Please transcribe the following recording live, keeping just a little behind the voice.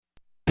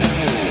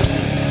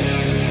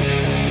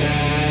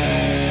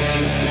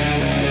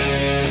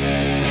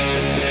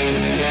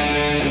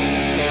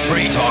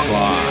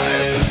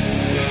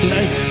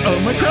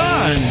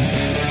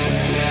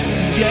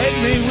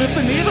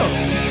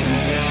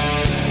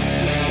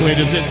Wait,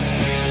 is it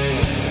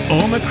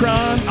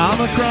Omicron?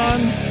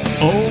 Omicron?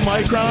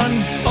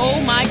 Omicron?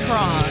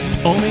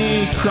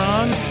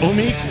 Omicron?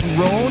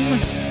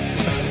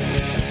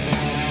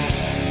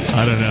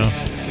 I don't know.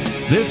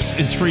 This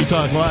is Free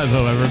Talk Live,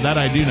 however. That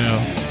I do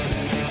know.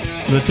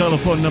 The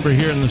telephone number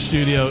here in the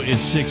studio is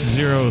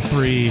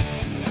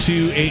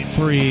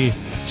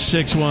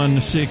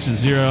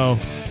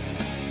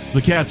 603-283-6160.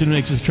 The captain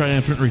makes his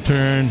triumphant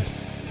return.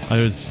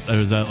 I was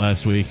out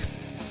last week.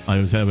 I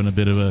was having a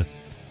bit of an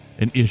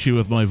issue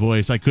with my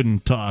voice. I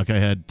couldn't talk. I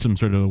had some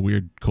sort of a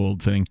weird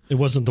cold thing. It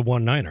wasn't the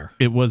one-niner.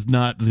 It was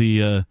not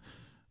the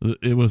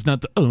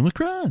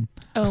Omicron.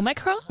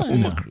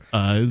 Omicron.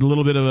 A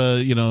little bit of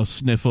a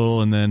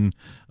sniffle, and then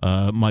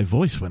my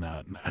voice went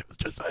out, and I was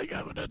just like,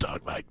 I'm going to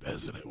talk like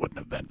this, and it wouldn't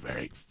have been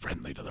very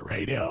friendly to the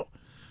radio.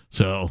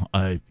 So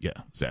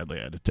sadly,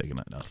 I had to take a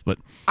night off. But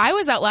I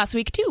was out last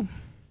week too.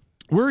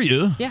 Were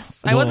you?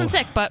 Yes, I wasn't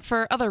sick, but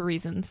for other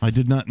reasons. I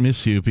did not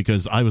miss you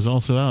because I was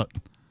also out.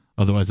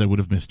 Otherwise, I would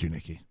have missed you,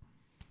 Nikki.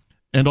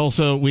 And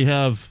also, we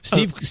have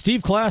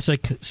Steve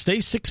Classic. Stay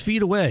 6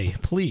 feet away,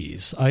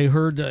 please. I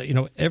heard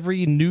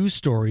every news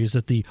story is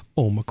that the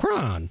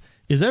Omicron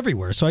is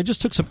everywhere. So I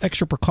just took some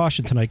extra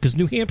precaution tonight because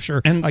New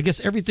Hampshire, and I guess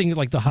everything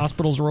like the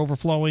hospitals are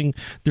overflowing.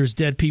 There's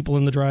dead people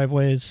in the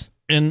driveways.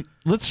 And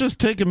let's just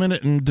take a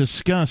minute and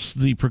discuss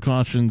the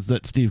precautions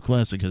that Steve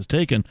Classic has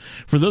taken.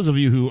 For those of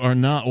you who are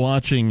not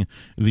watching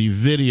the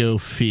video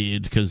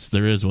feed, because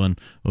there is one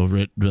over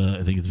at,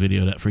 I think it's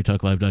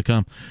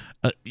video.freetalklive.com,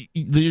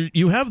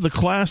 you have the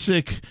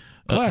classic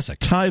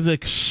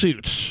Tyvek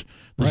suit.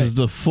 This is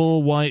the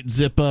full white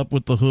zip-up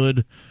with the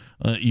hood.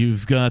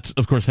 You've got,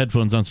 of course,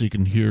 headphones on so you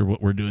can hear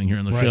what we're doing here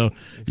on the show.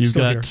 You've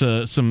got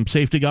some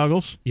safety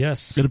goggles.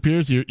 Yes. It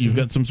appears. You've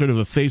got some sort of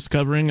a face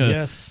covering,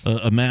 a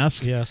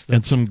mask,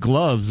 and some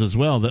gloves as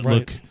well that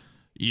look,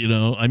 you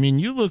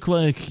look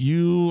like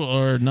you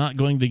are not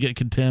going to get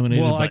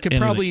contaminated. Well, I could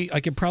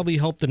probably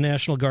help the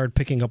National Guard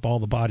picking up all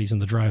the bodies in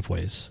the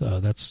driveways.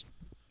 That's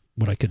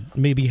what I could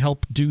maybe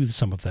help do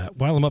some of that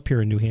while I'm up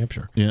here in New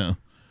Hampshire. Yeah.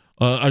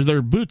 Are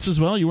there boots as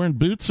well? You wearing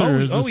boots?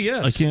 Or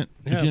yes. I can't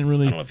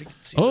really. I don't know if you can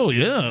see.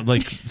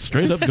 Like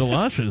straight up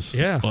galoshes.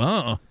 Yeah.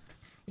 Wow.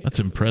 That's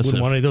impressive.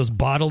 Wouldn't want any of those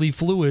bodily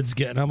fluids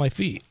getting on my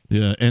feet.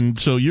 Yeah, and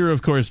so you're,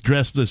 of course,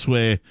 dressed this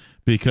way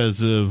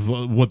because of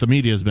what the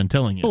media has been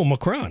telling you. Oh,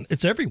 Omicron.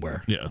 It's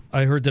everywhere. Yeah.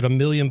 I heard that 1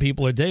 million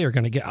people a day are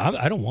going to get.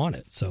 I don't want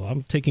it, so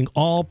I'm taking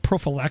all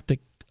prophylactic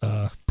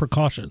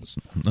precautions.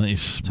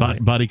 Nice.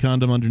 Body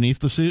condom underneath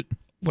the suit?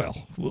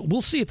 Well,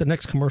 we'll see at the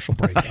next commercial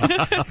break.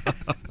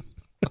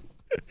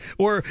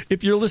 Or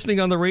if you're listening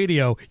on the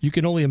radio, you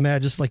can only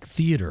imagine it's like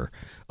theater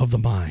of the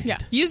mind. Yeah,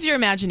 use your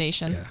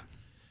imagination. Yeah.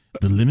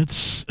 The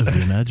limits of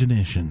the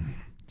imagination.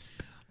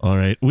 All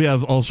right, we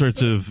have all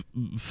sorts of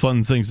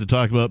fun things to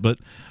talk about, but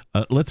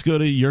let's go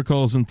to your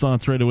calls and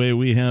thoughts right away.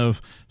 We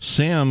have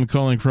Sam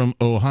calling from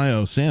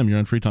Ohio. Sam, you're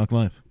on Free Talk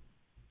Live.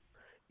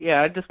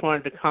 Yeah, I just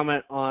wanted to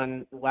comment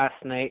on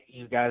last night.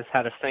 You guys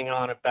had a thing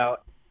on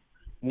about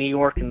New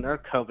York and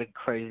their COVID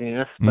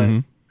craziness,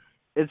 but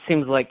it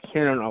seems like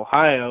here in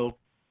Ohio,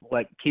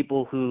 like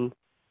people who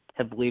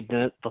have believed in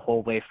it the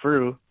whole way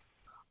through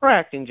are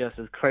acting just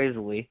as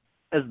crazily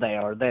as they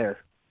are there.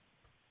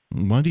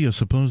 Why do you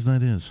suppose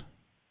that is?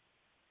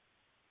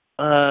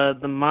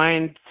 The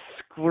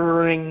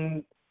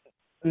mind-screwingness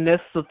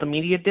that the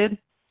media did.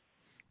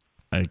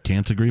 I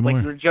can't agree more.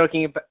 Like you were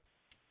joking about.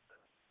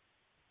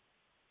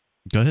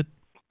 Go ahead.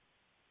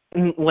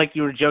 Like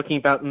you were joking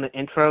about in the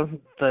intro,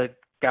 the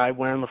guy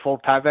wearing the full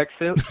Tyvek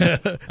suit.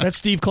 That's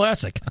Steve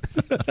Classic.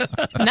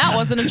 That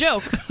wasn't a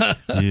joke.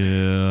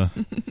 Yeah,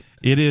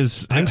 it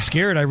is. I'm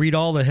scared. I read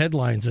all the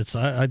headlines.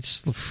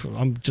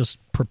 I'm just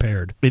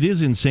prepared. It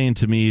is insane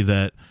to me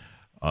that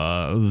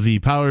the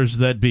powers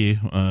that be,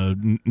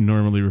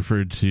 normally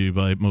referred to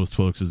by most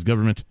folks as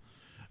government,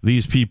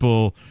 these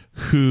people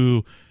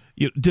who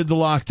did the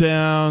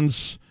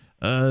lockdowns.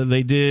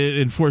 They did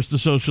enforce the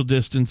social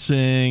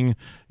distancing,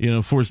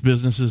 force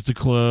businesses to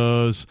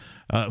close,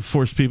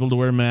 force people to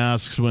wear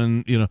masks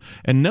when,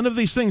 and none of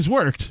these things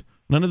worked.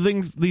 None of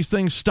these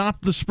things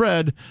stopped the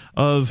spread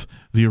of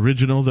the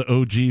original, the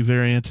OG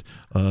variant,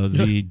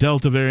 the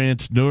Delta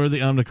variant, nor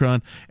the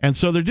Omicron. And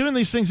so they're doing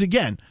these things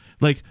again.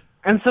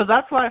 And so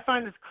that's why I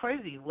find this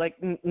crazy.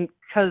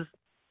 Because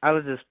I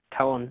was just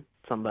telling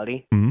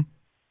somebody,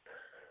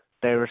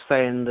 they were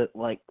saying that,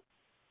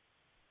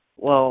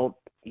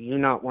 you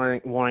not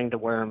wanting to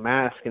wear a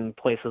mask in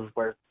places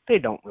where they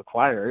don't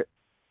require it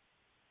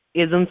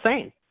is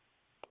insane.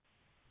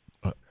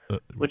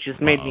 Which has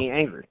made me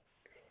angry.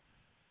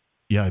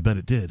 Yeah, I bet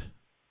it did.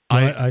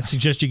 I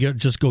suggest you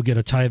just go get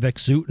a Tyvek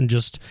suit and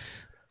just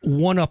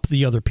one up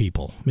the other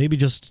people. Maybe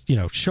just,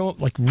 show up,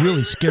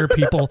 really scare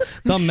people.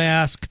 The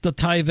mask, the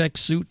Tyvek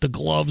suit, the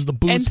gloves, the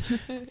boots,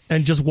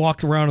 and just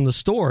walk around in the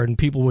store and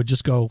people would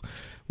just go,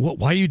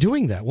 why are you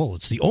doing that? Well,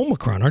 it's the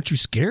Omicron. Aren't you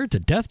scared to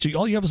death?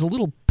 All you have is a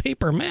little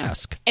paper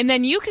mask. And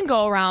then you can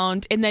go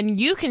around and then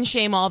you can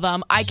shame all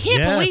them. I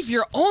can't believe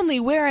you're only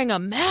wearing a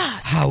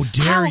mask. How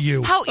dare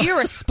you? How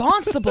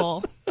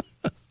irresponsible.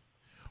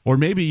 Or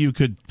maybe you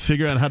could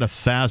figure out how to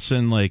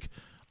fasten like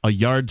a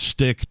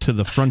yardstick to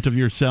the front of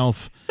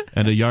yourself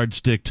and a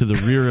yardstick to the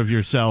rear of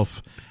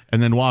yourself,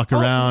 and then walk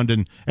around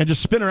and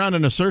just spin around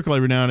in a circle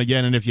every now and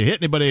again. And if you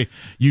hit anybody,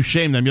 you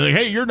shame them. You're like,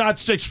 hey, you're not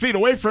 6 feet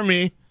away from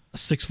me. A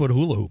 6-foot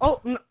hula hoop.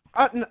 Oh, no,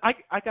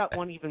 I got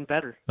one even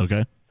better.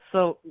 Okay.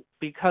 So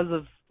because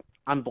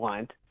I'm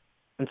blind,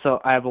 and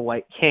so I have a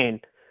white cane,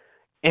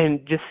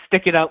 and just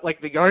stick it out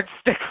like the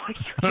yardstick,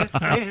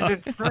 like in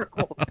a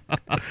circle.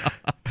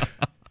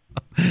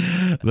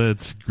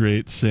 That's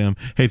great, Sam.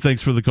 Hey,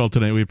 thanks for the call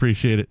tonight. We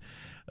appreciate it.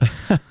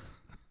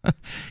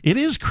 It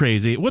is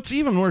crazy. What's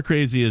even more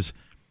crazy is,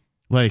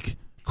 like,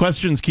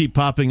 questions keep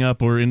popping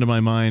up or into my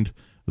mind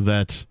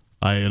that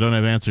I don't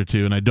have answer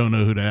to, and I don't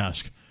know who to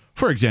ask.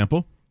 For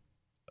example,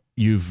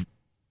 you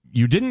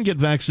didn't get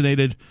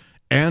vaccinated,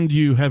 and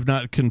you have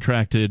not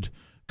contracted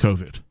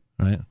COVID,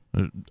 right?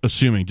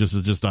 Assuming just a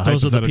hypothetical.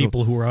 Those are the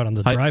people who are out on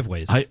the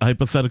driveways.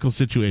 Hypothetical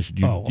situation.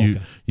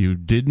 You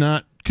did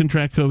not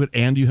contract COVID,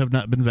 and you have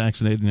not been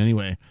vaccinated in any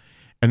way,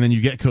 and then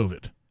you get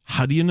COVID.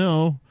 How do you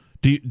know?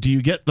 Do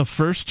you get the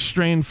first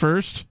strain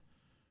first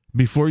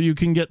before you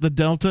can get the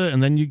Delta,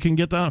 and then you can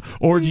get the,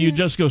 or do you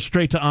just go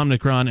straight to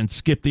Omicron and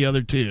skip the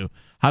other two?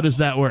 How does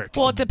that work?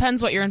 Well, it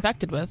depends what you're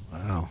infected with.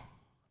 Wow.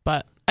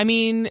 But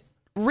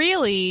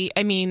really,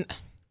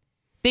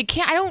 they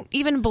can't. I don't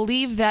even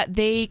believe that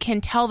they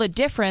can tell the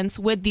difference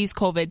with these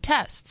COVID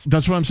tests.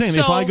 That's what I'm saying.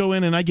 So, if I go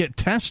in and I get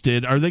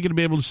tested, are they going to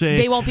be able to say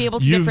they won't be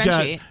able to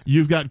differentiate?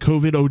 You've got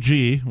COVID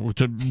OG,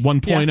 which is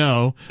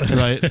 1.0,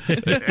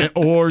 right?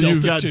 Or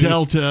you've got 2.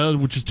 Delta,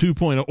 which is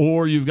 2.0,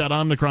 or you've got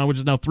Omicron, which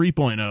is now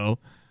 3.0,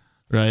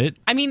 right?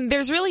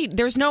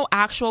 There's no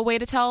actual way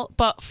to tell,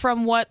 but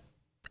from what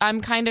I'm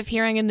kind of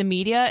hearing in the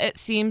media, it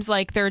seems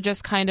like they're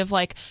just kind of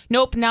like,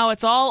 nope, now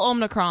it's all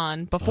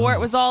Omicron. Before it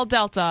was all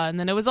Delta, and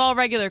then it was all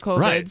regular COVID.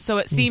 Right. So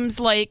it seems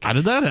like how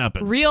did that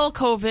happen? Real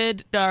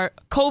COVID, or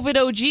COVID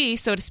OG,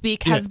 so to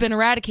speak, has been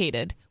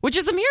eradicated, which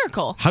is a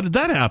miracle. How did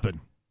that happen?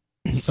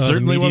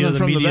 Certainly wasn't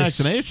from the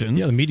vaccination.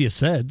 Yeah, the media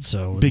said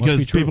so.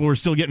 Because people were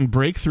still getting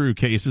breakthrough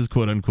cases,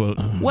 quote unquote.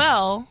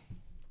 Well,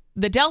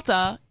 the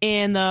Delta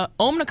and the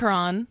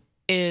Omicron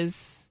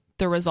is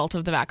the result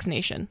of the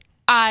vaccination,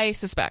 I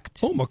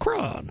suspect.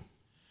 Omicron.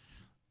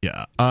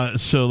 Yeah.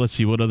 So let's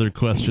see. What other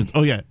questions?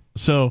 Oh, yeah.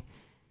 So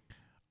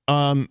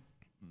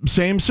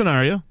same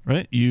scenario,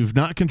 right? You've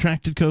not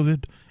contracted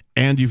COVID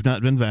and you've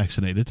not been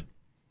vaccinated.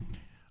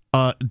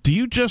 Do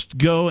you just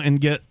go and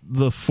get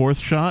the fourth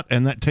shot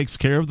and that takes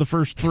care of the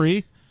first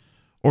 3?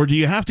 Or do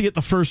you have to get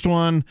the first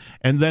one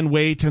and then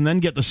wait and then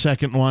get the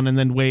second one and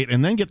then wait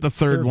and then get the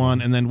third one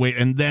and then wait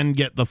and then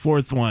get the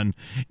fourth one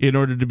in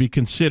order to be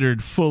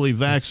considered fully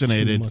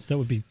vaccinated?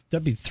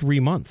 That'd be 3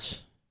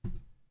 months.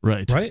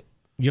 Right. Right?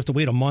 You have to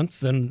wait a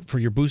month, then for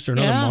your booster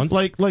another month.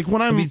 Like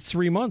when It'd be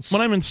 3 months.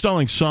 When I'm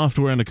installing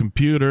software on a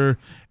computer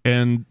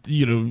and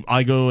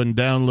I go and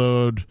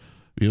download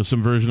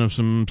some version of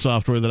some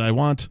software that I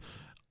want,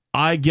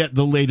 I get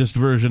the latest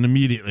version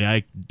immediately.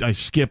 I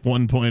skip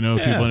 1.0,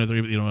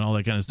 2.3, and all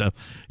that kind of stuff.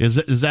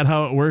 Is that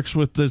how it works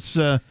with this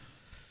with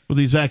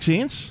these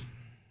vaccines?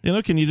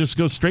 Can you just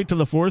go straight to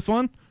the fourth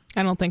one?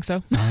 I don't think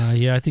so.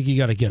 Yeah, I think you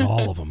got to get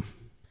all of them.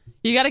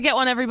 You got to get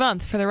one every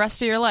month for the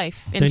rest of your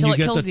life until it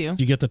kills you.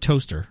 You get the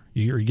toaster.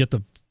 You get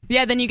the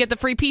then you get the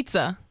free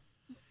pizza.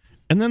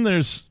 And then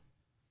there's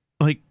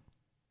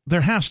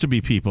there has to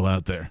be people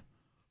out there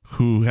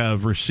who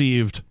have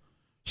received,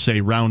 say,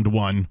 round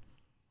 1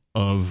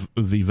 of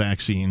the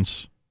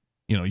vaccines,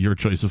 your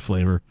choice of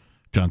flavor,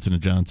 Johnson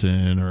 &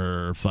 Johnson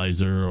or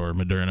Pfizer or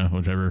Moderna,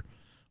 whatever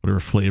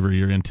flavor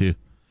you're into.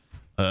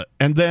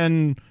 And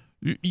then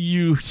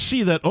you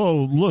see that,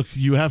 oh, look,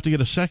 you have to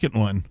get a second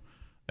one.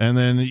 And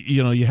then,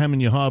 you hem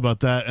and you haw about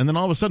that. And then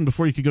all of a sudden,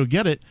 before you could go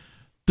get it,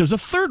 there's a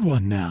third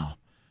one now.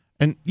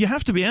 And you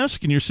have to be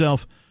asking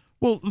yourself,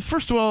 well,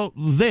 first of all,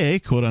 they,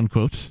 quote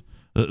unquote,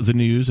 the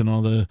news and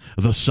all the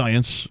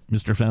science,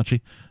 Mr. Fauci,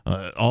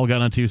 all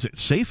got onto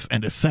safe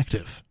and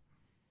effective.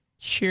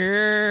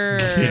 Sure.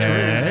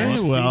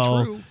 Yeah,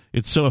 well,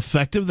 it's so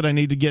effective that I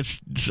need to get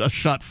a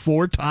shot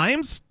 4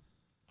 times?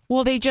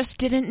 Well, they just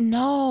didn't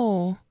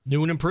know.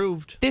 New and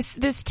improved.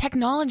 This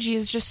technology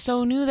is just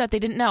so new that they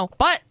didn't know.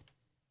 But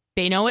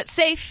they know it's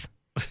safe.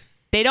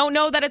 They don't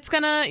know that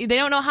they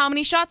don't know how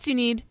many shots you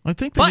need. I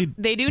think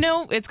they do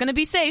know it's going to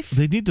be safe.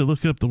 They need to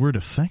look up the word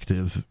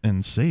effective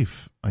and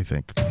safe, I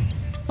think.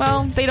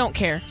 Well, they don't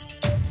care.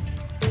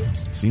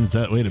 Seems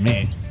that way to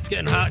me. It's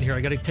getting hot in here. I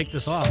got to take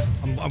this off.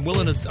 I'm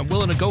willing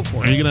to go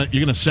for it.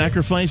 You're gonna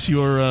sacrifice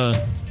your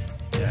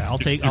I'll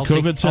take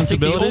COVID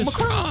sensibilities? I'll take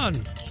the Omicron.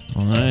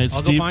 All right,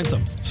 I'll go find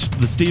some.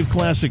 The Steve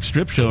Classic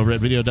Strip Show over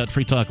at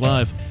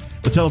video.freetalklive.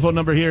 The telephone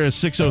number here is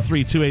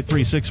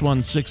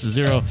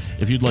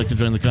 603-283-6160 if you'd like to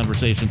join the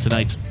conversation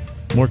tonight.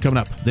 More coming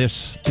up.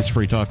 This is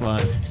Free Talk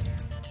Live.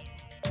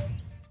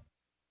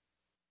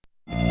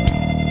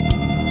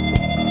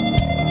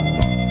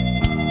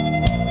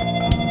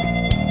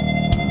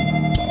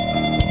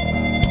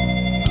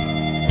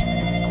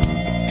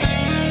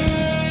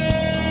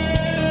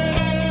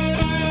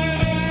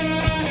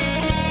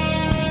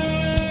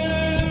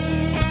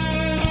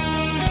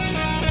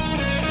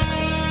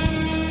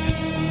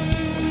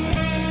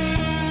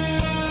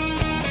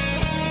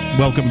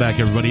 Welcome back,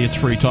 everybody. It's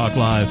Free Talk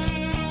Live.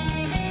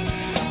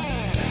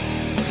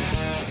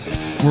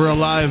 We're a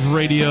live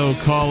radio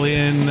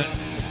call-in.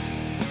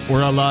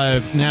 We're a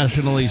live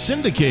nationally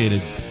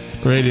syndicated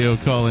radio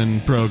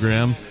call-in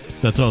program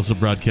that's also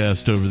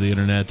broadcast over the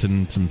internet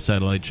and some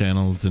satellite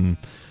channels. And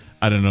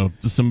I don't know,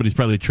 somebody's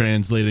probably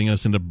translating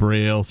us into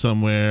Braille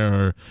somewhere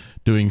or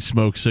doing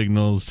smoke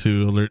signals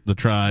to alert the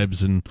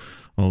tribes and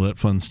all that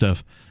fun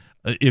stuff.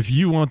 If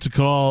you want to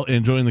call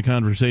and join the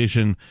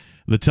conversation,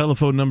 the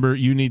telephone number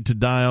you need to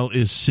dial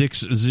is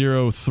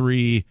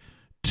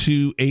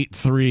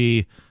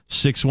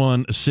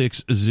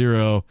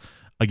 603-283-6160.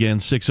 Again,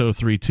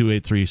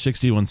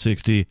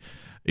 603-283-6160.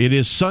 It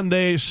is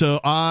Sunday, so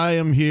I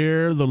am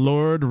here, the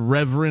Lord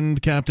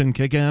Reverend Captain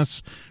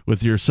Kickass,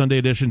 with your Sunday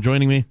edition.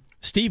 Joining me,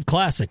 Steve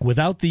Classic,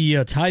 without the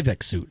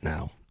Tyvek suit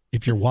now,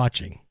 if you're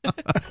watching.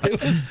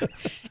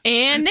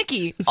 And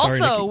Nikki, Sorry,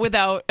 also Nikki.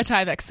 Without a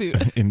Tyvek suit.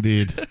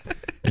 Indeed.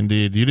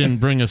 Indeed. You didn't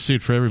bring a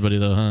suit for everybody,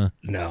 though, huh?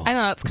 No. I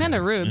know, it's kind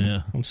of rude.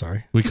 Yeah. I'm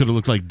sorry. We could have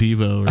looked like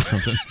Devo or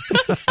something.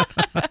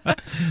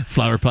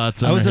 Flower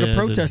pots on I was our at a head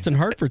protest in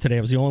Hartford today.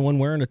 I was the only one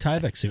wearing a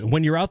Tyvek suit. And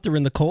when you're out there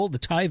in the cold, the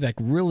Tyvek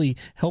really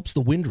helps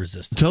the wind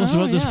resistance. Tell us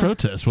about this yeah.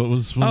 protest. What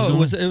was Oh, going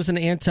it was an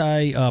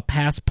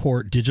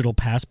anti-passport, digital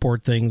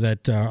passport thing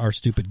that our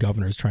stupid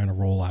governor is trying to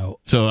roll out.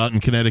 So out in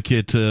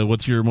Connecticut,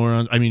 what's your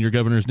your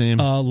governor's name?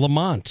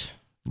 Lamont.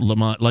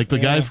 Lamont. Like the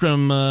guy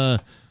from,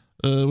 what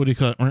do you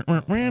call it? I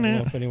don't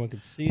know if anyone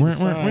could see the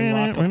sign.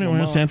 Rock up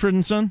Lamont. Sanford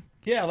and Son?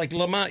 Yeah, like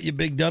Lamont, you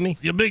big dummy.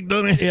 You big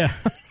dummy. Yeah.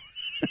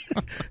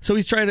 So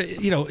he's trying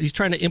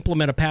to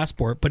implement a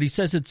passport, but he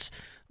says it's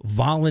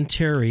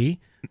voluntary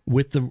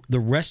with the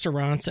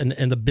restaurants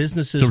and the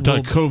businesses. So we're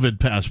talking COVID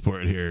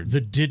passport here. The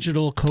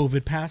digital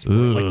COVID passport,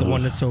 like the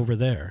one that's over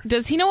there.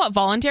 Does he know what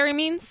voluntary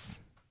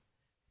means?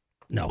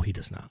 No, he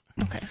does not.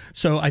 Okay.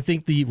 So I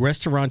think the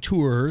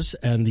restaurateurs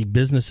and the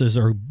businesses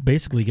are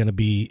basically going to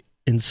be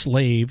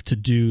enslaved to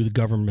do the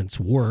government's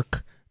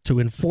work to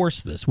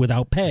enforce this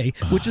without pay,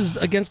 which is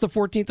against the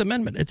 14th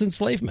Amendment. It's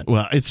enslavement.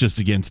 Well, it's just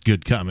against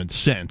good common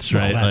sense,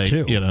 right? Well, that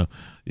too.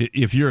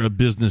 If you're a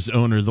business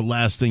owner, the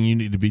last thing you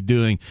need to be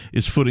doing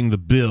is footing the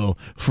bill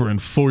for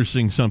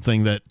enforcing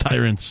something that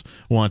tyrants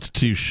want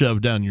to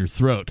shove down your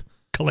throat.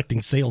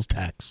 Collecting sales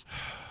tax.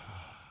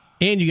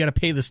 And you got to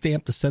pay the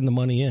stamp to send the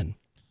money in.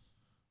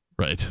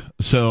 Right.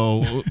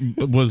 So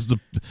was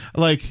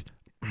my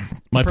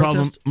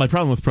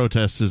problem with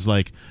protests is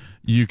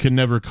you can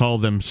never call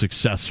them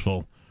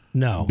successful.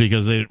 No.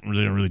 Because they don't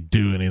really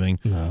do anything.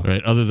 No.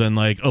 Right? Other than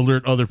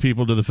alert other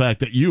people to the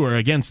fact that you are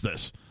against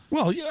this.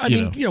 Well, I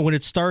mean, when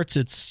it starts,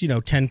 it's,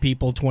 10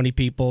 people, 20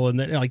 people. And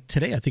then,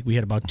 today, I think we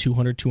had about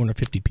 200,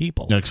 250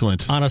 people.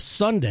 Excellent. On a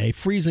Sunday,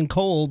 freezing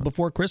cold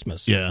before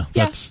Christmas. Yeah,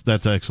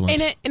 that's excellent.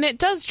 And it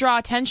does draw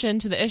attention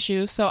to the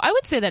issue, so I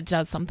would say that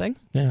does something.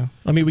 Yeah.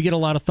 I mean, we get a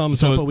lot of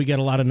thumbs up, but we get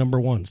a lot of number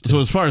ones, too.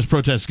 So as far as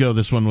protests go,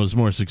 this one was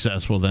more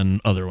successful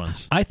than other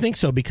ones. I think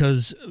so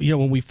because,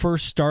 when we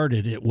first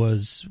started, it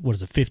was,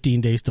 15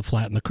 days to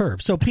flatten the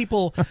curve. So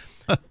people...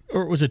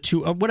 or was it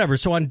 2? Whatever.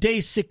 So on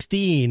day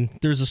 16,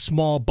 there's a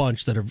small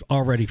bunch that are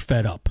already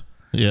fed up.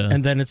 Yeah.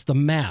 And then it's the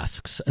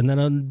masks, and then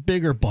a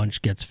bigger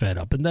bunch gets fed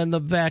up, and then the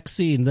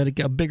vaccine, then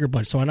a bigger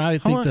bunch. So I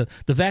think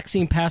the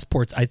vaccine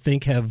passports, I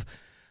think, have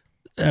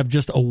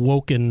just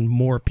awoken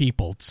more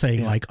people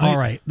saying, all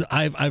right,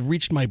 I've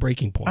reached my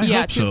breaking point.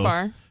 Yeah, too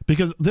far.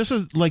 Because this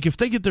is if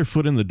they get their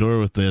foot in the door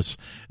with this,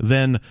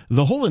 then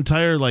the whole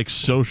entire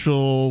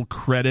social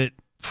credit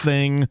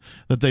thing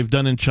that they've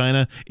done in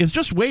China is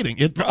just waiting.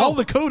 All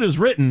the code is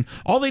written.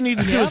 All they need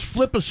to do is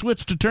flip a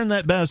switch to turn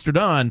that bastard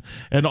on,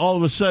 and all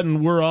of a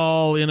sudden we're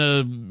all in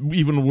a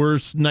even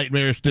worse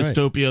nightmarish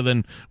dystopia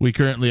than we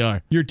currently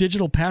are. Your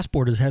digital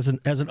passport has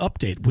an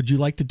update. Would you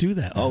like to do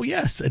that? Oh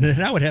yes, and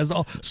now it has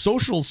all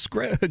social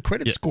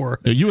credit score.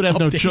 You would have updates.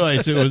 no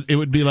choice. It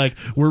would be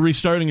we're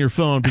restarting your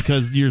phone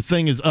because your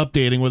thing is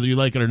updating whether you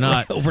like it or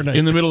not overnight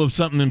in the middle of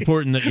something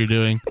important that you're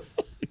doing.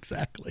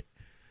 Exactly.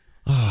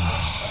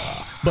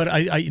 But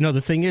I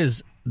the thing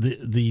is,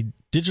 the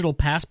digital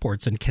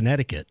passports in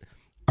Connecticut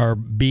are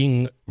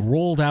being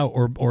rolled out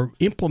or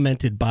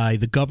implemented by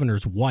the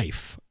governor's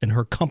wife and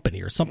her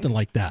company or something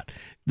like that.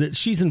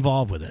 She's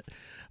involved with it.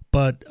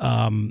 But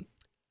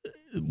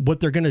what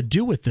they're going to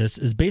do with this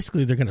is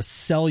basically they're going to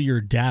sell your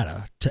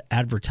data to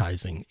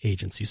advertising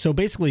agencies. So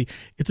basically,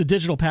 it's a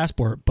digital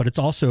passport, but it's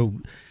also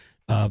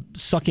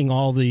sucking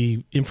all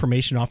the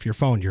information off your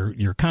phone,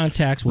 your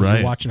contacts, what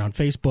you're watching on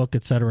Facebook,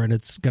 et cetera, and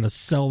it's going to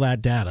sell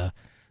that data.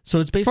 So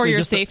it's basically for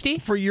your safety?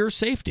 For your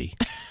safety.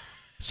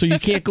 So you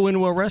can't go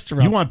into a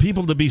restaurant. You want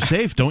people to be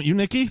safe, don't you,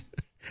 Nikki?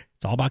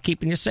 It's all about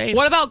keeping you safe.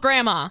 What about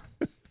grandma?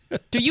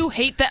 Do you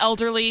hate the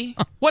elderly?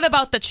 What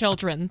about the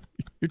children?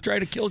 You're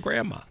trying to kill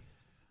grandma.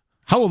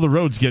 How will the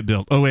roads get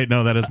built? Oh, wait,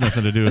 no, that has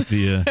nothing to do with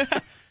the...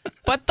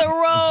 But the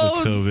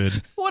roads. The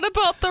COVID. What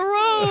about the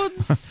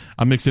roads?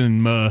 I'm mixing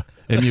in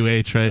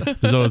M-U-H, right?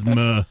 There's always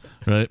right?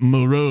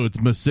 My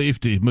roads, my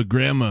safety, my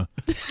grandma.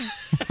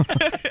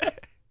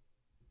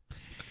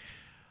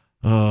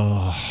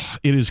 Oh,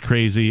 it is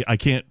crazy. I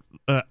can't.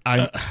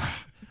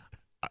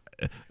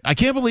 I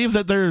can't believe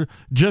that they're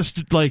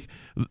just like,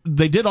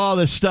 they did all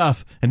this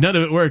stuff and none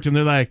of it worked, and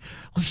they're like,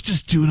 let's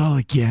just do it all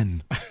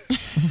again.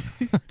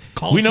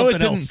 We know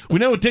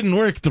it didn't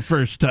work the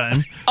first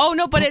time. Oh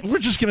no, but we're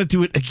just going to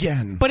do it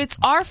again. But it's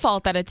our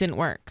fault that it didn't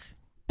work.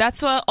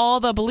 That's what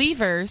all the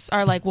believers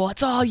are like, well,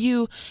 it's all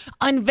you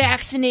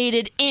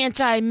unvaccinated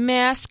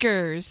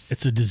anti-maskers.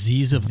 It's a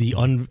disease of the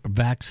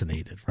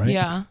unvaccinated, right?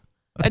 Yeah.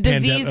 A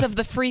disease of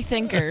the free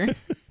thinker.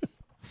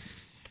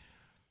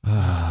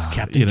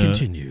 Captain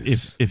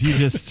continues. If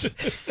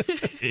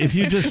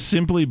you just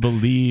simply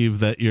believe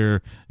that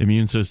your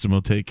immune system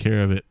will take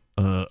care of it,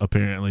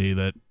 apparently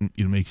that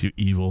makes you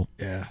evil.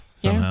 Yeah.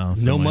 Somehow.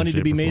 No money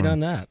to be made on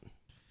that.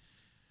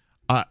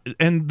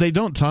 And they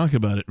don't talk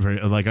about it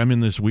very. Like, I'm in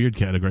this weird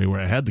category where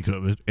I had the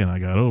COVID and I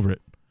got over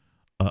it.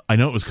 I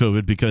know it was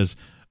COVID because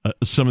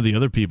some of the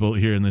other people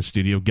here in this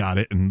studio got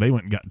it, and they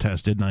went and got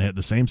tested, and I had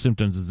the same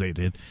symptoms as they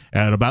did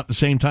at about the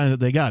same time that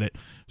they got it.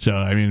 So,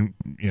 I mean,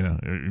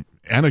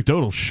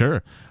 anecdotal,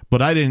 sure,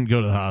 but I didn't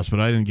go to the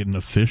hospital. I didn't get an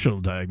official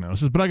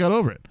diagnosis, but I got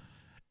over it.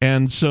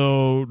 And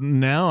so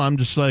now I'm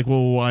just like,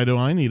 well, why do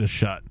I need a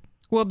shot?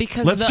 Well,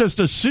 because let's just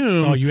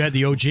assume. Oh, you had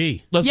the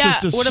OG.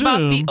 What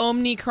about the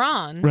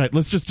Omicron? Right.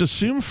 Let's just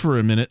assume for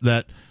a minute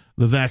that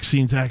the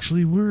vaccines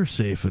actually were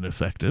safe and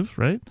effective,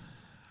 right?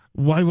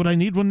 Why would I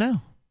need one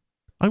now?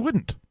 I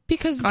wouldn't.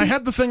 Because I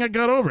had the thing, I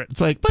got over it.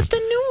 It's like, but the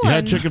new one. You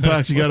had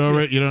chickenpox, you got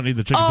over it. You don't need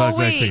the chickenpox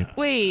vaccine.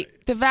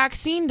 Wait. The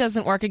vaccine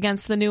doesn't work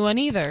against the new one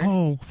either.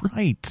 Oh,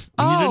 right.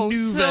 You need a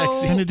new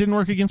vaccine. And it didn't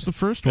work against the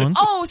first one.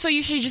 Oh, so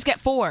you should just get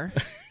 4.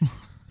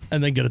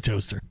 And then get a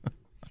toaster.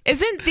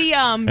 Isn't the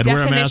and definition...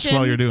 wear a mask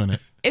while you're doing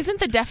it. Isn't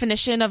the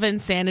definition of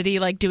insanity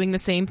like doing the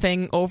same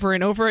thing over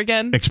and over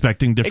again?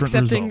 Accepting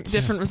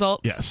different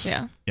results? Yes.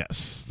 Yeah. Yes.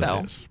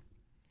 So.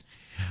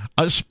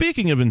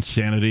 Speaking of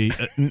insanity...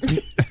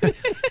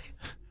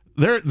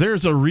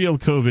 There's a real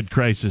COVID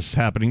crisis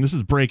happening. This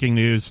is breaking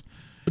news.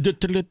 A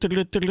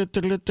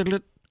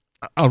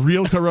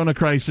real corona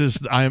crisis.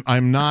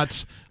 I'm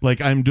not,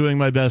 I'm doing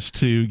my best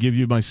to give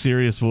you my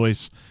serious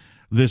voice.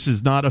 This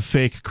is not a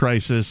fake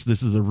crisis.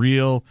 This is a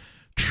real,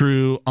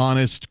 true,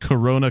 honest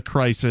corona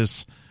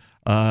crisis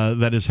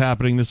that is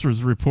happening. This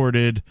was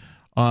reported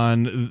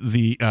on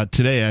the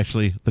today,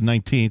 actually, the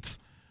 19th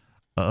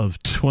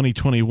of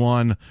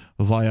 2021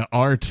 via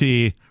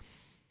RT.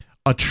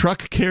 A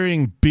truck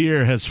carrying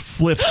beer has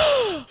flipped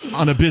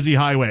on a busy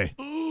highway.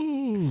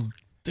 Ooh,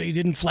 they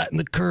didn't flatten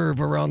the curve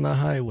around the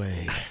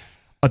highway.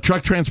 A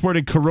truck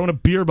transporting Corona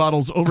beer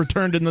bottles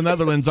overturned in the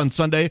Netherlands on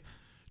Sunday,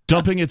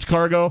 dumping its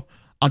cargo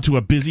onto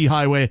a busy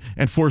highway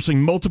and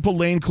forcing multiple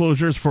lane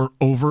closures for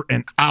over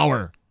an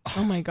hour.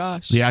 Oh, my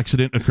gosh. The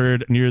accident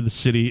occurred near the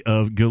city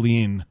of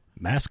Geleen.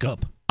 Mask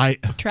up.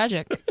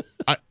 Tragic.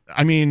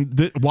 I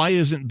mean, why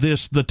isn't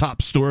this the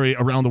top story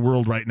around the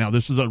world right now?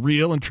 This is a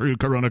real and true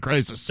corona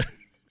crisis.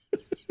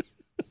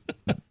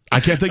 I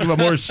can't think of a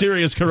more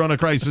serious corona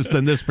crisis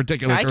than this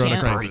particular corona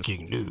crisis.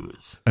 Breaking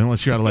news.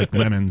 Unless you're out of like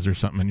lemons or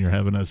something and you're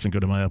having a Cinco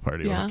de Mayo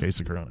party or a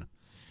case of corona.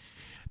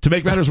 To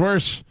make matters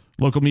worse,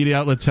 local media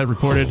outlets have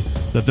reported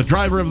that the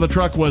driver of the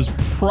truck was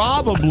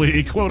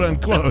probably, quote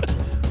unquote,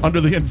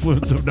 under the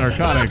influence of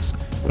narcotics.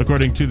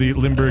 According to the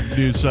Limburg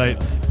news site,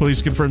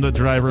 police confirmed the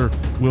driver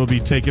will be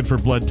taken for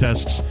blood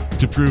tests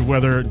to prove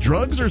whether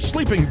drugs or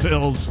sleeping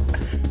pills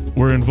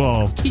were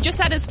involved. He just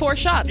had his 4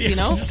 shots, He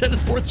just had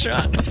his 4th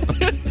shot.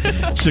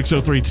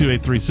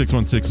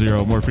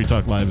 603-283-6160. More Free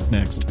Talk Live is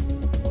next.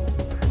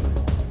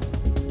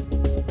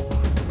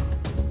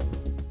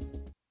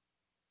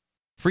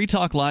 Free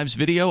Talk Live's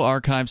video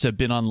archives have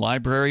been on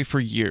LBRY for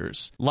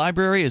years.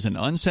 LBRY is an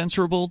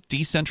uncensorable,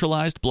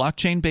 decentralized,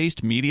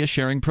 blockchain-based media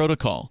sharing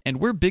protocol, and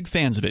we're big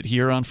fans of it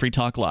here on Free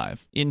Talk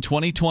Live. In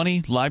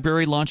 2020,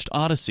 LBRY launched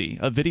Odyssey,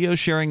 a video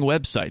sharing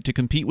website to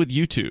compete with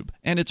YouTube,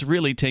 and it's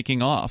really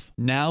taking off.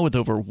 Now with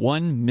over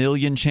 1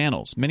 million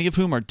channels, many of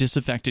whom are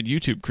disaffected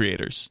YouTube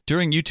creators.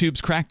 During YouTube's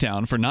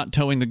crackdown for not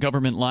towing the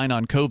government line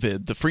on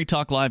COVID, the Free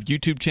Talk Live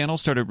YouTube channel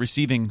started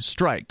receiving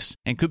strikes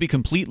and could be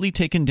completely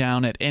taken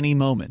down at any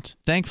moment.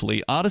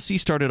 Thankfully, Odyssey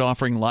started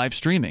offering live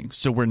streaming,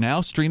 so we're now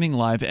streaming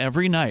live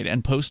every night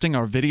and posting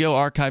our video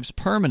archives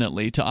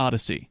permanently to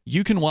Odyssey.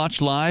 You can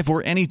watch live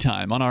or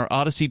anytime on our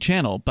Odyssey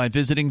channel by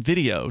visiting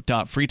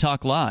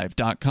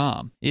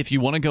video.freetalklive.com. If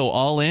you want to go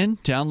all in,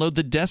 download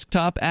the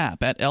desktop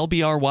app at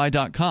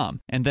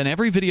lbry.com, and then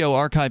every video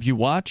archive you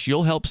watch,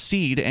 you'll help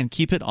seed and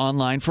keep it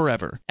online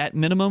forever. At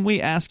minimum,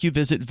 we ask you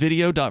visit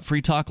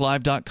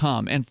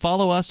video.freetalklive.com and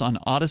follow us on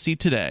Odyssey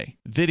today.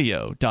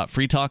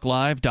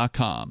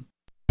 video.freetalklive.com.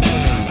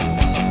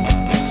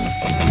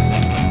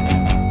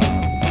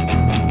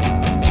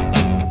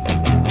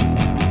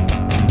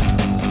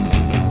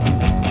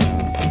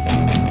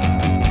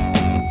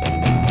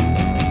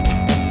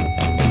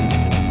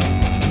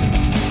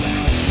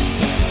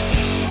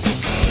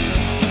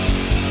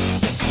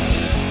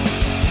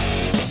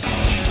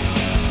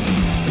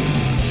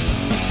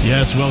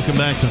 Yes, welcome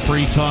back to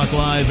Free Talk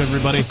Live,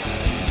 everybody.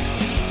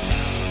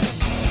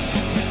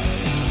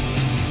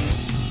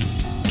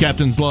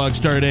 Captain's log,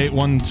 start date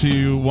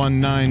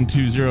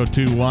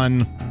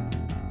 12192021.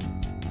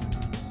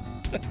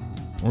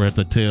 We're at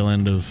the tail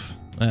end of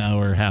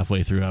we're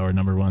halfway through hour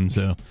number 1,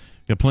 so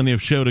got plenty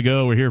of show to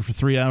go. We're here for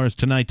 3 hours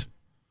tonight.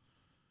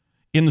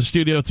 In the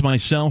studio, it's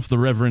myself, the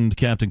Reverend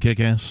Captain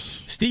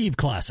Kickass. Steve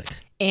Classic.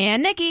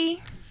 And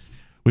Nikki.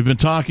 We've been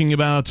talking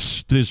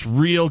about this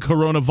real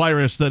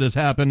coronavirus that has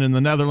happened in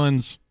the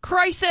Netherlands.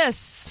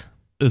 Crisis.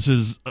 This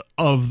is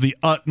of the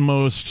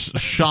utmost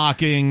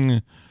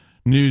shocking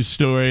news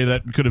story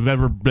that could have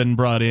ever been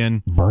brought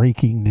in.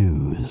 Breaking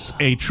news.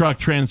 A truck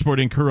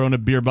transporting Corona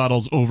beer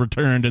bottles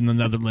overturned in the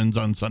Netherlands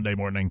on Sunday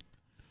morning.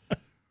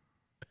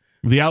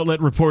 The outlet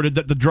reported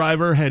that the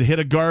driver had hit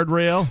a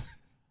guardrail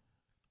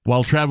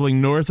while traveling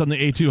north on the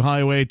A2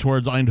 highway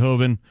towards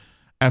Eindhoven.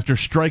 After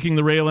striking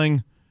the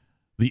railing,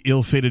 the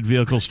ill-fated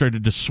vehicle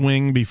started to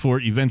swing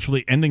before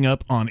eventually ending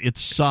up on its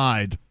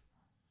side.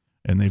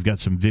 And they've got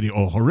some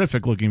video,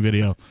 horrific-looking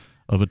video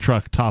of a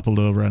truck toppled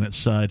over on its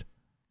side.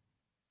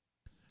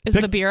 Is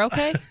the beer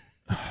okay?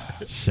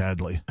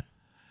 Sadly,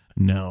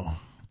 no.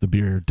 The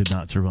beer did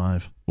not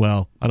survive.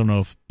 Well, I don't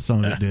know if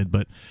some of it did,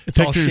 but it's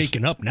all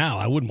shaken up now.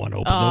 I wouldn't want to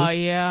open those. Oh,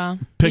 yeah.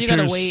 You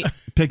gotta wait.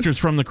 Pictures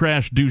from the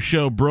crash do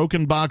show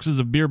broken boxes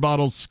of beer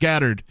bottles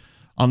scattered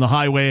on the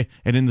highway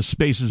and in the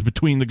spaces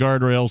between the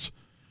guardrails.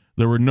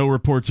 There were no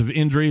reports of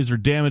injuries or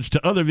damage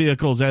to other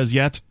vehicles as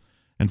yet,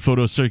 and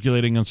photos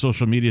circulating on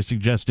social media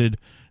suggested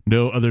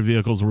no other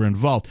vehicles were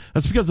involved.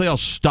 That's because they all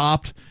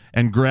stopped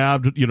and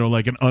grabbed,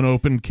 like an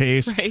unopened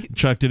case, right.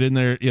 Chucked it in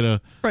there,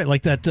 Right,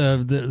 like that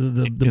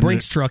the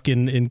Brinks truck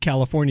in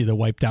California that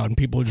wiped out, and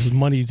people just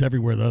money's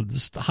everywhere.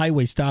 The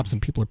highway stops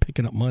and people are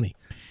picking up money.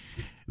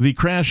 The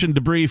crash and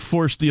debris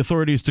forced the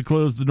authorities to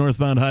close the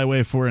northbound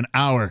highway for an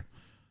hour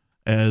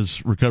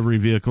as recovery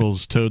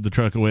vehicles towed the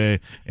truck away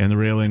and the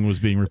railing was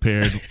being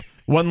repaired.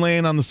 One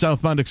lane on the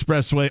southbound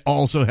expressway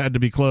also had to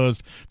be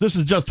closed. This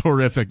is just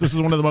horrific. This is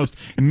one of the most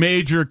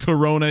major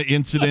corona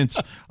incidents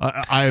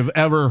I've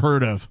ever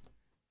heard of.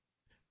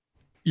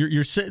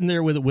 You're sitting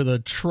there with a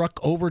truck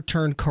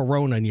overturned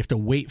Corona, and you have to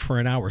wait for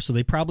an hour. So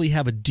they probably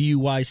have a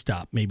DUI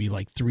stop, maybe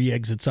like 3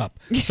 exits up.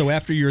 So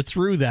after you're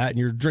through that and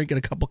you're drinking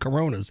a couple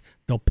Coronas,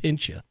 they'll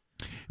pinch you.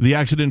 The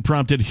accident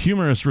prompted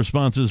humorous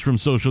responses from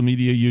social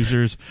media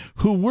users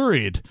who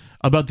worried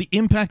about the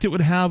impact it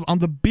would have on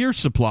the beer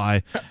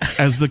supply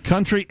as the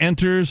country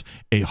enters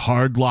a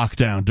hard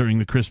lockdown during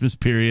the Christmas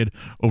period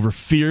over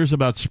fears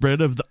about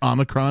spread of the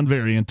Omicron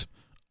variant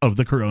of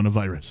the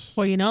coronavirus.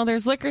 Well,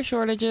 there's liquor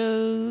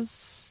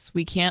shortages.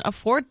 We can't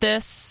afford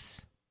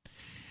this.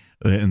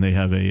 And they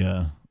have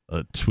a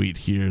tweet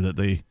here that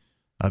they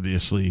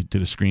obviously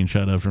did a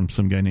screenshot of from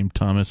some guy named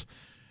Thomas.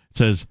 It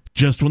says,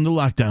 just when the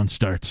lockdown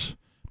starts,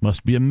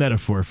 must be a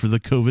metaphor for the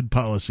COVID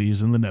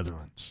policies in the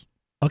Netherlands.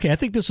 Okay, I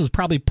think this was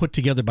probably put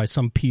together by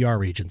some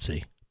PR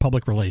agency,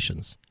 public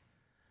relations.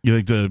 You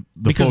think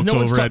the folks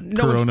over at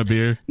Corona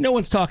Beer? No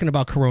one's talking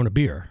about Corona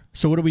Beer.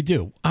 So what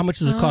do? How much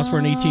does it cost for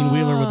an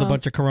 18-wheeler with a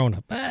bunch of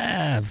Corona?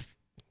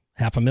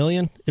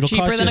 $500,000. It'll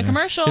cheaper cost than you, a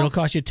commercial. It'll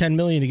cost you $10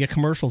 million to get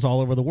commercials all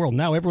over the world.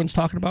 Now everyone's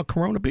talking about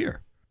Corona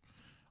Beer.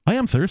 I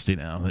am thirsty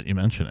now that you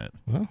mention it.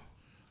 Well,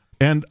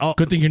 and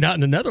good thing you're not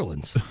in the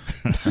Netherlands.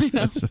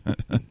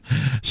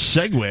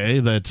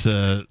 Segue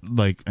that,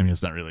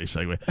 it's not really a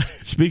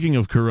segue. Speaking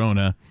of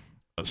Corona,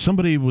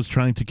 somebody was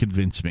trying to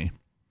convince me,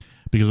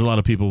 because a lot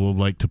of people will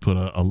like to put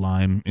a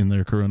lime in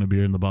their Corona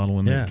beer in the bottle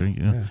when they drink.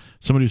 Yeah.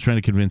 Somebody was trying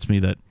to convince me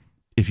that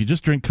if you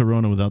just drink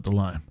Corona without the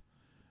lime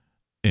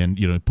and,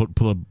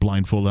 pull a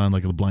blindfold on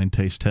like a blind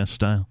taste test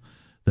style,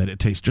 that it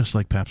tastes just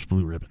like Pabst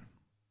Blue Ribbon.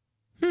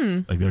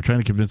 Like they're trying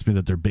to convince me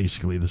that they're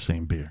basically the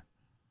same beer.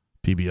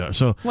 PBR.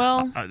 So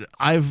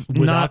I've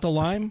without the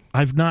lime?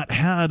 I've not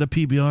had a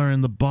PBR in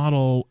the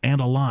bottle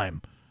and a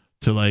lime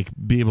to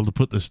be able to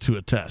put this to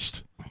a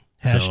test.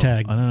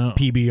 Hashtag I don't know.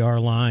 PBR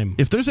lime.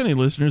 If there's any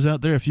listeners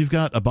out there, if you've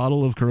got a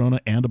bottle of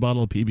Corona and a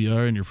bottle of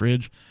PBR in your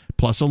fridge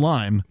plus a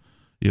lime,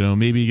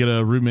 maybe you get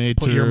a roommate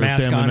put or your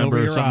mask family on member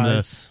over or your something.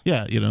 eyes.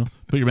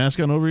 Put your mask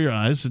on over your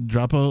eyes and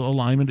drop a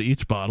lime into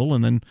each bottle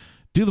and then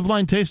do the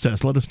blind taste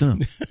test. Let us know.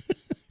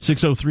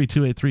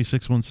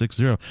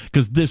 603-283-6160,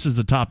 because this is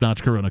a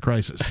top-notch Corona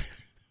crisis.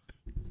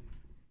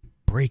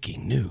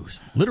 Breaking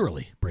news.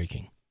 Literally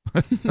breaking.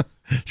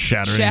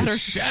 Shattering,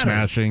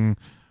 smashing,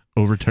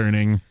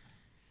 overturning.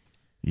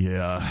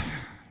 Yeah.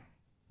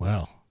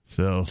 Wow.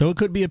 So it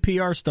could be a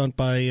PR stunt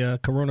by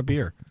Corona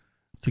Beer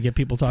to get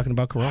people talking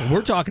about Corona.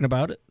 We're talking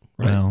about it.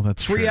 Right? Well,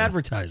 that's free true.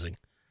 advertising.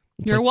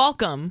 You're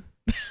welcome.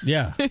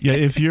 Yeah. Yeah,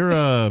 if you're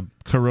a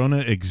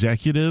Corona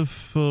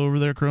executive over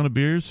there at Corona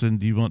Beers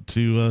and you want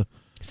to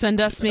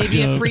send us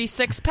maybe a free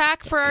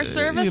 6-pack for our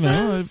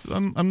services.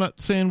 I'm not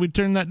saying we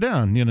turn that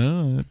down,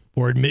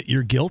 or admit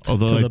your guilt to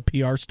the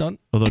PR stunt.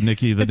 Although,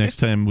 Nikki, the next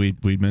time we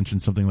mention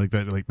something like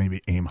that,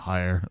 maybe aim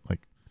higher, a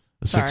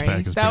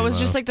 6-pack is that was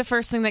low. just the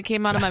first thing that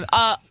came out of my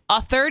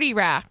a 30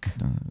 rack.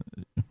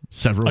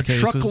 Several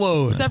cases.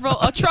 Truckload.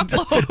 A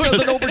truckload. It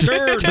doesn't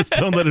overturn. Just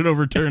don't let it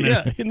overturn.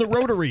 Yeah, in the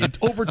rotary, it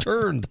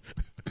overturned.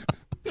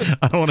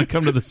 I don't want to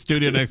come to the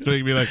studio next week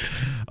and be like,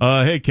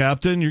 hey,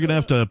 Captain, you're going to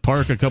have to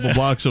park a couple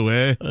blocks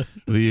away.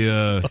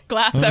 The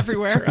glass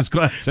everywhere. There's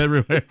glass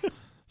everywhere.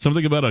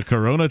 Something about a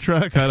Corona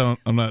truck?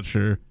 I'm not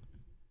sure.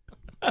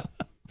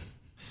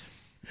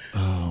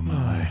 Oh,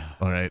 my.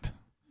 All right.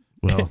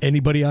 Well,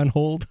 anybody on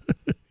hold?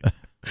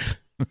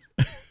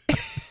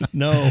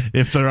 No.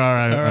 If there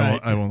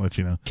are, I won't let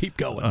you know. Keep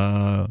going.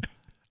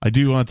 I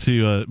do want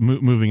to,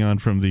 moving on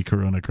from the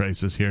Corona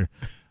crisis here.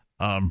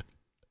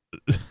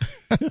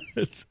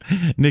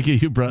 Nikki,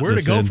 you brought where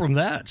this to go in. from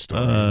that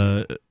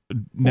story?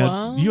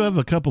 Now, you have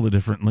a couple of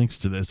different links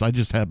to this. I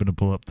just happened to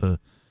pull up the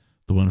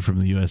one from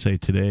the USA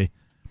Today.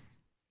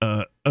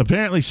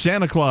 Apparently,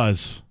 Santa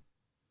Claus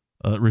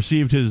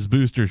received his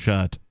booster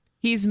shot.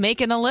 He's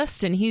making a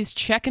list, and he's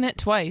checking it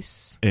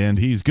twice. And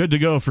he's good to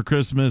go for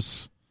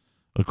Christmas,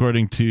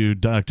 according to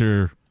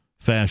Dr.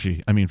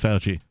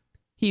 Fauci.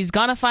 He's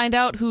going to find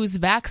out who's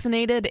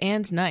vaccinated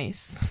and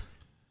nice.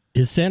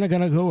 Is Santa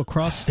going to go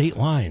across state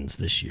lines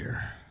this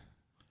year?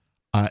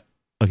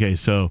 Okay,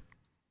 so,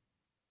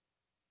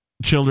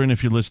 children,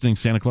 if you're listening,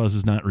 Santa Claus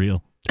is not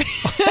real.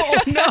 Oh,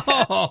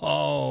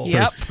 no!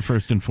 Yep.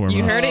 First and foremost.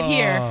 You heard it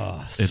here.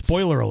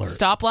 Spoiler alert.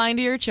 Stop lying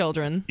to your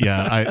children.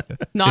 Yeah.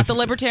 Not the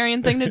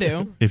libertarian thing to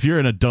do. If you're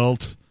an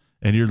adult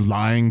and you're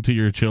lying to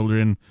your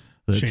children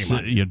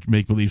that you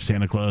make believe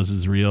Santa Claus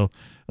is real,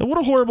 what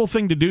a horrible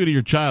thing to do to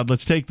your child.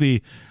 Let's take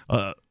the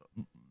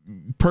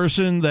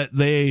person that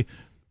they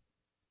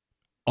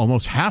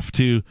almost have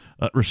to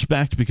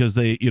respect because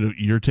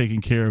you're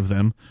taking care of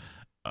them.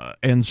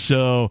 And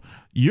so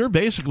you're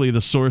basically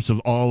the source of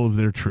all of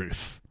their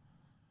truth.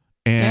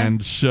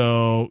 And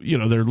so,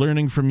 they're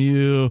learning from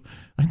you.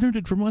 I learned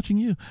it from watching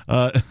you.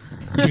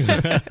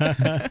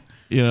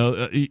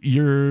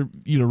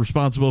 You're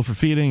responsible for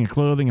feeding and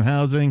clothing and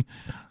housing.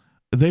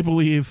 They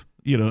believe,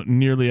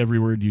 nearly every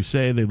word you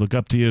say. They look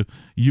up to you.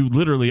 You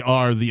literally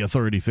are the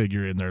authority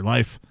figure in their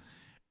life.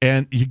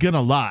 And you're going to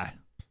lie.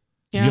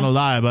 Yeah. You're going to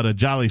lie about a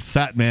jolly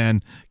fat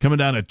man coming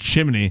down a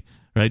chimney,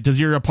 right? Does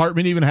your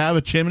apartment even have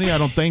a chimney? I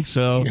don't think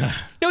so.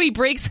 No, he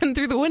breaks in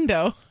through the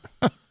window.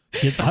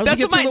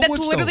 That's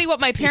literally what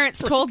my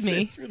parents told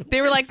me.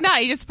 They were like, nah,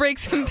 he just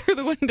breaks in through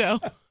the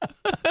window.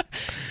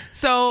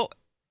 So,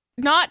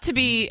 not to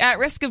be at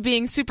risk of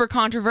being super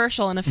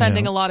controversial and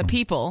offending a lot of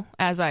people,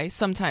 as I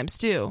sometimes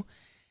do,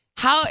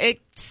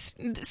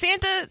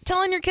 Santa,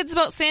 telling your kids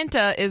about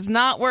Santa is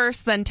not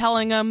worse than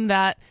telling them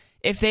that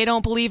if they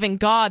don't believe in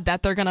God,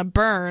 that they're going to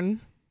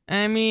burn.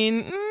 I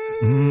mean...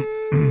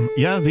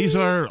 Yeah, these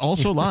are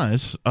also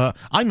lies.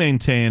 I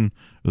maintain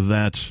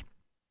that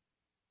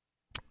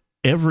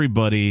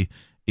everybody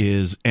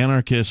is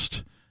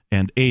anarchist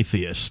and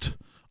atheist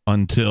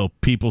until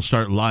people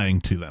start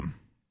lying to them.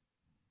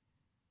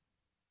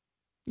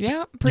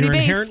 Yeah, pretty You're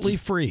based. inherently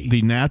free.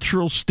 The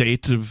natural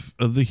state of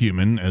the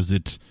human as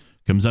it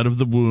comes out of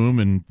the womb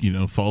and,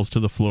 falls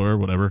to the floor,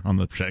 whatever, on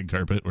the shag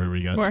carpet, wherever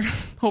you got. Or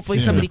hopefully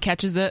somebody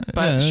catches it,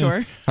 but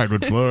sure.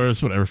 Hardwood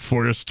floors, whatever,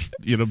 forest,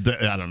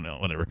 I don't know,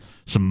 whatever.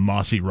 Some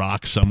mossy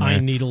rock somewhere.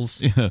 Pine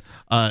needles.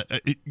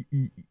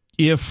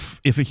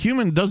 If a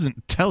human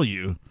doesn't tell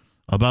you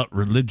about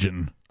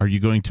religion, are you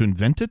going to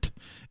invent it?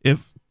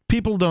 If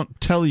people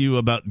don't tell you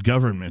about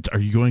government, are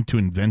you going to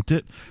invent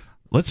it?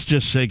 Let's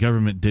just say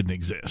government didn't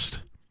exist.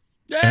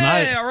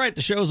 Hey, all right,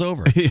 the show's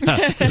over.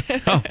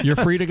 Yeah. You're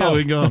free to go. Oh,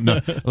 we can go.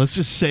 No. Let's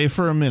just say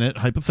for a minute,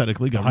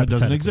 hypothetically, government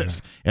doesn't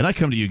exist. And I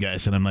come to you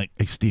guys and I'm like,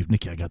 hey, Steve,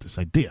 Nikki, I got this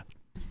idea.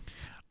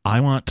 I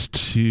want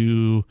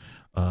to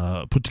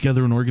put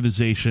together an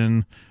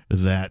organization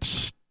that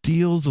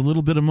steals a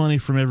little bit of money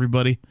from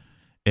everybody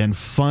and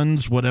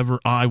funds whatever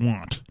I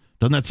want.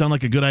 Doesn't that sound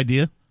like a good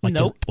idea?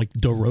 Nope. Like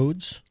the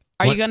roads?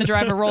 Are you going to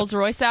drive a Rolls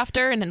Royce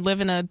after and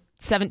live in a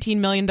 $17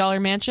 million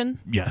mansion?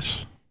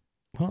 Yes.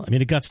 Well,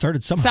 it got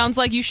started somehow. Sounds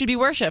like you should be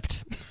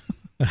worshipped.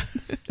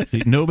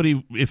 See,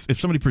 nobody, if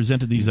somebody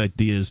presented these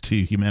ideas to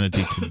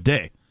humanity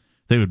today,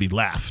 they would be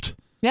laughed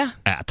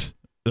at,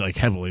 like,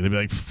 heavily. They'd be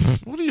like,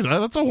 what are you,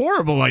 that's a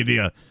horrible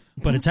idea.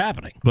 But it's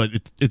happening. But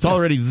it's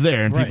already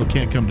there, and people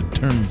can't come to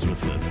terms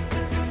with it.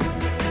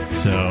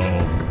 So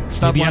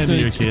stop lying to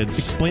your kids.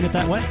 Explain it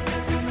that way.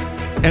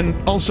 And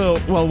also,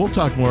 we'll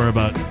talk more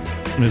about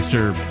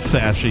Mr.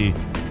 Fauci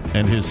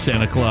and his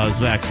Santa Claus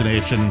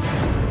vaccination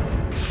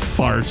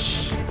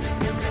farce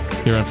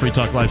here on Free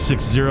Talk Live.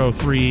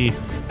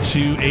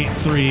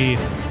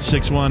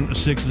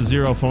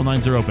 603-283-6160. Phone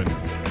lines are open.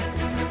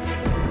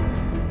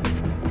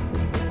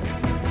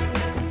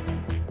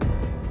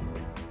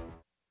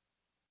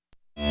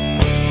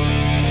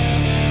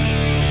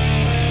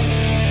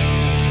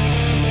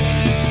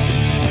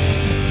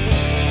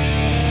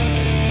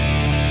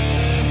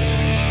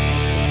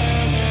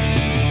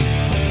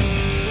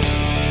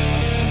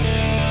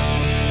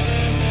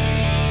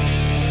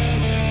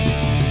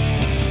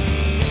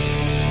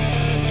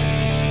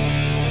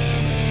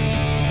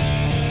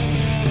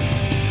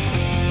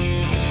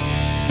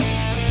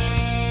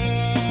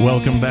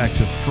 Welcome back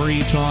to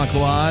Free Talk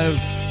Live.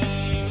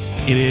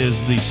 It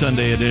is the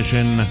Sunday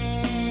edition.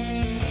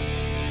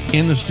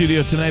 In the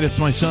studio tonight, it's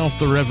myself,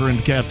 the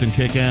Reverend Captain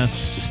Kickass,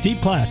 Steve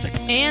Classic,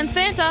 and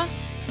Santa.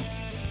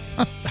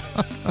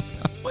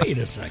 Wait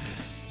a second.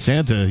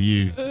 Santa,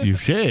 you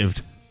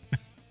shaved.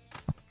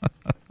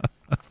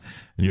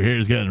 And your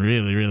hair's gotten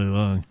really, really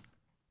long.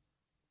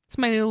 It's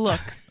my new look.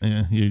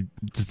 Yeah,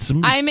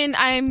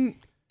 I'm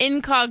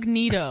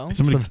incognito. It's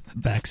the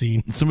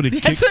vaccine. Somebody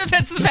That's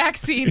the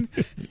vaccine.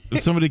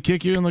 somebody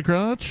kick you in the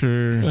crotch,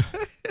 or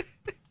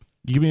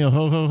give me a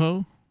ho ho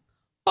ho?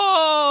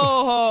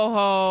 Ho ho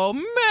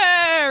ho!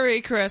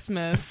 Merry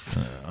Christmas.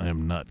 I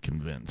am not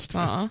convinced.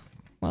 Well,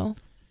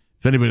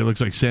 if anybody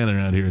looks like Santa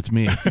around here, it's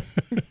me.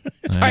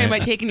 sorry, am I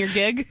taking your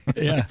gig?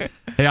 Yeah.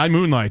 Hey, I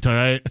moonlight, all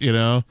right? You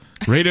know,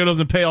 radio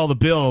doesn't pay all the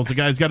bills. The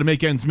guy's got to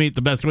make ends meet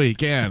the best way he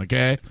can,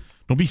 okay?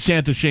 Don't be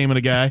Santa shaming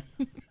a guy.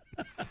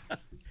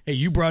 Hey,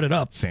 you brought it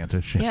up.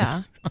 Santa shaming.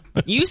 Yeah.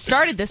 You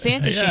started the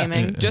Santa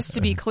shaming, just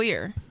to be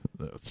clear.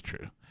 That's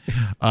true.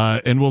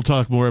 And we'll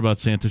talk more about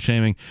Santa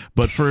shaming.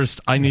 But first,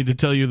 I need to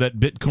tell you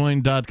that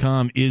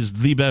Bitcoin.com is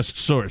the best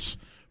source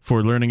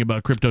for learning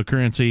about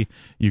cryptocurrency.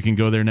 You can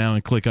go there now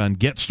and click on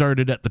Get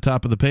Started at the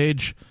top of the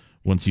page.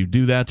 Once you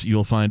do that,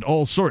 you'll find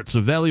all sorts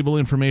of valuable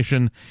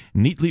information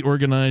neatly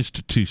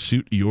organized to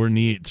suit your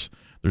needs.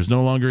 There's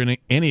no longer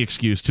any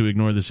excuse to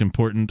ignore this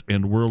important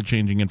and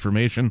world-changing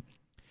information.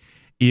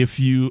 If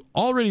you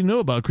already know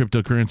about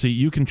cryptocurrency,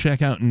 you can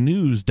check out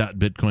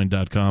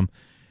news.bitcoin.com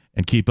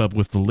and keep up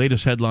with the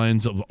latest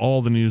headlines of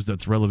all the news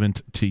that's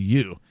relevant to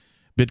you.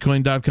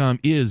 Bitcoin.com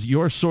is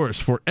your source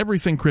for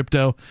everything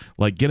crypto,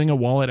 like getting a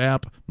wallet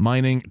app,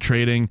 mining,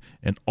 trading,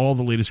 and all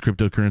the latest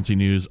cryptocurrency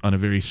news on a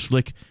very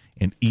slick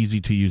and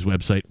easy-to-use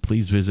website.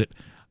 Please visit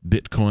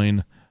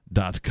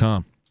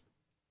Bitcoin.com.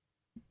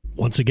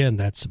 Once again,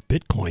 that's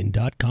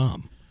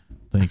Bitcoin.com.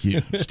 Thank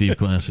you, Steve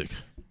Classic.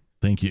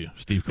 Thank you,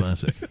 Steve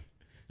Classic.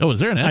 Oh, is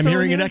there an echo? I'm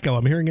hearing an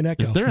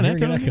echo. Is there an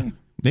echo?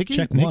 Nikki?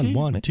 Check Nikki?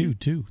 1, 1, 2,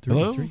 2, 3,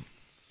 Hello?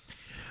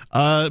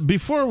 3.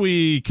 Before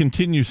we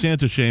continue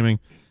Santa shaming,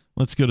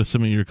 let's go to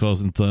some of your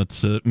calls and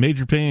thoughts.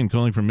 Major Payne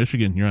calling from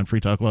Michigan. You're on Free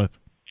Talk Live.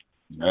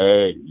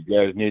 Hey, you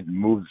guys need to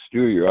move the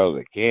studio out of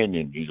the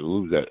canyon. You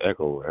lose that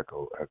echo.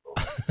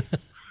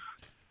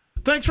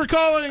 Thanks for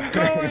calling.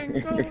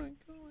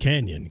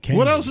 Canyon.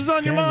 What else is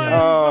on your mind?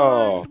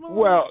 Oh,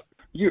 well,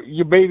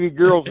 your baby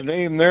girl's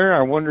name there,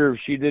 I wonder if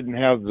she didn't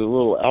have the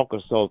little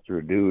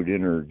Alka-Seltzer dude in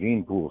her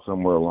gene pool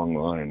somewhere along the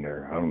line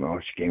there. I don't know how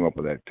she came up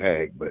with that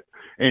tag, but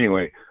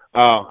anyway,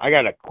 I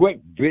got a quick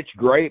bitch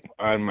gripe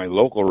on my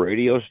local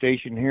radio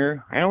station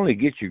here. I only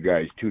get you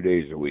guys 2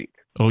 days a week.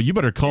 Oh, you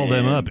better call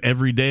them up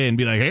every day and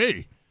be like,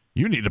 hey,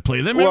 you need to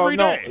play them every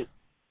day.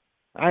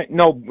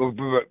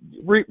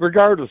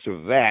 Regardless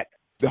of that,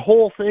 the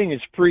whole thing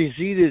is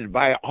preceded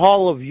by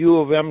all of U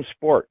of M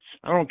sports.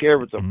 I don't care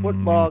if it's a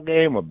football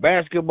game, a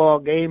basketball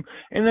game,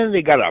 and then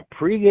they got a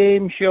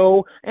pregame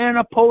show and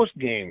a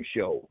postgame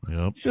show.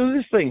 Yep. So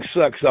this thing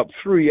sucks up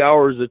 3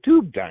 hours of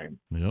tube time.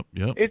 Yep.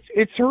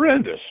 It's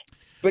horrendous.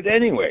 But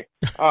anyway,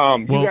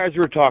 you guys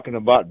were talking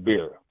about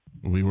beer.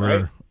 We were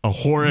right? A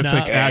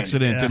horrific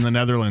accident in the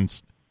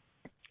Netherlands.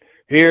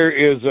 Here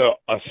is a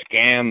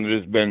scam that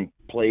has been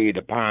played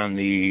upon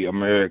the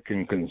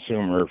American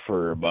consumer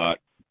for about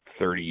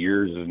 30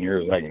 years, as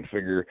near as I can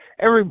figure.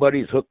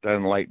 Everybody's hooked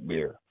on light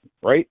beer,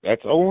 right?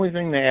 That's the only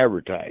thing they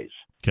advertise.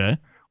 Okay.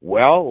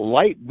 Well,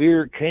 light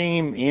beer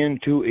came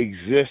into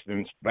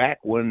existence back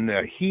when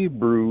the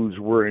Hebrews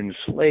were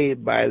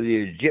enslaved by the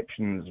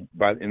Egyptians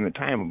in the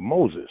time of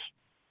Moses.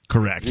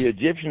 Correct. The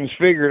Egyptians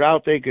figured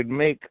out they could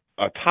make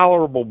a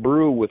tolerable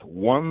brew with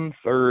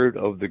 1/3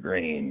 of the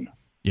grain.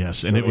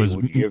 Yes, and so it was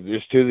would give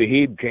this to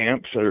the Heb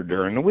camps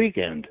during the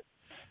weekend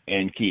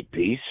and keep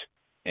peace.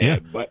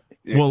 But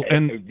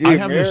I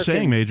have this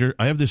saying, Major,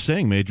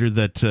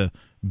 that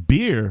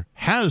beer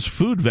has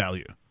food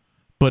value,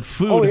 but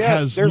food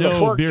has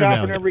no beer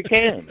value. There's a pork chop in every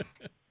can.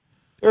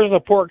 There's a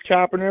pork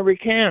chop in every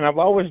can. I've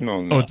always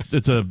known that. Oh,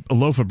 it's a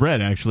loaf of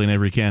bread, actually, in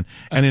every can.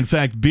 And, in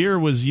fact, beer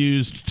was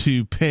used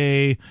to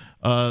pay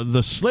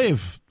the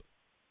slave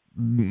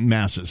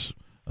masses,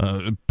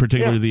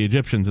 particularly the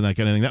Egyptians and that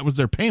kind of thing. That was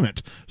their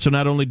payment. So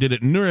not only did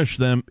it nourish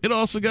them, it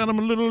also got them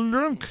a little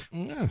drunk.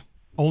 Yeah.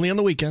 Only on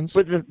the weekends.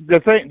 But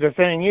the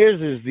thing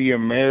is the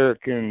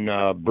American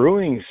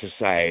Brewing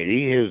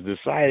Society has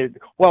decided,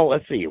 well,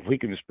 let's see, if we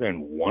can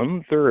spend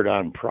 1/3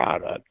 on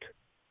product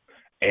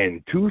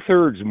and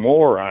 2/3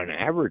 more on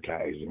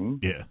advertising,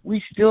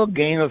 we still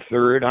gain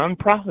 1/3 on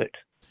profit.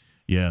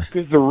 Yeah.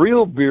 Because the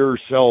real beer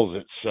sells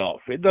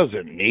itself. It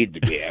doesn't need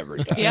to be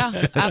advertised.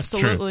 Yeah,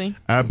 absolutely. True.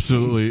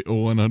 Absolutely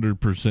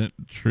 100%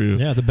 true.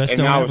 Yeah, the best.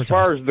 And now, as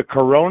far as the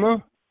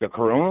Corona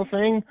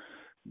thing,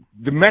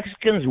 the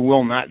Mexicans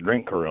will not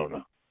drink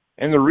Corona.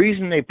 And the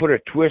reason they put a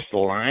twist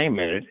of lime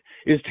in it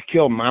is to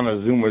kill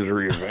Montezuma's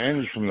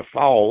revenge from the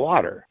foul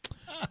water.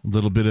 A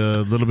little bit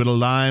of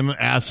lime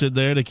acid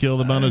there to kill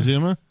the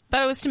Montezuma.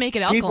 But it was to make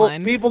it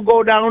alkaline. People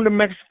go down to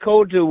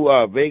Mexico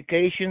to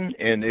vacation,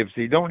 and if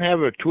they don't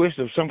have a twist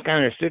of some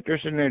kind of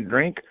citrus in their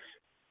drink,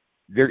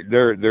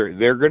 they're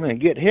going to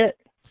get hit.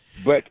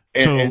 But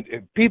and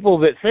people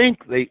that think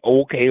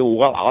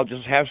I'll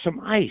just have some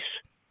ice.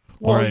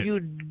 Well, right. You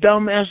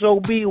dumb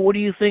SOB, what do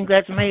you think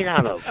that's made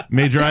out of?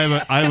 Major, I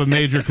have a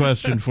major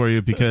question for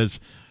you because,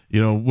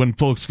 when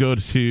folks go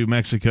to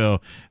Mexico,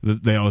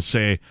 they always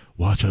say,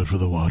 watch out for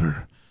the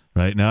water.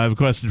 Right, now I have a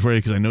question for you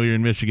because I know you're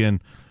in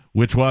Michigan.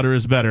 Which water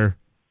is better,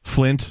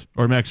 Flint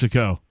or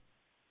Mexico?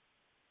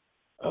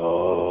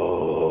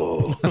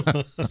 Oh.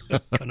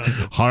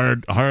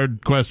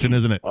 hard question,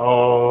 isn't it?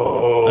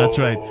 Oh. That's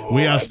right.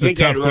 We asked the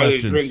tough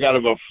questions. I'd drink out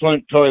of a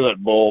Flint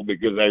toilet bowl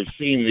because I've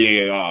seen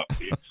the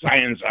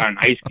science on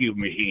ice cube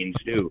machines,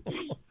 too.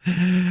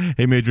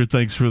 Hey, Major,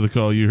 thanks for the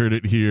call. You heard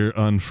it here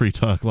on Free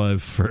Talk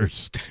Live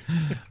first.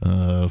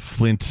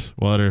 Flint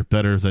water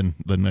better than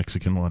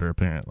Mexican water,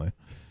 apparently.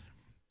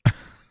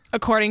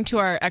 According to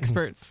our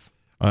experts.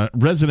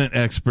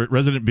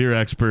 Resident beer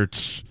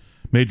experts,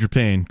 Major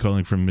Payne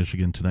calling from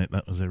Michigan tonight.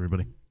 That was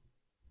everybody.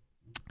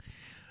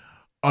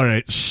 All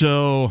right,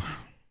 so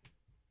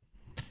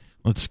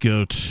let's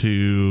go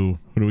to,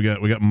 what do we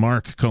got? We got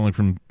Mark calling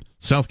from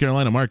South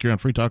Carolina. Mark, you're on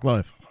Free Talk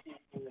Live.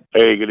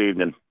 Hey, good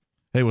evening.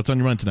 Hey, what's on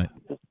your mind tonight?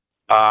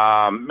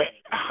 I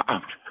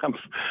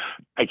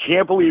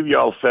can't believe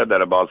y'all said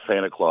that about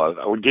Santa Claus.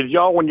 Did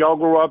y'all, when y'all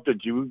grew up,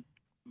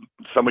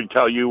 somebody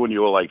tell you when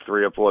you were like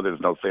 3 or 4 there's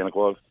no Santa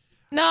Claus?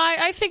 No,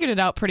 I figured it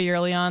out pretty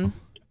early on.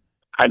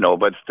 I know,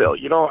 but still,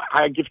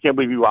 I just can't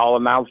believe you all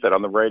announced it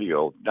on the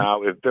radio.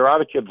 Now, if there are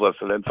other kids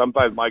listening,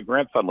 sometimes my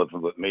grandson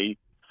listens with me.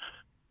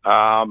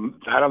 I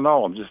don't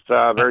know. I'm just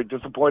very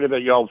disappointed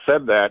that y'all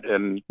said that.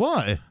 And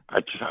why?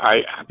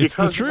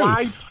 Because the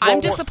truth.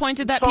 I'm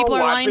disappointed that people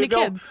are lying to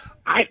kids.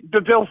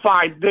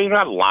 They're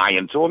not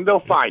lying to them. They'll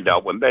find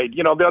out when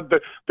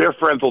their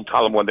friends will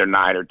tell them when they're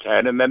 9 or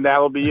 10, and then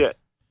that'll be it.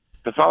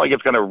 It's not like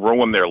it's going to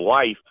ruin their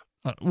life.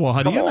 Well,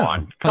 how do you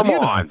know? Come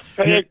on.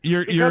 Because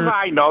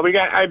I know.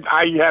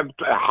 I have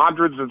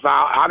hundreds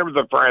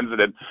of friends, and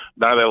then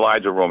none of their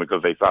lives are ruined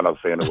because they found out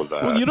Santa was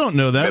well, you don't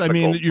know that. I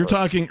mean, you're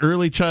talking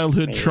early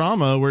childhood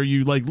trauma where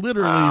you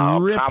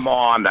literally rip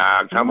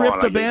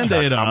the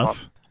Band-Aid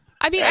off.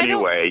 I mean,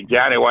 anyway,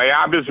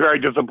 I'm just very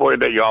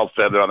disappointed that you all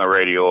said it on the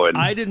radio. And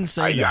I didn't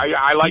say that.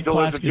 I like to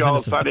listen to you all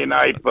Sunday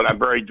night, but I'm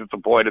very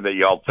disappointed that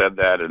you all said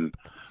that.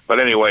 But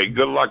anyway,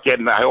 good luck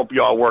getting. I hope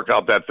you all work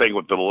out that thing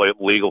with the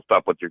legal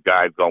stuff with your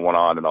guys going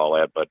on and all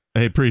that. But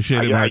I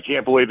appreciate it. I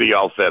can't believe that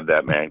y'all said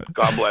that, man.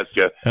 God bless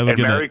you. And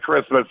Merry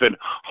Christmas and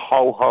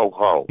ho ho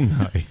ho.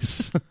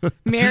 Nice.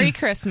 Merry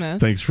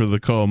Christmas. Thanks for the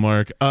call,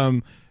 Mark.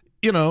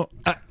 You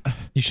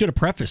should have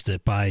prefaced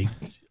it by,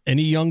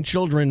 any young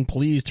children,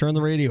 please turn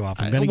the radio off.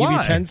 I'm going to give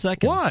you 10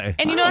 seconds. Why?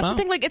 And that's the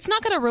thing. Like, it's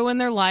not going to ruin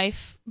their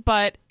life,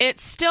 but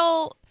it's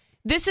still.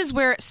 This is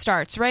where it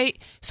starts, right?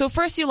 So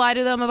first you lie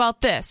to them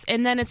about this,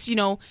 and then it's,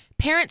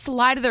 parents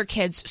lie to their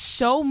kids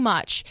so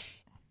much.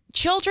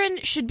 Children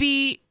should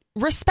be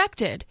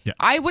respected. Yeah.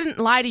 I wouldn't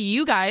lie to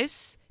you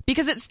guys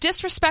because it's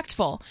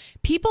disrespectful.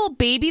 People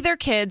baby their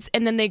kids,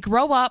 and then they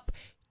grow up.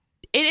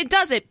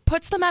 It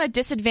puts them at a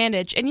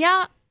disadvantage. And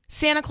yeah,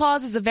 Santa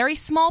Claus is a very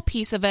small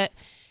piece of it,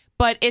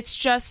 but it's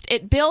just,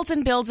 it builds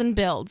and builds and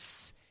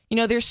builds.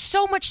 There's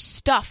so much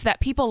stuff that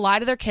people lie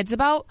to their kids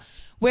about,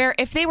 where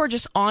if they were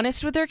just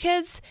honest with their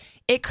kids,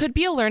 it could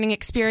be a learning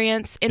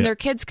experience and their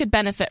kids could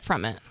benefit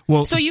from it.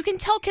 Well, so you can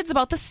tell kids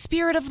about the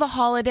spirit of the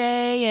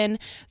holiday and,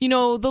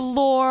 the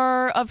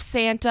lore of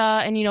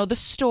Santa and, the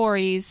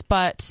stories,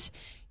 but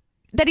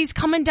that he's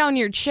coming down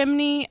your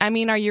chimney. I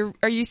mean, are you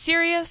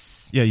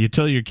serious? Yeah, you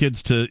tell your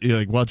kids to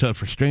watch out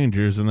for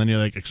strangers, and then you're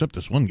like, except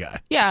this one guy.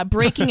 Yeah,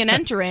 breaking and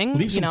entering.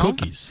 Leave some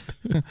cookies.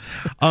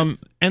 And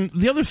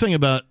the other thing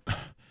about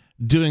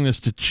doing this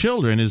to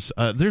children is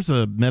there's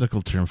a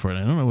medical term for it.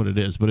 I don't know what it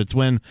is, but it's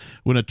when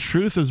a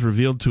truth is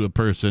revealed to a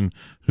person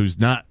who's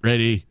not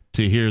ready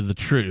to hear the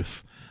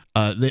truth.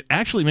 That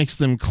actually makes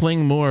them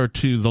cling more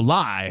to the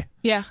lie.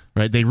 Yeah.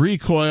 Right? They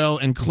recoil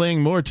and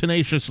cling more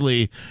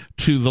tenaciously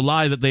to the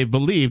lie that they've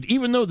believed,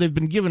 even though they've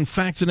been given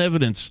facts and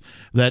evidence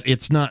that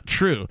it's not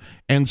true.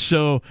 And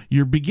so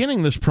you're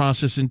beginning this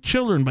process in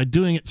children by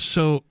doing it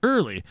so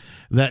early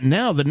that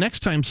now the next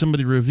time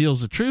somebody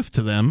reveals the truth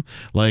to them,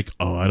 like,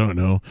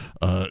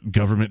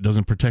 government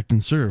doesn't protect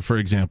and serve, for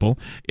example,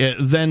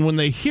 then when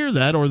they hear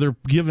that or they're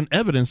given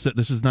evidence that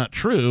this is not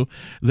true,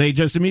 they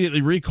just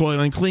immediately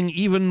recoil and cling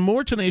even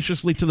more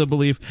tenaciously to the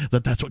belief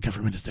that that's what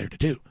government is there to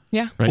do.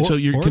 Yeah. Right. So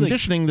you're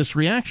conditioning this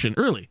reaction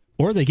early.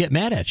 Or they get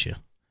mad at you.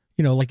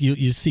 Like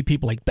you see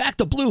people like, back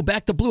the blue.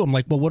 I'm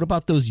like, well, what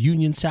about those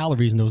union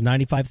salaries and those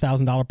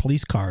 $95,000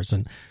 police cars?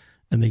 And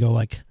they go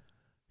like,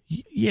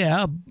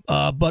 yeah,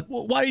 but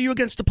why are you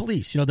against the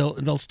police?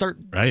 They'll start,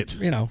 right.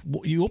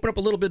 You open up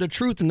a little bit of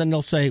truth and then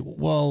they'll say,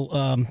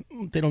 well,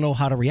 they don't know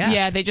how to react.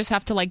 Yeah, they just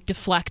have to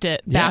deflect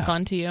it back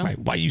onto you. Right.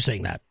 Why are you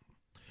saying that?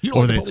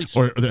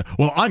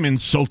 Well, I'm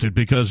insulted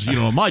because,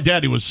 my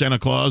daddy was Santa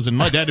Claus and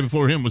my daddy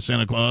before him was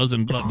Santa Claus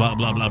and blah, blah,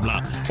 blah, blah,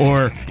 blah.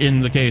 Or in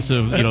the case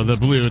of, the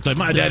blue, it's like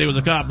my daddy was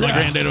a cop, my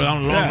granddaddy was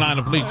on a long line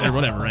of police or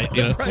whatever, right?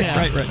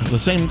 Right. The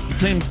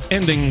same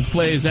ending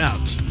plays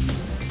out,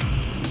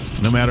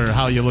 no matter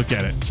how you look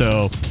at it.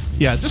 So,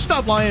 yeah, just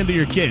stop lying to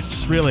your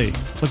kids, really.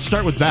 Let's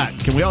start with that.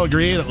 Can we all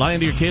agree that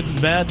lying to your kids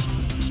is bad?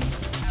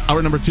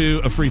 Hour number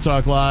 2 of Free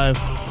Talk Live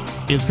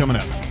is coming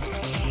up.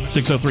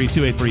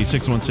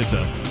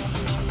 603-283-6160.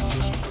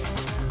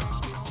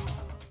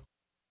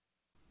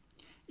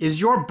 Is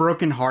your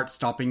broken heart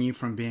stopping you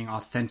from being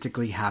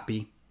authentically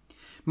happy?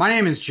 My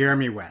name is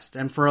Jeremy West,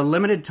 and for a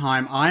limited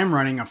time, I am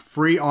running a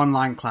free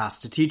online class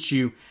to teach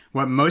you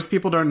what most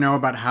people don't know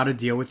about how to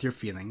deal with your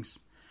feelings,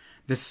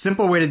 the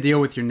simple way to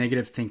deal with your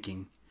negative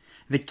thinking,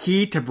 the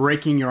key to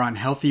breaking your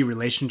unhealthy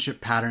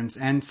relationship patterns,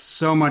 and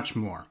so much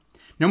more.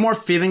 No more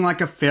feeling like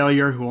a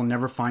failure who will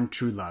never find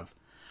true love.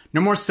 No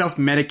more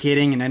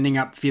self-medicating and ending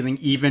up feeling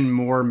even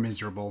more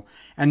miserable.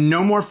 And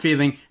no more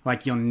feeling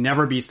like you'll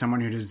never be someone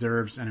who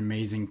deserves an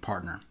amazing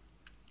partner.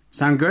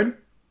 Sound good?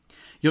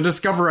 You'll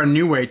discover a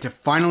new way to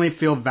finally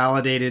feel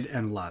validated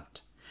and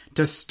loved.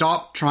 To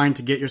stop trying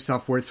to get your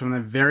self-worth from the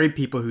very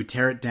people who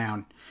tear it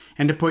down.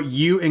 And to put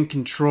you in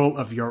control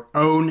of your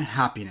own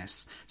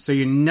happiness, so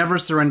you never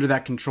surrender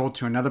that control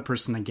to another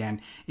person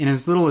again in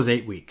as little as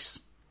 8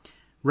 weeks.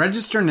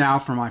 Register now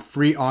for my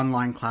free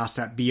online class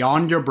at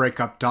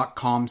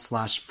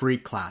beyondyourbreakup.com/free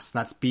class.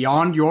 That's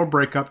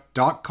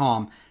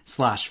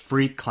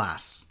beyondyourbreakup.com/free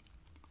class.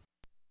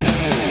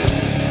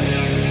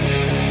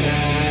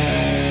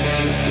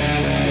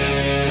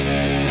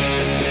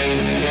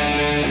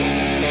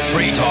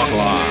 Free Talk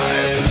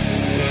Live.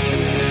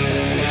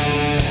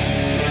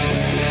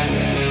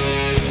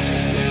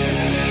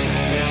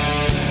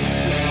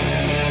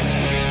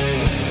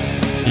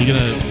 You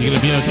gonna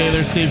be okay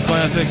there, Steve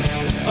Classic?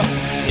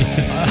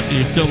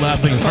 You're still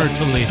laughing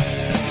heartily.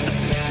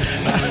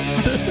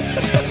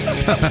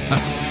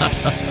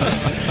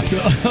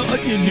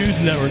 Your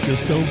news network is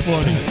so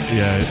funny.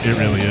 Yeah, it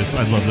really is.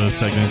 I love those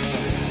segments.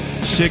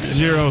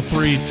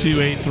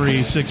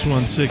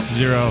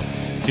 603-283-6160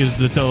 is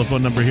the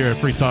telephone number here at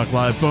Free Talk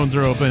Live. Phones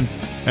are open,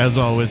 as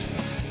always.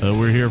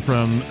 We're here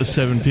from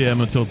 7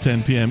 p.m. until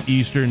 10 p.m.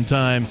 Eastern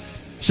Time,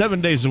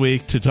 7 days a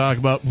week to talk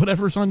about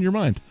whatever's on your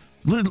mind.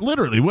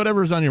 Literally,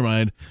 whatever's on your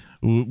mind.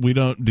 We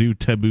don't do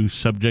taboo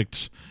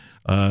subjects.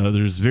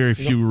 There's very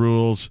few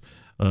rules.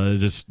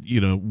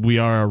 We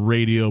are a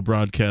radio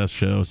broadcast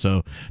show,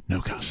 so no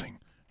cussing.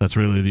 That's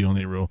really the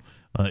only rule.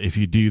 If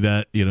you do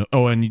that,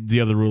 and the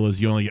other rule is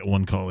you only get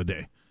one call a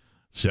day.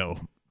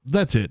 So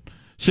that's it.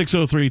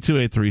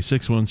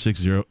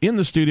 603-283-6160. In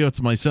the studio,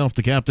 it's myself,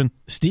 the captain.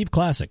 Steve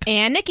Classic.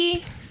 And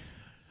Nikki.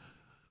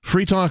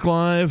 Free Talk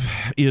Live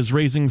is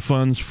raising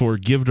funds for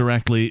Give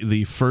Directly,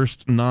 the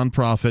first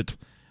nonprofit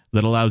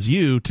that allows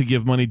you to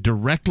give money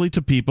directly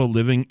to people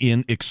living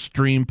in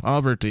extreme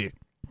poverty.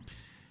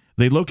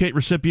 They locate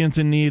recipients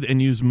in need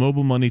and use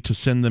mobile money to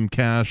send them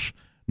cash,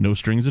 no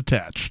strings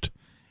attached.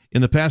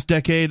 In the past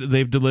decade,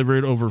 they've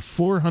delivered over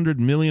 $400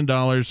 million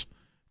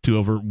to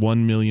over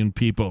 1 million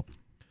people.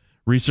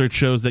 Research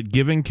shows that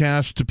giving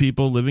cash to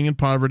people living in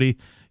poverty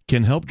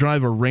can help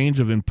drive a range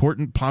of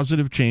important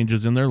positive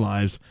changes in their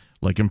lives,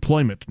 like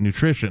employment,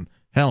 nutrition,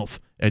 health,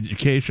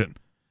 education.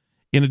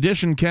 In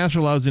addition, cash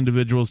allows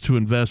individuals to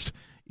invest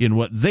in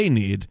what they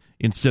need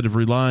instead of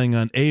relying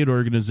on aid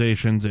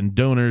organizations and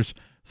donors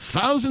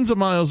thousands of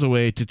miles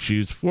away to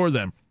choose for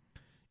them.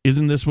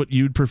 Isn't this what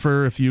you'd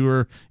prefer if you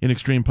were in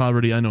extreme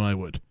poverty? I know I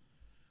would.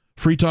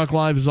 Free Talk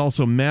Live is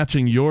also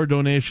matching your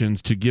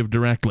donations to Give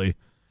Directly,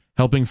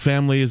 helping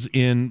families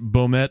in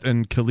Bomet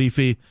and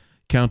Kilifi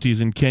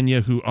counties in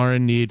Kenya who are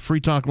in need. Free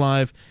Talk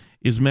Live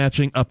is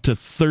matching up to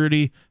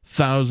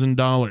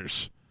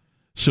 $30,000.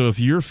 So if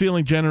you're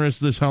feeling generous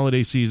this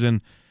holiday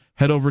season,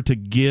 head over to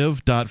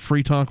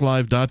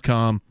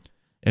give.freetalklive.com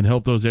and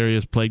help those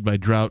areas plagued by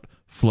drought,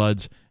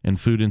 floods, and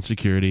food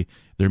insecurity.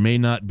 There may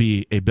not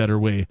be a better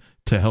way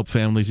to help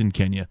families in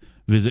Kenya.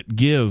 Visit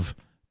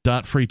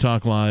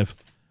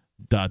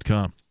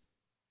give.freetalklive.com.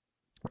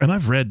 And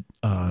I've read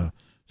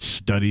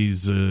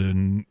studies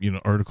and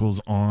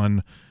articles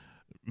on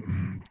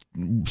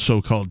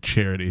so-called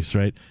charities,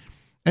 right?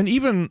 And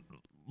even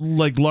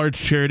like large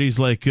charities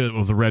like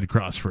the Red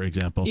Cross, for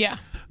example. Yeah.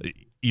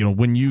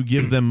 When you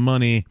give them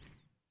money,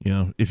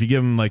 if you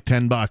give them like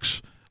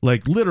 $10,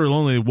 like literally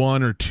only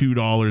 $1 or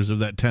 $2 of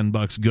that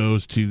 $10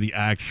 goes to the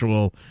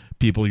actual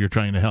people you're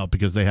trying to help,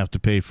 because they have to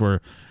pay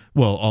for,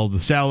 all the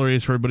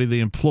salaries for everybody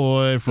they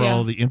employ, for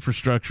all the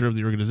infrastructure of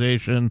the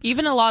organization.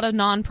 Even a lot of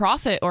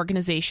nonprofit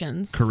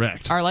organizations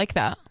are like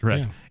that.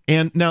 Correct. Yeah.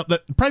 And now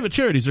that private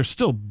charities are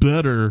still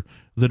better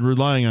than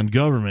relying on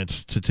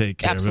government to take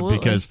care of it,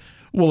 because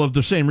of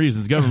the same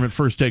reasons, government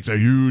first takes a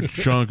huge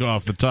chunk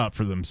off the top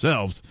for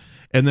themselves,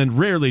 and then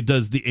rarely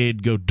does the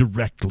aid go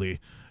directly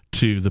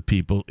to the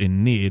people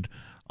in need.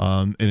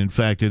 And in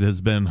fact, it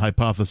has been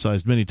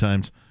hypothesized many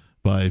times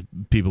by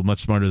people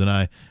much smarter than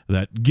I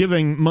that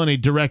giving money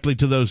directly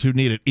to those who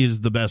need it is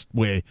the best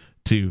way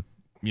to,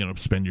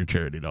 spend your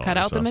charity dollars. Cut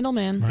out the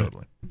middleman.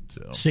 Totally.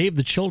 So. Save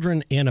the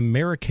Children and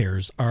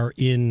AmeriCares are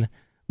in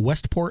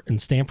Westport and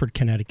Stamford,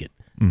 Connecticut.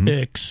 Mm-hmm.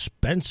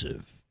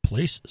 Expensive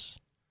places.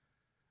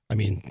 I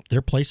mean,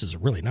 their places are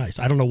really nice.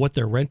 I don't know what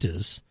their rent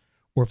is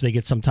or if they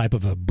get some type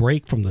of a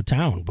break from the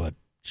town, but,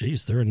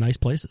 geez, they're in nice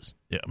places.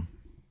 Yeah.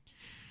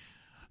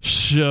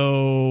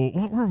 So,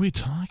 what were we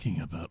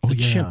talking about? The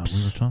chimps.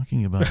 We were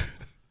talking about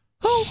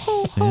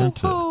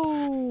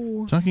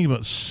Santa. Talking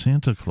about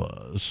Santa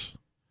Claus.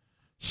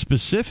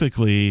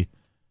 Specifically,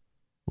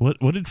 what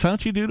did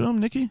Fauci do to him,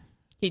 Nikki?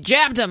 He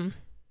jabbed him.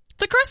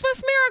 It's a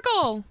Christmas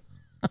miracle.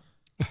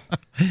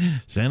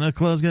 Santa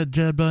Claus got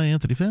jabbed by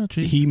Anthony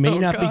Fauci. He may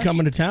not be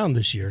coming to town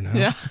this year now.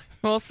 Yeah,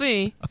 we'll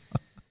see.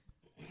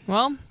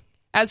 Well,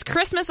 as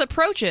Christmas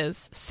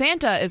approaches,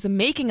 Santa is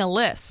making a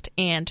list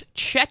and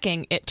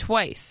checking it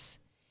twice.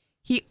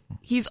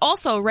 He's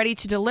also ready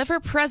to deliver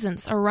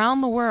presents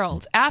around the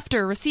world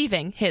after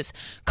receiving his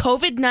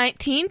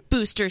COVID-19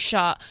 booster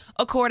shot,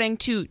 according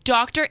to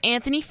Dr.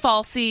 Anthony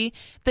Fauci,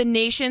 the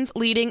nation's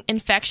leading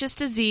infectious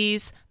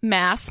disease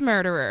mass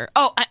murderer.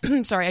 Oh,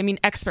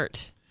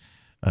 expert.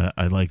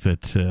 I like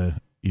that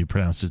you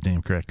pronounced his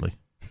name correctly.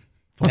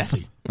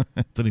 Yes.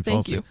 Anthony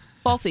Thank Fauci. you.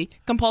 Fauci.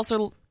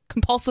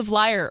 Compulsive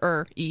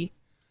liar.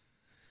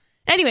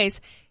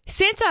 Anyways,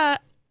 Santa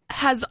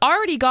has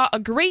already got a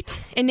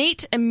great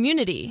innate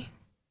immunity.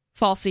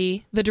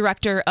 Fauci, the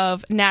director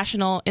of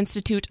National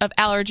Institute of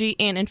Allergy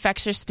and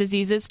Infectious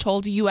Diseases,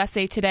 told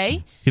USA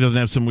Today. He doesn't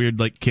have some weird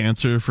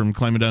cancer from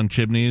climbing down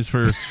chimneys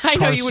for I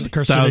know you would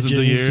thousands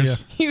of years. Yeah.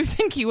 You would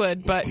think he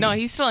would, but no,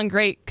 he's still in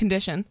great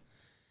condition.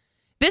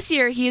 This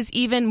year, he is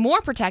even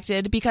more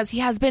protected because he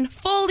has been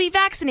fully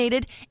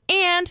vaccinated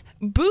and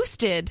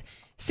boosted.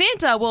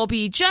 Santa will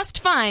be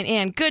just fine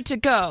and good to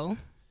go.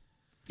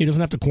 He doesn't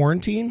have to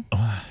quarantine?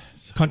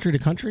 Country to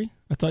country?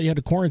 I thought you had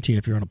to quarantine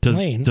if you're on a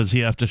plane. Does he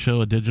have to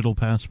show a digital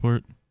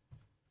passport?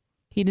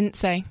 He didn't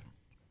say.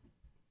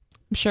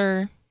 I'm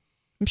sure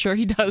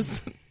he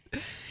does.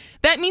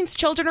 That means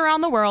children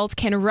around the world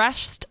can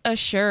rest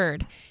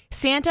assured.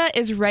 Santa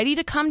is ready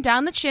to come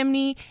down the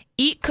chimney,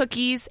 eat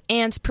cookies,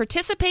 and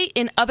participate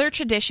in other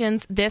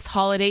traditions this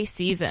holiday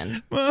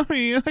season.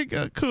 Mommy, I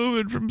got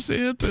COVID from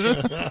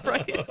Santa.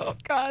 Right? Oh,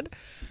 God.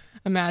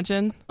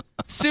 Imagine.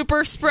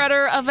 Super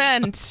spreader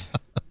event.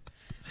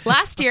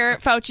 Last year,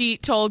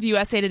 Fauci told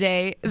USA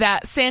Today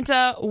that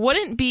Santa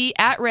wouldn't be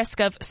at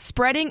risk of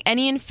spreading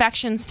any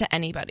infections to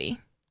anybody.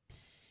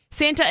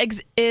 Santa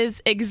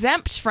is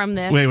exempt from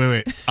this.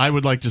 Wait. I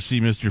would like to see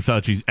Mr.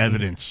 Fauci's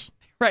evidence.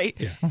 Right.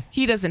 Yeah.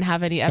 He doesn't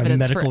have any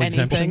evidence for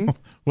anything. Exemption?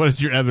 What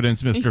is your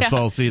evidence, Mr. Yeah.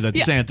 Fauci, that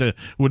Santa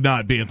would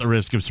not be at the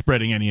risk of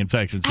spreading any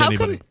infections to How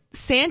anybody? come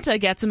Santa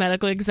gets a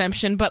medical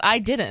exemption, but I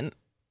didn't?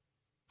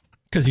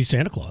 Because he's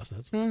Santa Claus.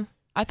 That's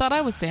I thought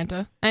I was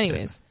Santa.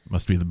 Anyways.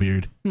 Must be the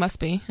beard. Must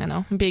be. I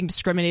know. I'm being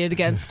discriminated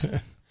against.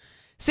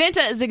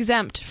 Santa is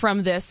exempt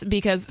from this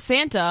because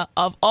Santa,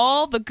 of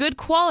all the good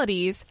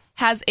qualities,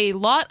 has a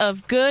lot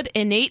of good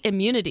innate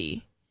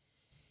immunity.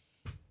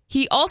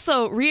 He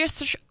also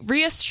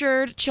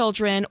reassured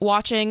children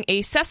watching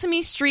a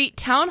Sesame Street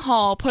town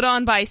hall put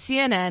on by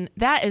CNN.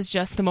 That is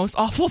just the most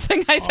awful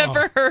thing I've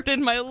ever heard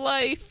in my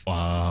life.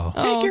 Wow.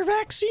 Take your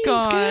vaccines,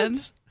 God.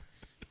 kids.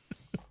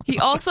 He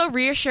also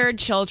reassured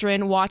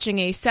children watching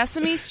a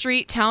Sesame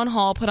Street town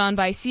hall put on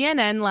by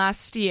CNN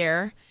last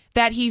year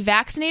that he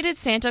vaccinated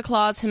Santa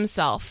Claus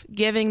himself,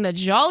 giving the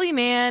jolly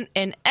man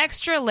an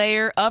extra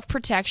layer of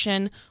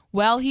protection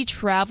while he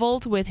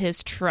traveled with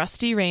his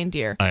trusty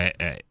reindeer. All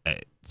right.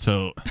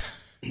 So,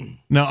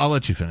 no, I'll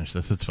let you finish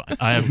this. It's fine.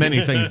 I have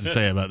many things to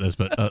say about this,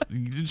 but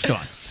just go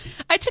on.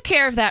 I took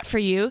care of that for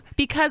you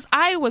because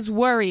I was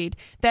worried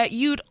that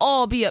you'd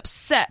all be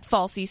upset,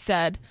 Fauci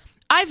said.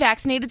 I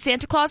vaccinated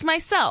Santa Claus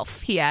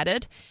myself, he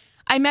added.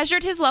 I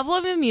measured his level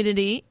of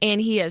immunity, and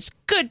he is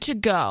good to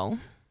go.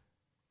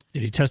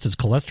 Did he test his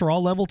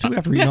cholesterol level, too,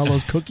 after eating all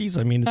those cookies?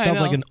 I mean, it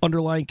sounds like an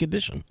underlying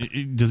condition.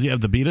 Does he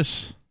have the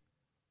beatus?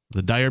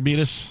 The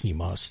diabetes? He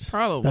must.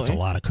 Probably. That's a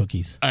lot of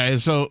cookies. All right,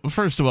 so,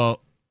 first of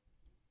all,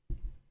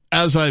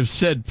 as I've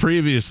said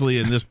previously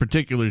in this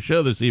particular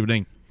show this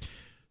evening,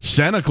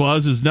 Santa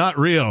Claus is not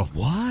real.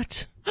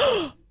 What?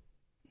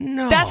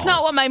 No. That's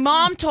not what my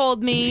mom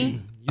told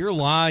me. You're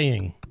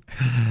lying.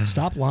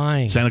 Stop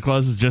lying. Santa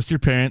Claus is just your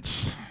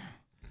parents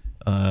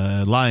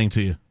lying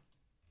to you.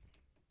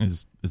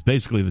 Is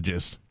basically the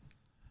gist.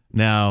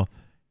 Now,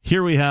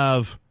 here we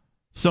have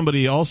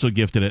somebody also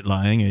gifted at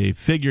lying, a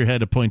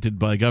figurehead appointed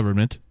by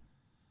government,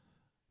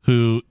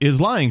 who is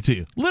lying to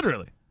you.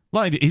 Literally.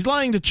 He's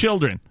lying to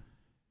children.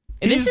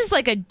 And this is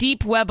like a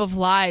deep web of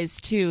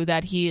lies, too,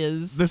 that he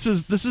is... This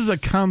is a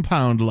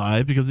compound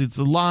lie because it's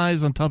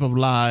lies on top of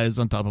lies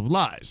on top of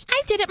lies.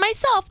 I did it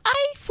myself.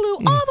 I flew all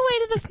the way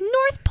to the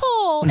North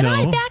Pole, and No.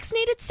 I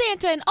vaccinated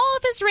Santa and all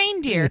of his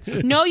reindeer.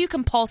 No, you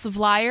compulsive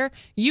liar.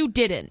 You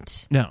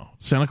didn't. No,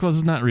 Santa Claus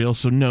is not real,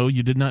 so no,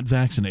 you did not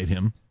vaccinate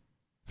him.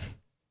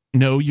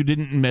 No, you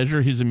didn't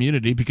measure his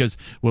immunity because,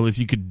 well, if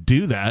you could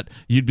do that,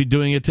 you'd be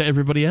doing it to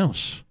everybody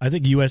else. I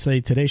think USA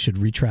Today should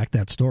retract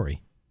that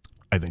story.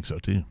 I think so,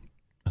 too,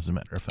 as a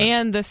matter of fact.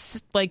 And the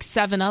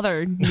 7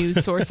 other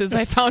news sources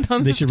I found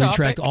on They this should topic.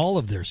 retract all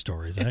of their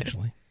stories,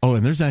 actually. Oh,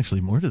 and there's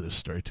actually more to this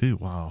story, too.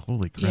 Wow,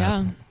 holy crap.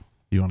 Yeah.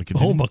 You want to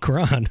continue?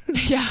 Omicron.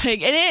 Yeah,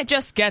 and it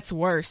just gets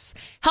worse.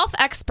 Health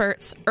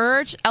experts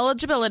urge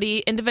eligibility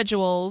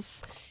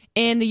individuals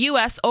in the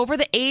U.S. over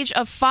the age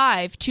of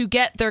 5 to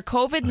get their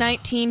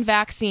COVID-19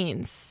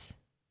 vaccines.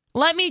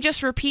 Let me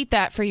just repeat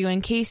that for you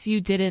in case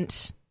you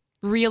didn't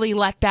really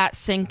let that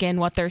sink in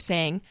what they're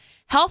saying.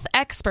 Health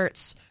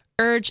experts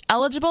urge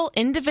eligible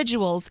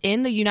individuals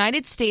in the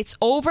United States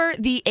over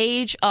the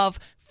age of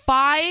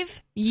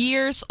 5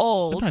 years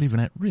old. They're not even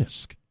at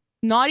risk.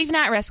 Not even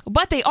at risk,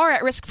 but they are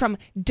at risk from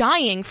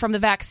dying from the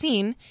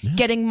vaccine,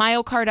 getting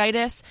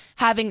myocarditis,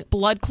 having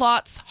blood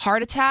clots,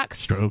 heart attacks,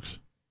 strokes.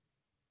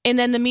 And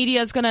then the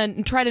media is going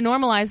to try to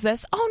normalize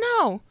this.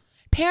 Oh, no.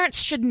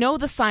 Parents should know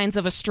the signs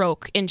of a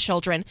stroke in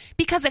children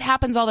because it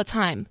happens all the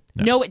time.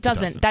 No, it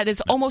doesn't. That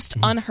is almost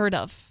unheard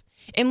of.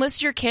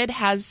 Unless your kid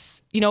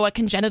has, a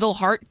congenital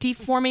heart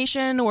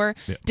deformation or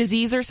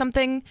disease or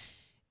something,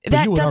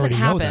 that doesn't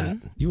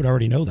happen. You would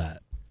already know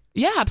that.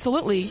 Yeah,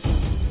 absolutely.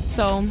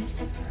 So,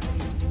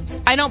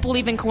 I don't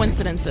believe in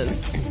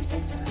coincidences.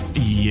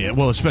 Yeah,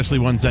 well, especially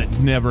ones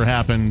that never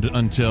happened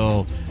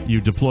until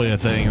you deploy a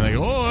thing. Like,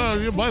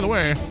 by the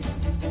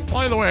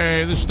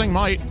way, this thing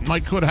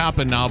could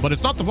happen now, but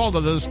it's not the fault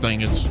of this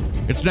thing.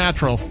 It's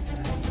natural.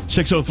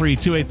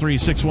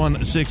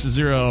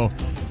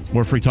 603-283-6160.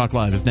 More Free Talk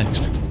Live is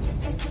next.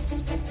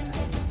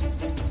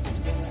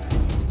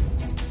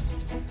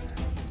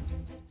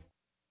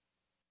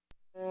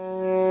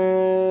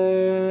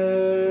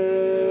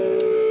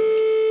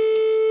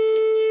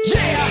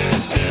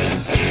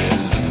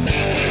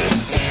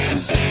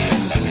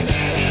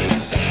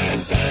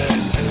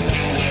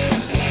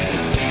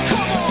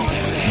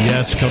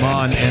 Yes, come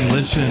on and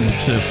listen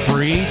to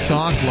Free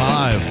Talk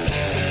Live.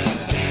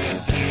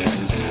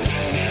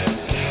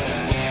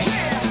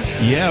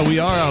 Yeah, we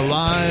are a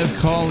live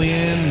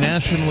call-in,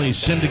 nationally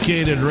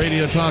syndicated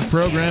radio talk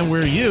program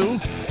where you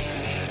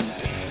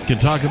can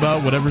talk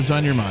about whatever's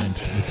on your mind.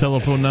 The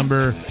telephone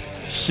number,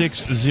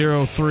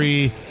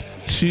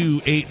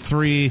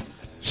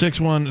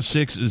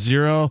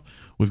 603-283-6160.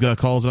 We've got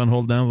calls on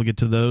hold now. We'll get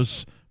to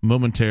those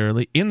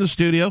momentarily. In the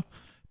studio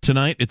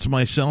tonight, it's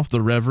myself,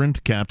 the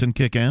Reverend Captain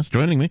Kickass.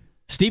 Joining me,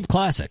 Steve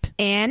Classic.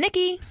 And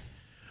Nikki.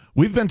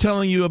 We've been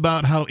telling you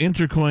about how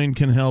Intercoin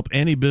can help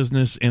any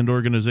business and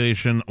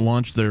organization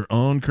launch their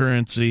own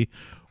currency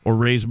or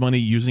raise money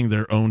using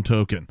their own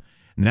token.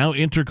 Now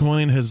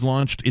Intercoin has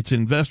launched its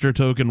investor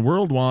token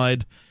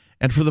worldwide,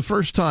 and for the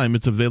first time,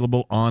 it's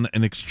available on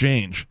an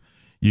exchange.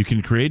 You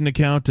can create an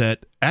account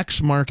at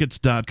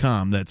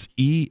xmarkets.com. That's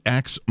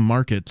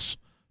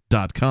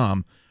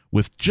exmarkets.com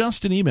with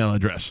just an email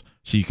address,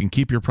 so you can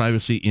keep your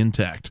privacy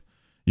intact.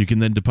 You can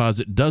then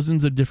deposit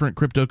dozens of different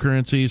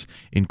cryptocurrencies,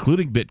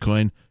 including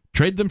Bitcoin,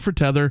 trade them for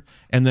Tether,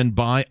 and then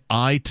buy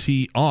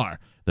ITR.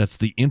 That's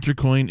the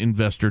Intercoin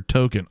Investor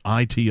Token,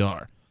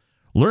 ITR.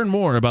 Learn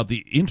more about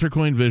the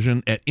Intercoin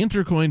vision at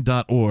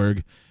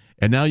intercoin.org,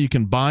 and now you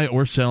can buy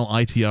or sell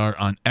ITR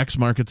on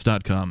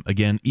xmarkets.com.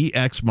 Again,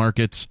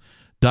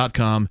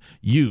 exmarkets.com.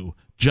 You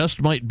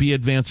just might be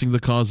advancing the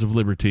cause of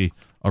liberty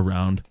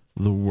around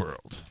the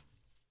world.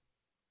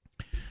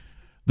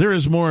 There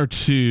is more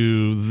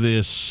to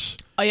this.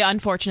 Oh, yeah,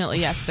 unfortunately,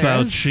 yes, there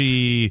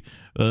Fauci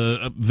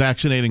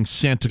vaccinating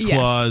Santa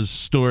Claus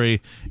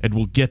story, and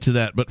we'll get to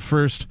that. But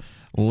first,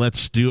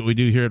 let's do what we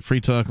do here at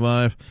Free Talk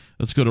Live.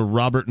 Let's go to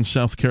Robert in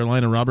South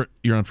Carolina. Robert,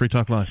 you're on Free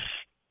Talk Live.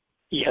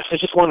 Yes, I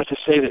just wanted to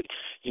say that,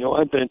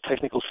 I've been a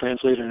technical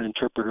translator and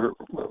interpreter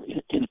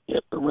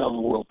around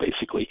the world,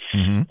 basically.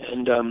 Mm-hmm.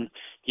 And,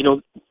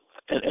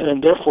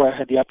 and therefore I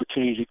had the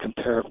opportunity to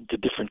compare the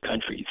different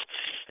countries.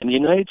 And the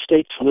United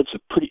States lives a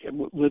pretty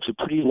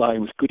life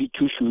with goody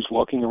two-shoes,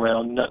 walking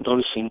around, not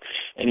noticing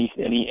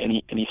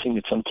anything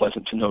that's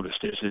unpleasant to notice.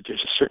 There's a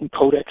certain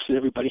codex that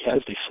everybody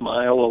has. They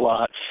smile a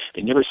lot.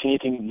 They never say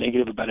anything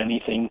negative about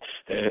anything,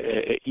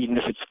 even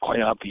if it's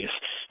quite obvious.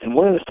 And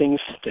one of the things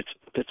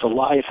that's a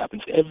lie, it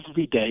happens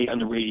every day on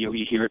the radio.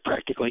 You hear it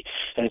practically,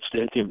 and it's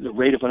the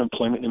rate of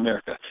unemployment in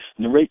America.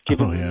 And the rate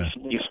given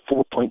recently is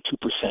 4.2%.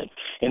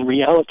 In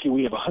reality,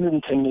 we have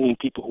 110 million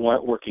people who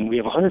aren't working. We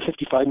have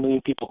 155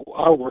 million people who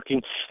are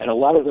working, and a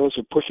lot of those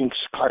are pushing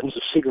cartons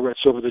of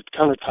cigarettes over the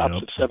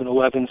countertops of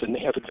 7-Elevens, and they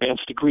have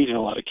advanced degrees in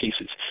a lot of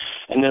cases.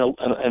 And then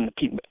and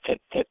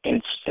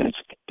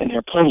there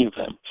are plenty of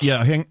them.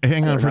 Yeah,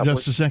 hang on for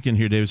just a second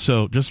here, David.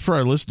 So, just for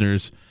our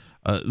listeners,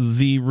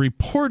 the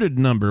reported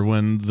number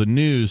when the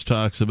news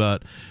talks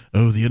about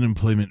the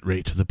unemployment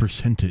rate, the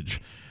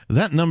percentage,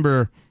 that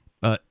number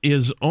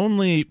is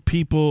only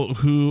people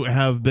who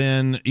have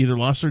been either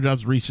lost their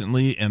jobs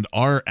recently and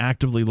are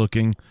actively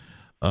looking.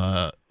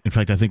 In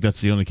fact, I think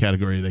that's the only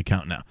category they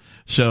count now.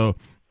 So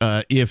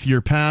if you're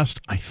past,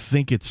 I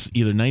think it's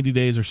either 90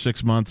 days or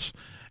 6 months,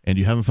 and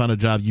you haven't found a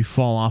job, you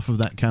fall off of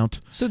that count.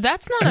 So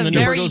that's not and the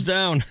number goes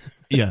down.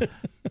 Yeah.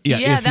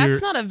 Yeah,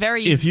 that's not a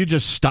very... If you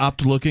just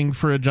stopped looking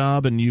for a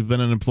job and you've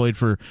been unemployed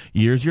for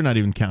years, you're not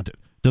even counted.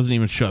 Doesn't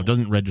even show,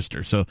 doesn't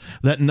register. So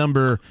that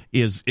number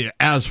is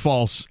as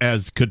false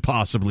as could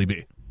possibly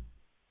be.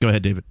 Go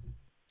ahead, David.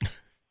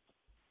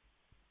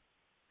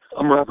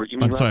 I'm Robert. You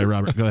mean I'm sorry,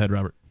 Robert. Go ahead,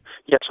 Robert.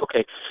 Yes,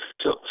 okay.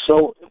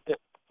 So,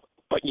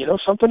 but you know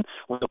something?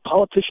 When the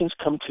politicians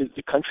come to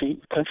the countries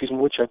in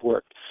which I've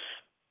worked,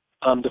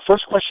 The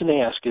first question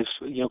they ask is,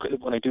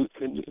 when I do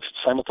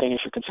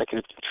simultaneous or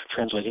consecutive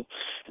translating,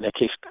 in that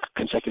case,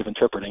 consecutive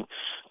interpreting,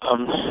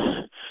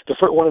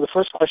 one of the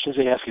first questions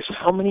they ask is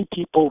how many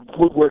people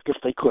would work if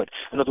they could.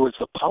 In other words,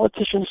 the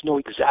politicians know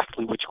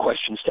exactly which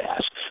questions to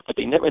ask, but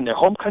they never, in their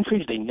home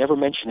countries, they never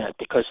mention that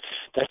because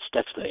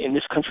in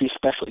this country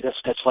especially,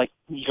 that's like,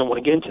 you don't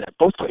want to get into that.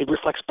 It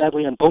reflects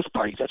badly on both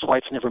parties. That's why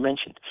it's never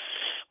mentioned.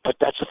 But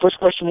that's the first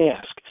question they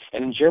ask.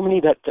 And in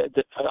Germany,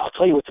 I'll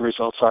tell you what the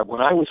results are.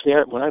 When I left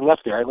there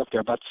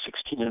about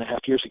 16 and a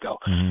half years ago.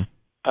 Mm-hmm.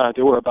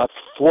 There were about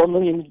 4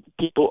 million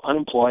people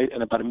unemployed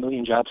and about 1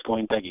 million jobs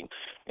going begging.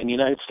 In the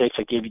United States,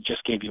 I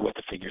just gave you what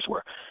the figures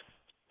were.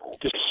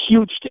 There's a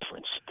huge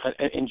difference.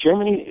 In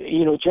Germany,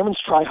 Germans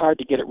try hard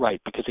to get it right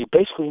because they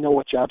basically know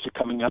what jobs are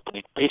coming up and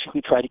they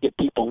basically try to get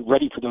people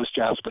ready for those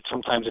jobs, but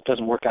sometimes it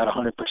doesn't work out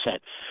 100%.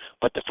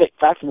 But the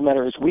fact of the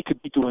matter is we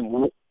could be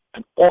doing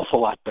an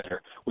awful lot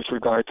better with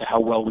regard to how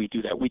well we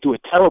do that. We do a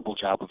terrible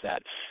job of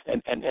that.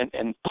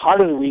 And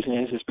part of the reason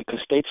is because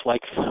states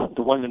like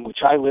the one in which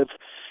I live,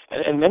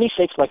 and many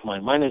states like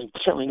mine is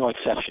certainly no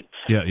exception.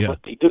 Yeah. But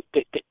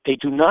they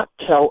do not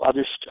tell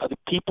other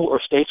people or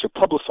states or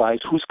publicize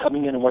who's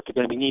coming in and what they're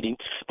going to be needing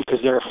because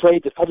they're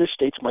afraid that other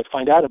states might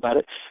find out about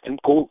it and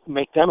go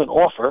make them an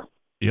offer.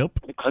 Yep.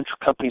 The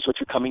companies which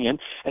are coming in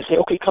and say,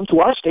 okay, come to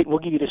our state and we'll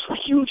give you this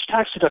huge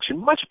tax deduction,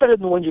 much better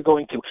than the one you're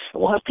going to,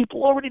 and we'll have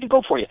people all ready to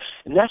go for you.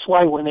 And that's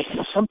why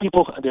some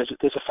people, there's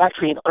a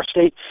factory in our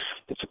state,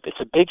 it's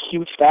a big,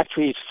 huge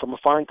factory, it's from a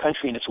foreign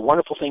country, and it's a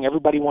wonderful thing.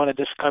 Everybody wanted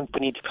this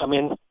company to come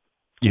in.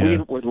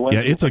 Yeah,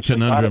 it's a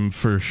conundrum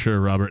for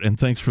sure, Robert, and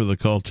thanks for the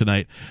call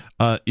tonight.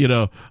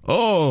 The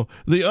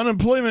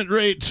unemployment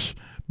rate,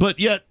 but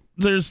yet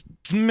there's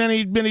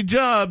many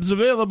jobs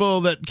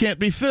available that can't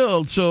be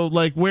filled. So,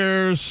 like,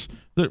 where's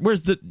the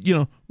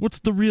what's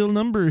the real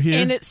number here?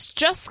 And it's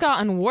just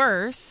gotten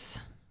worse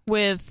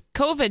with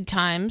COVID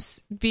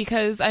times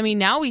because,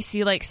 now we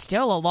see,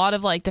 still a lot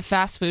of, the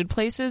fast food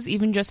places,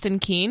 even just in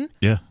Keene.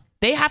 Yeah.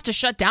 They have to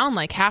shut down,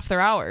 half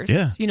their hours.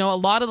 Yeah. A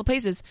lot of the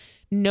places,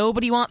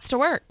 nobody wants to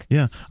work.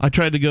 Yeah. I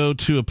tried to go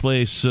to a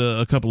place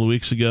a couple of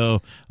weeks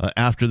ago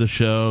after the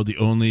show,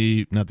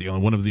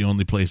 one of the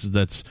only places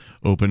that's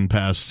open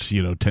past,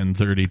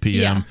 10:30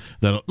 p.m.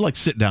 That'll,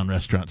 sit-down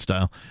restaurant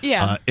style.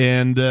 Yeah.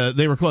 And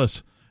they were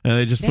closed. And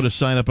they just put a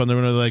sign up on the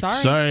window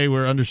sorry,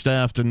 we're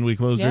understaffed and we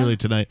closed early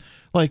tonight.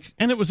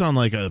 And it was on,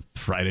 a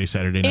Friday,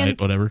 Saturday night,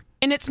 whatever.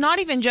 And it's not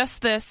even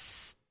just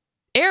this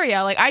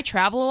area. I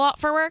travel a lot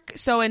for work,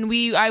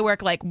 I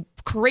work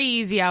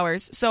crazy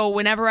hours. So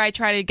whenever I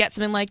try to get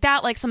something like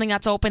that, something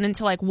that's open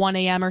until 1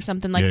 a.m. or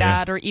something like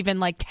that, or even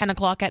 10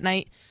 o'clock at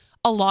night,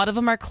 a lot of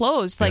them are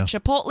closed.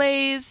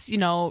 Chipotle's,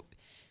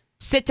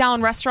 sit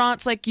down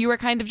restaurants like you were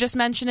kind of just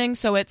mentioning.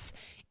 So it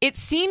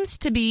seems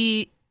to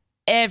be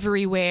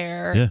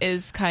everywhere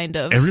is kind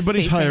of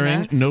everybody's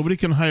hiring. This. Nobody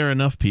can hire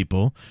enough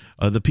people.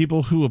 The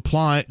people who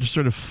apply just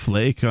sort of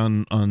flake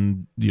on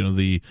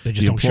the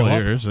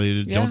employers.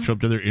 They don't show up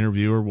to their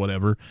interview or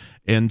whatever.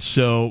 And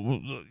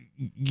so,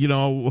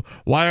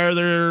 why are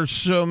there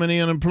so many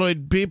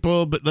unemployed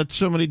people but that's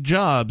so many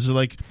jobs?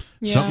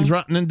 Something's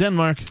rotten in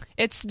Denmark.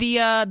 It's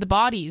the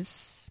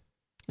bodies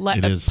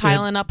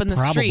piling up in the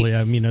streets.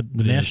 Probably.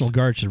 The National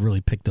Guard should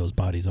really pick those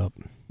bodies up.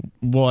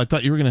 Well, I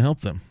thought you were going to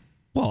help them.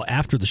 Well,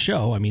 after the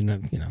show,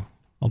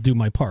 I'll do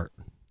my part.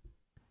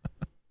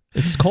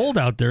 It's cold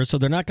out there, so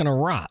they're not going to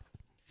rot.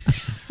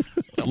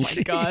 Oh,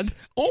 my God.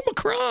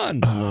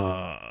 Omicron.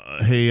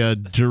 Hey,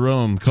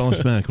 Jerome, call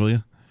us back, will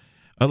you?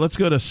 Let's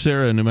go to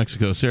Sarah in New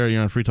Mexico. Sarah,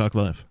 you're on Free Talk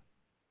Live.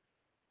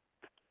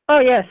 Oh,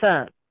 yes.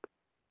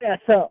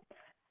 So,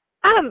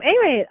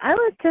 anyway, I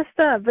was just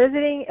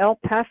visiting El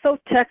Paso,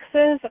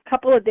 Texas a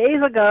couple of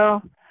days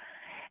ago,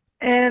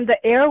 and the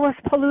air was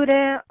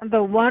polluted,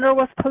 the water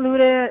was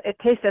polluted, it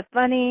tasted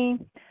funny,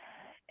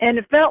 and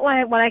it felt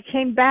like when I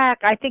came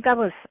back, I think I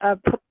was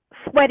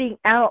sweating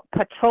out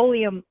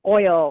petroleum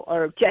oil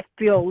or jet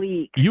fuel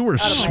leak. You were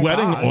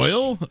sweating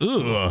oil?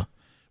 Ugh.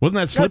 Wasn't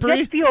that slippery? No,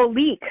 jet fuel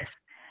leak.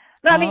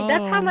 No,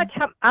 that's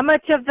how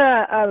much of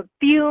the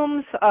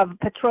fumes of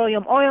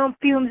petroleum oil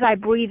fumes I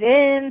breathe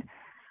in,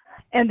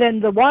 and then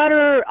the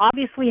water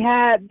obviously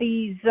had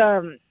these.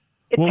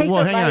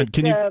 Well, hang on.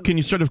 Can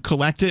you sort of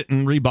collect it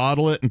and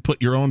rebottle it and put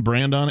your own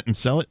brand on it and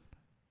sell it?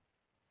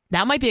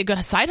 That might be a good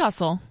side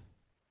hustle.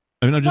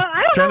 I'm just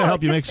trying to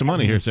help you make some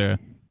money here, Sarah.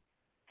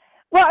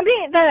 Well,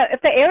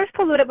 if the air is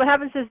polluted, what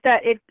happens is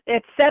that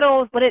it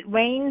settles when it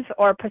rains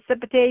or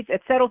precipitates.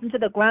 It settles into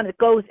the ground. It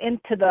goes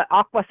into the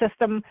aqua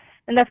system,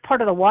 and that's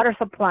part of the water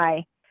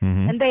supply.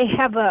 Mm-hmm. And they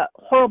have a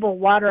horrible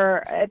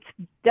water. It's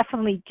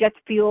definitely jet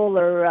fuel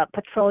or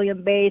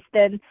petroleum based,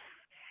 and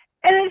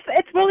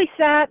it's really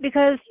sad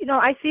because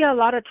I see a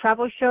lot of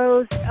travel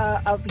shows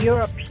of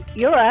Europe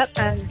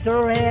and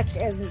Zurich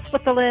and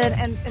Switzerland,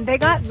 and they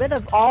got rid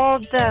of all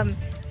the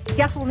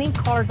gasoline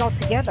cars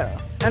altogether.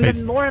 And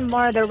then more and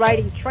more they're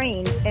riding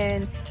trains.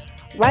 And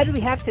why do we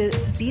have to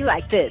be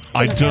like this?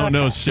 I don't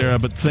know, Sarah,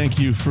 but thank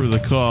you for the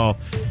call.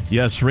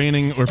 Yes,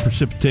 raining or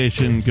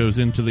precipitation goes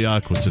into the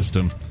aqua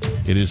system.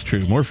 It is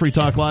true. More Free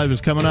Talk Live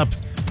is coming up.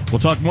 We'll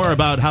talk more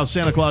about how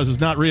Santa Claus is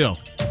not real.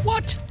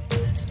 What?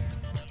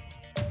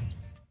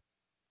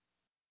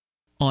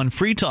 On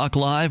Free Talk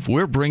Live,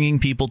 we're bringing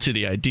people to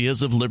the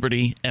ideas of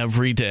liberty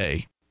every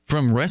day.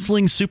 From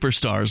wrestling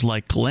superstars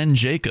like Glenn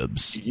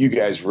Jacobs. You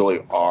guys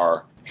really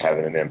are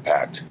having an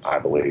impact, I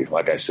believe.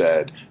 Like I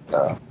said,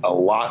 a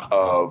lot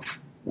of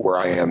where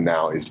I am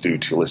now is due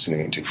to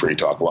listening to Free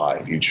Talk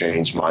Live. You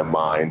changed my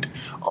mind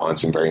on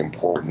some very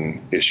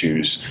important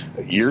issues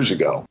years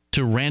ago.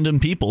 To random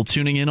people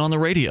tuning in on the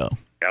radio.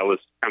 I was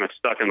kind of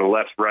stuck in the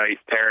left-right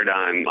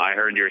paradigm. I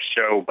heard your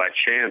show by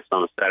chance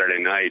on a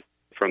Saturday night.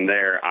 From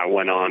there, I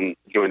went on,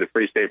 joined the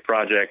Free State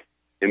Project,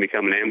 and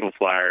become an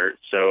amplifier.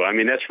 So, I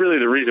mean, that's really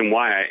the reason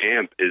why I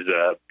amp is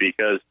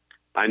because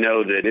I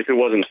know that if it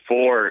wasn't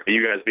for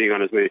you guys being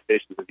on as many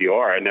stations as you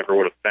are, I never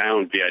would have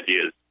found the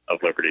ideas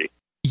of liberty.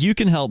 You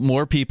can help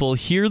more people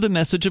hear the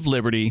message of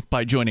liberty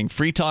by joining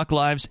Free Talk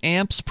Live's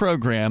AMPS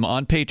program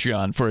on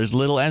Patreon for as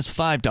little as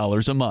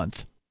 $5 a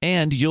month.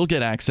 And you'll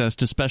get access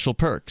to special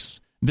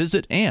perks.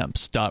 Visit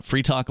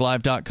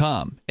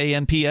amps.freetalklive.com,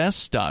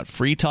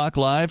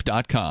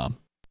 amps.freetalklive.com.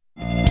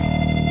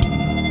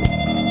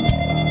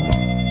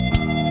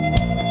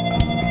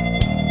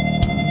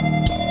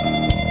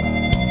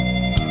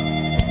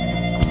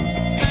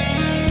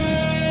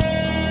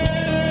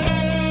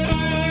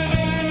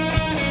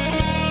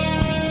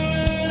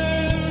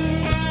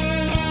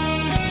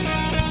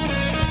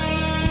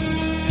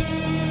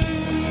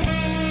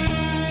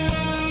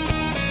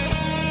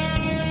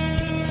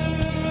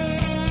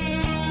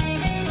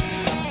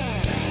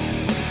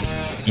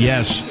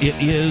 Yes, it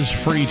is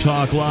Free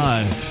Talk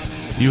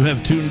Live. You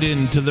have tuned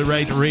in to the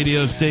right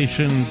radio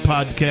station,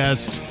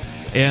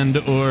 podcast, and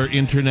or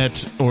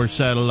internet or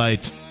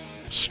satellite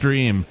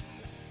stream.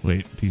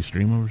 Wait, do you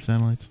stream over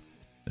satellites?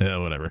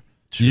 Whatever.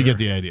 Sure. You get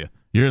the idea.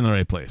 You're in the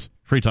right place.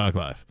 Free Talk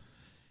Live.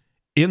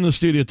 In the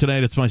studio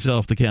tonight, it's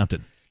myself, the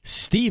captain.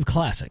 Steve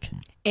Classic.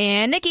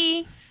 And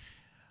Nikki.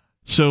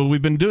 So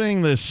we've been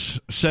doing this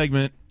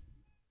segment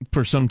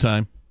for some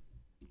time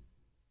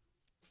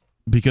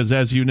because,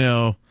 as you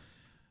know,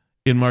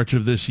 in March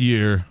of this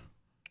year,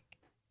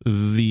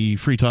 the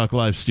Free Talk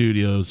Live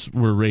studios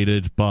were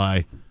raided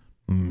by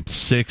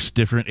 6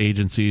 different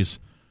agencies,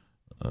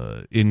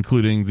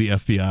 including the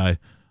FBI.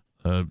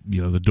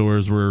 The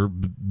doors were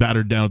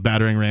battered down with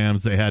battering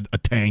rams. They had a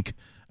tank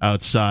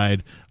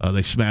outside.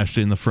 They smashed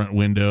in the front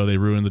window. They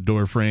ruined the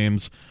door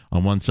frames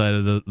on one side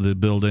of the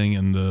building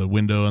and the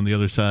window on the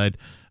other side,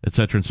 et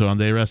cetera, and so on.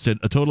 They arrested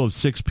a total of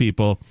 6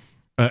 people,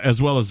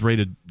 as well as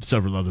raided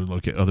several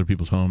other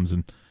people's homes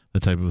and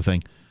that type of a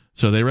thing.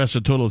 So they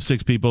arrested a total of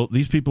 6 people.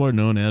 These people are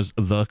known as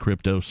the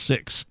Crypto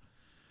 6.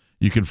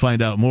 You can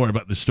find out more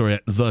about this story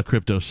at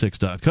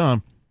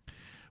thecrypto6.com.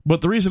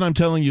 But the reason I'm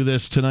telling you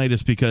this tonight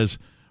is because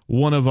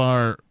one of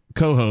our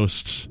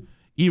co-hosts,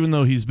 even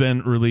though he's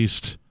been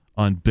released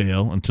on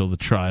bail until the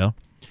trial,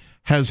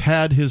 has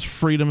had his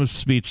freedom of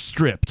speech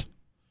stripped.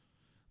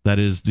 That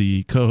is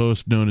the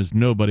co-host known as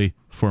Nobody,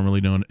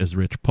 formerly known as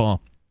Rich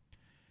Paul.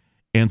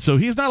 And so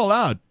he's not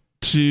allowed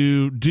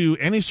to do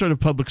any sort of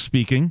public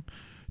speaking,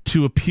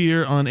 to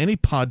appear on any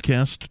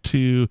podcast,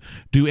 to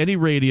do any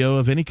radio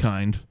of any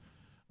kind,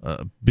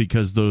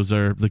 because those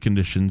are the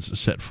conditions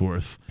set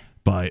forth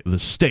by the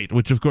state,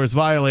 which, of course,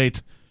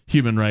 violate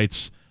human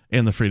rights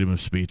and the freedom of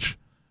speech.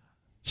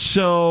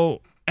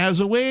 So,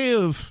 as a way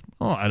of,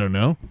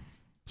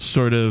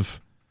 sort of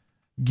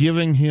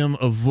giving him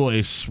a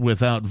voice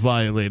without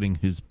violating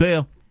his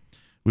bail,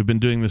 we've been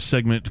doing this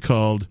segment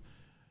called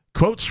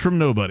Quotes from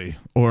Nobody,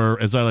 or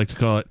as I like to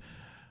call it,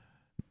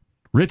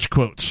 Rich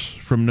Quotes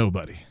from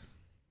Nobody.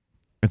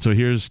 And so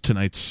here's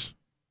tonight's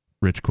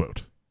Rich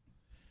quote.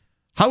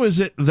 How is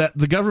it that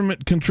the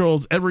government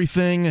controls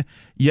everything,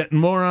 yet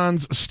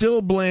morons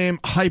still blame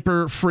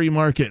hyper-free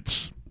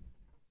markets?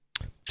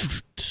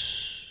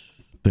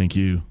 Thank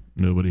you,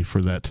 Nobody,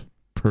 for that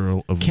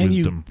pearl of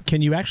wisdom.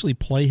 Can you actually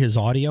play his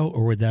audio,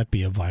 or would that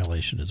be a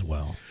violation as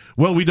well?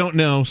 Well, we don't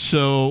know.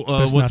 So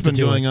what's been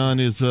going on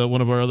is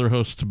one of our other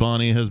hosts,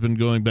 Bonnie, has been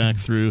going back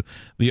through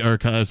the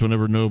archives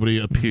whenever Nobody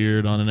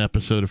appeared on an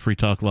episode of Free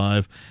Talk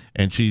Live,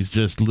 and she's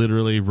just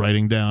literally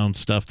writing down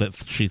stuff that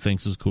she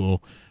thinks is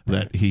cool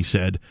that he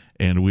said,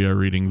 and we are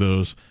reading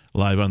those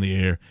live on the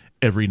air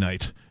every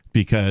night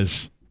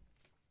because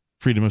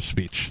freedom of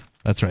speech.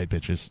 That's right,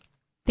 bitches.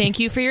 Thank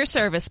you for your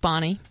service,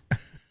 Bonnie.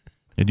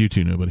 And you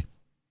too, Nobody.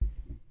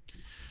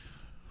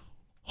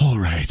 All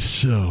right,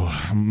 so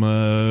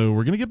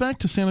we're going to get back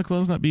to Santa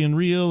Claus not being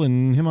real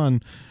and him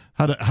on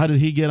how did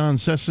he get on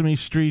Sesame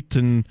Street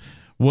and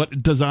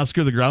what does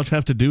Oscar the Grouch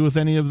have to do with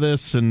any of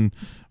this and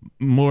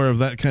more of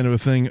that kind of a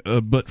thing.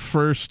 But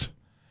first,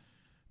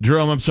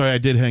 Jerome, I'm sorry I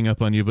did hang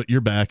up on you, but you're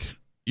back.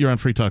 You're on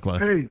Free Talk Live.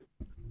 Hey,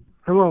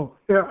 hello.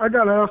 Yeah, I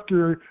got to ask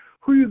you,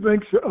 who you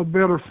think's a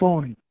better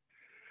phony?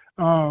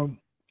 Joe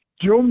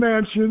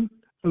Manchin,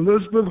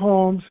 Elizabeth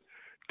Holmes,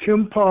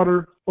 Kim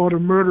Potter, or the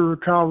murderer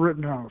Kyle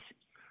Rittenhouse?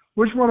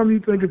 Which one of you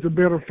think is a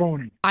better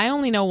phony? I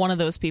only know one of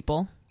those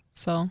people,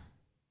 so.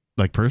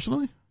 Like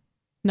personally?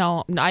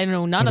 No, I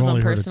know none of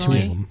them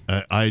personally.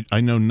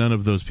 I know none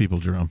of those people,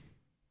 Jerome.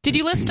 Did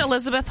you list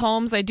Elizabeth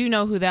Holmes? I do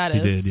know who that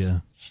is. He did, yeah.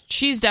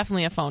 She's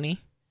definitely a phony.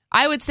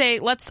 I would say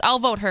I'll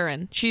vote her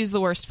in. She's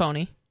the worst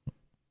phony.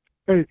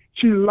 Hey,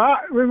 she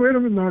lied. Wait a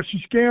minute now.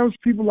 She scams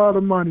people out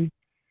of money.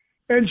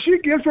 And she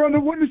gets on the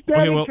witness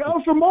stand and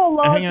tells them all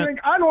lies saying,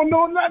 I don't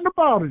know nothing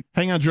about it.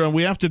 Hang on, Jerome.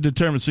 We have to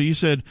determine. So you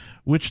said,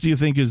 which do you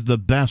think is the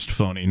best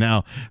phony?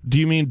 Now, do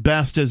you mean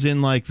best as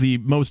in like the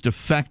most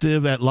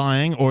effective at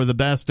lying, or the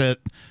best at,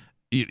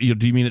 do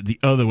you mean it the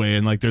other way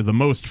and like they're the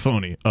most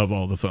phony of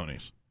all the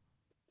phonies?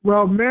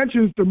 Well,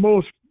 Manchin's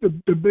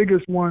the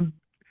biggest one,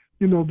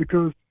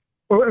 because,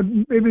 or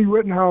maybe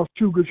Rittenhouse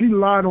too, because he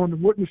lied on the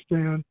witness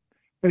stand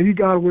and he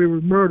got away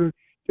with murder.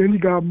 Then you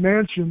got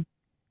Manchin.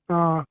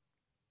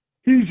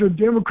 He's a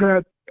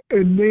Democrat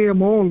in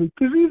name only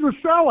because he's a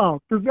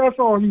sellout, because that's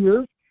all he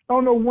is. I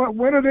don't know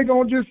when are they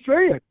going to just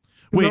say it.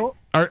 Wait,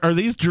 are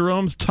these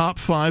Jerome's top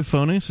 5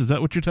 phonies? Is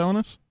that what you're telling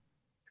us?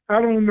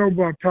 I don't know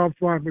about top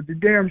 5, but the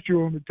damn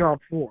sure on the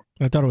top 4.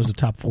 I thought it was the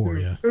top 4,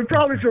 yeah. There's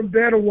probably some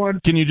better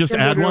ones. Can you just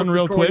add one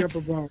real quick?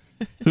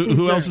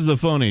 Who else is a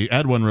phony?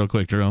 Add one real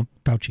quick, Jerome.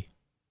 Fauci.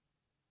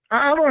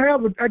 I don't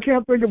have it. I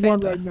can't think of one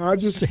right now. I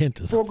just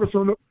focus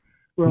on the...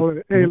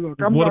 Well, hey, look.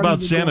 What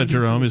about Santa,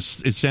 Jerome?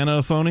 Is Santa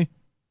a phony?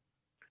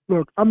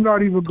 Look, I'm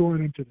not even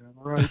going into that,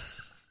 all right?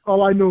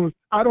 All I know is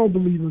I don't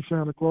believe in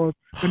Santa Claus.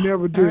 I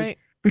never did. Right.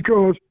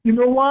 Because, you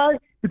know why?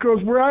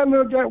 Because where I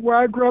lived at, where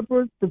I grew up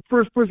in, the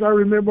first place I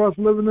remember us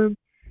living in,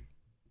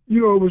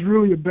 it was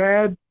really a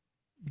bad,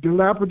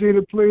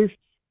 dilapidated place.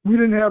 We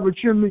didn't have a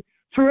chimney.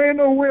 So ain't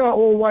no way our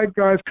old white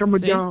guys coming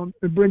down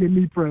and bringing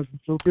me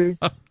presents, okay?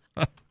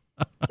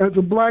 As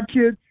a black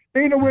kid,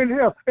 ain't no way in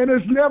hell. And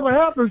it's never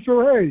happened,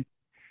 so hey.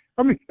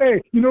 I mean,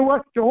 hey, you know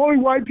what? The only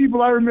white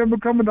people I remember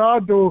coming to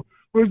our door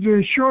was the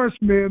insurance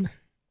men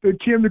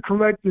that came to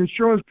collect the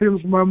insurance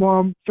payments my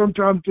mom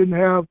sometimes didn't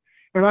have,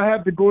 and I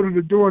had to go to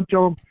the door and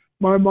tell them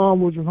my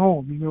mom wasn't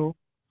home,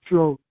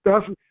 So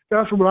that's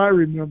what I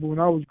remember when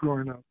I was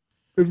growing up.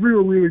 Because we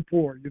were really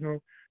poor,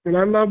 But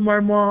I loved my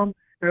mom,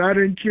 and I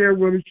didn't care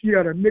whether she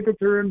had a nickel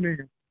to her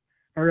name,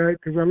 all right?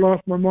 Because I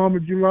lost my mom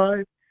in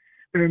July,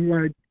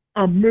 and,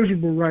 I'm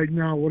miserable right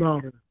now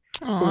without her.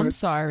 Oh, I'm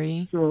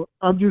sorry. So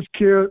I'm just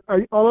cared.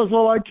 That's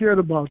all I cared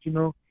about,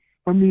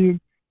 I mean,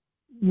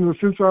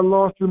 since I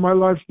lost her, my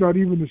life's not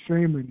even the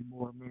same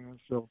anymore, man.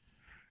 So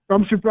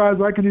I'm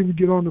surprised I can even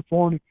get on the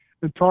phone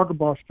and talk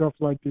about stuff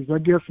like this. I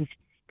guess it's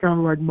kind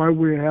of like my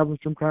way of having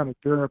some kind of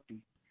therapy,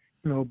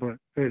 but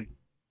hey,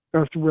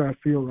 that's the way I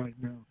feel right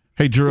now.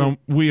 Hey, Jerome,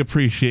 we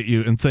appreciate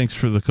you, and thanks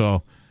for the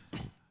call.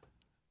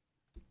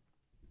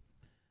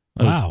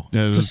 Wow.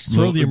 Just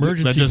throw the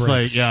emergency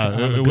brakes. Have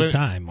a good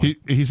time.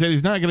 He said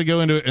he's not going to go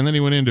into it, and then he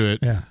went into it.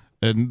 Yeah.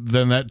 And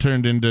then that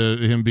turned into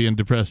him being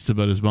depressed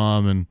about his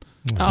mom. And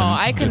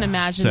I couldn't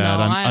imagine, sad.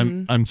 though.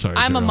 I'm sorry,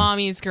 I'm Jerome. a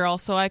mommy's girl,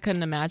 so I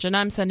couldn't imagine.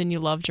 I'm sending you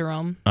love,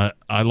 Jerome.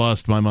 I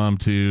lost my mom,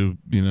 too,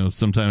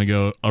 some time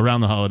ago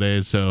around the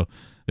holidays, so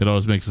it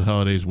always makes the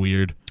holidays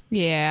weird.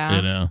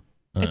 Yeah.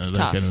 It's that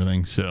tough. kind of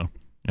thing. So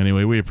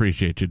anyway, we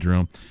appreciate you,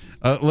 Jerome.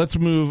 Let's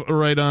move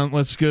right on.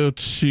 Let's go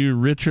to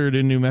Richard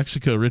in New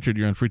Mexico. Richard,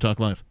 you're on Free Talk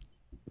Live.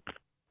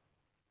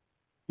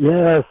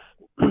 Yes,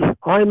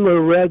 I'm a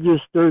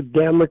registered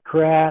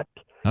Democrat.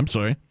 I'm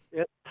sorry.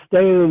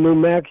 State of New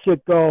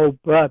Mexico,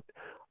 but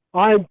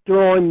I'm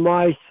throwing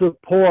my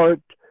support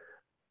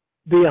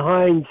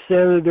behind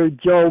Senator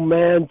Joe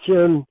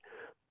Manchin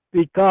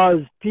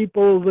because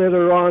people that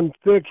are on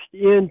fixed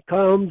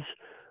incomes,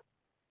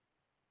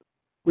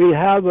 we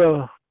have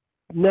a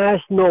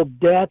national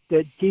debt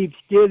that keeps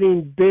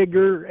getting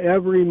bigger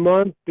every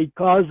month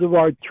because of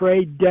our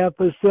trade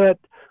deficit.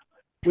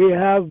 We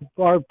have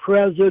our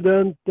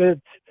president that's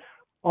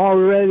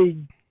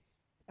already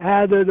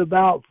added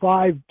about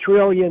 $5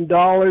 trillion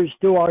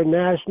to our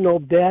national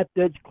debt.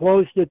 That's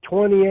close to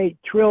 $28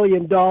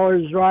 trillion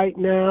right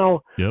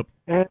now. Yep.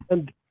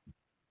 And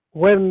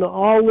when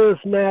all this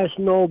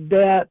national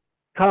debt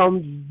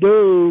comes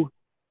due,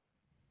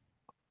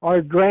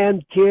 our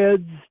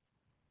grandkids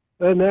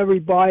and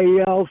everybody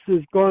else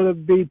is going to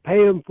be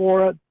paying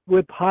for it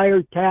with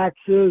higher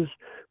taxes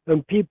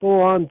and people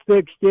on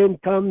fixed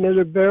income that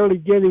are barely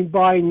getting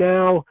by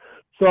now.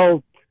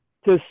 So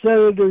to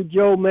Senator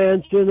Joe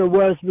Manchin of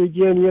West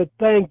Virginia,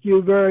 thank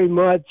you very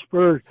much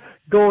for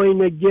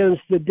going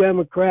against the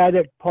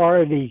Democratic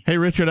Party. Hey,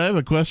 Richard, I have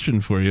a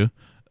question for you.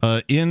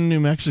 In New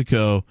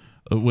Mexico,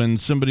 when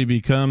somebody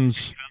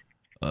becomes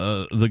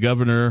the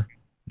governor,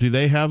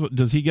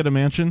 does he get a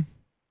mansion?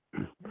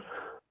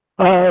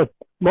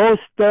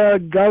 Most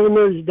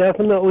governors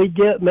definitely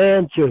get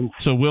mansions.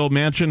 So will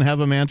Manchin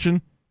have a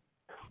mansion?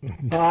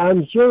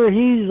 I'm sure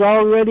he's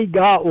already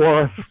got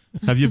one.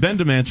 Have you been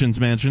to Manchin's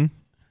mansion?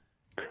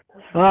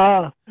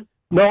 No,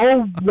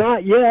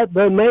 not yet,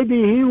 but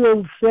maybe he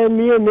will send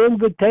me an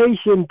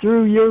invitation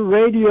through your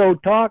radio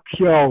talk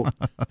show.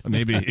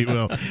 Maybe he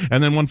will.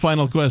 And then one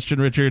final question,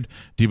 Richard.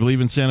 Do you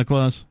believe in Santa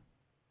Claus?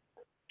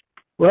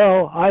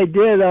 Well, I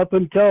did up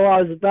until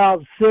I was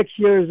about 6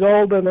 years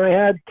old, and I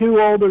had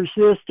two older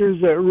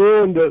sisters that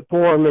ruined it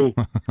for me.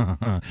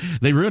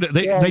 They ruined it.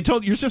 They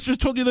told your sisters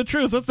told you the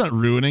truth. That's not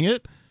ruining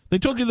it. They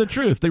told you the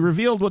truth. They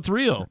revealed what's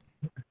real.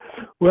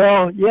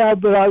 Well, yeah,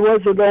 but I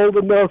wasn't old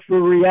enough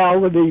for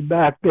reality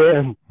back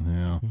then.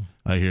 Yeah,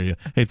 I hear you.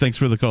 Hey, thanks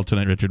for the call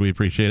tonight, Richard. We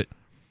appreciate it.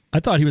 I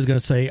thought he was going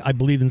to say, I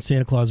believed in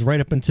Santa Claus right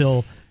up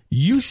until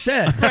you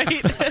said.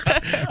 Right.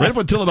 Right up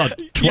until about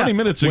 20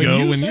 minutes ago.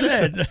 When you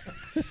said.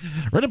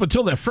 Right up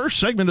until that first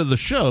segment of the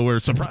show where,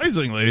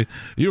 surprisingly,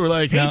 you were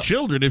like, hey, now,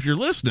 children, if you're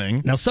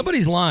listening. Now,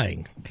 somebody's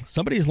lying.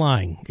 Somebody's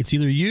lying. It's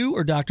either you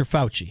or Dr.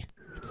 Fauci.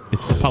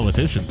 It's the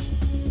politicians.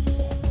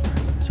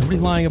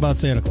 Somebody's lying about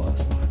Santa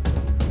Claus.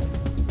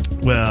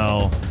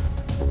 Well,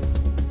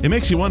 it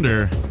makes you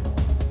wonder,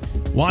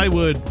 why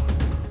would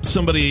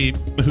somebody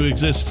who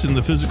exists in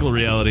the physical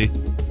reality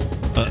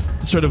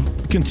sort of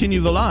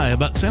continue the lie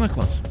about Santa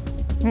Claus?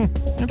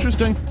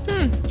 Interesting.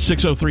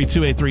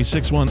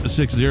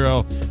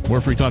 603-283-6160.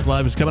 More Free Talk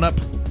Live is coming up.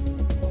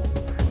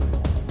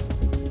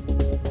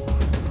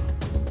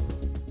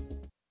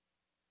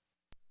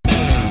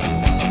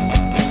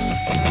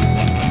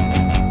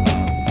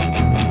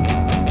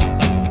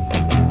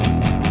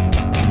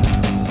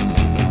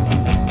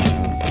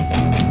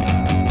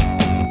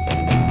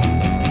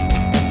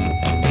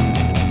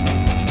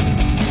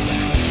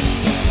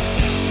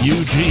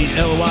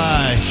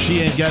 UGLY, she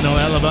ain't got no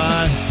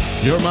alibi.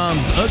 Your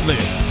mom's ugly.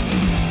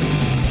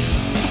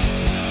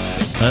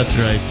 That's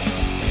right.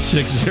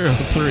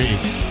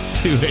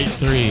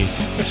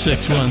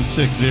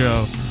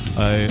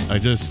 603-283-6160. I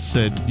just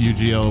said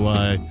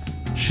UGLY,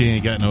 she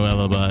ain't got no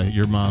alibi.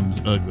 Your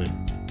mom's ugly.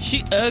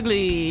 She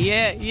ugly.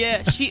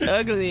 Yeah, she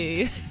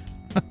ugly.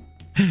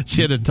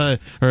 She had to tie,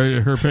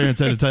 or her parents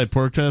had to tie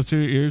pork chops to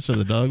her ears so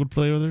the dog would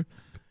play with her.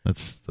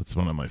 That's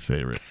one of my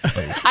favorite.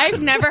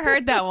 I've never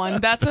heard that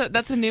one.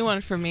 That's a new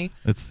one for me.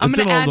 I'm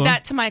going to add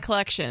that to my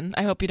collection.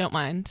 I hope you don't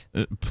mind.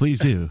 Please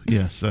do.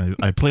 Yes,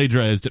 I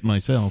plagiarized it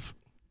myself.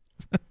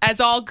 As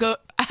all good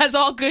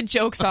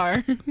jokes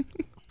are.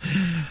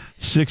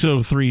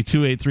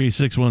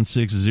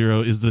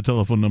 603-283-6160 is the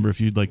telephone number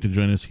if you'd like to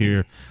join us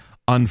here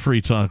on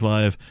Free Talk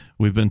Live.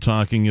 We've been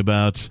talking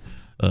about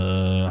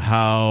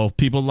how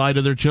people lie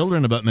to their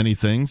children about many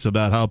things,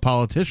 about how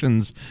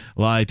politicians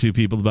lie to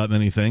people about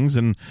many things,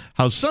 and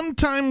how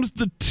sometimes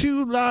the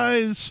two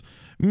lies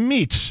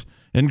meet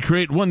and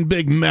create one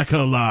big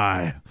mecha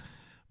lie.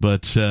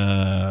 But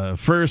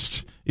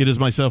first, it is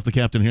myself, the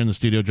captain, here in the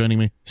studio. Joining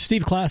me,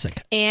 Steve Classic.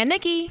 And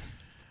Nikki.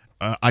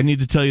 I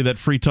need to tell you that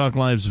Free Talk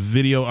Live's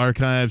video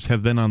archives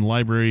have been on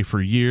Library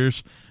for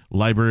years.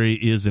 Library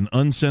is an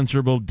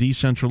uncensorable,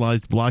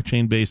 decentralized,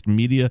 blockchain-based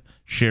media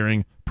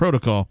sharing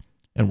protocol,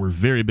 and we're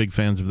very big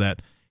fans of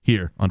that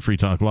here on Free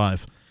Talk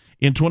Live.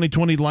 In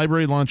 2020,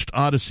 Library launched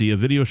Odyssey, a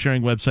video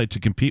sharing website to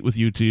compete with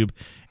YouTube,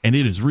 and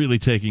it is really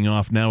taking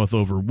off now with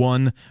over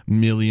 1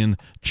 million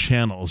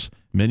channels,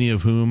 many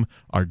of whom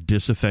are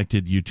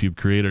disaffected YouTube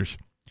creators.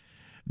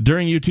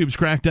 During YouTube's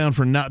crackdown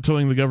for not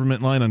towing the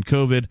government line on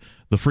COVID,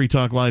 the Free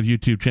Talk Live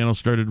YouTube channel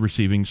started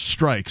receiving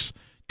strikes.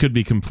 Could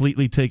be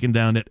completely taken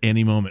down at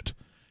any moment.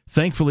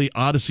 Thankfully,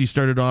 Odyssey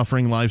started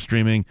offering live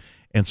streaming,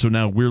 and so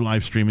now we're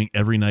live streaming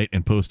every night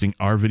and posting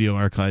our video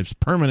archives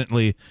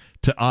permanently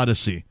to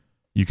Odyssey.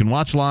 You can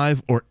watch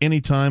live or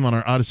anytime on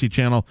our Odyssey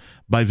channel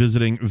by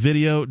visiting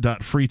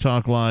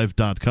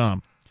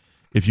video.freetalklive.com.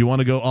 If you want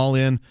to go all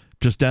in,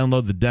 just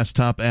download the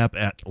desktop app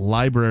at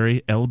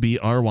library,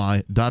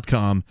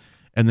 LBRY.com,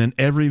 and then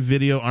every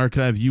video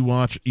archive you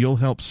watch, you'll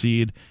help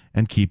seed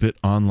and keep it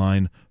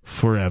online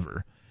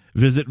forever.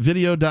 Visit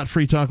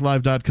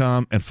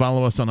video.freetalklive.com and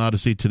follow us on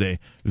Odyssey today.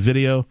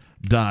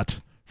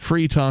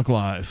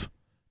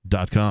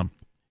 Video.freetalklive.com.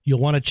 You'll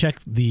want to check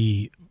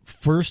the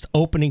first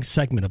opening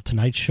segment of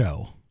tonight's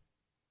show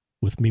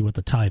with me with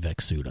the Tyvek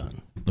suit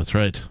on. That's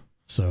right.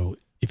 So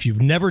if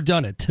you've never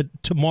done it,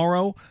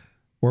 tomorrow,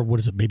 or what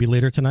is it, maybe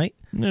later tonight?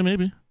 Yeah,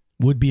 maybe.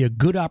 Would be a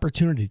good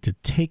opportunity to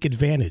take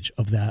advantage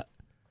of that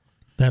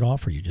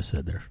offer you just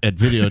said there. At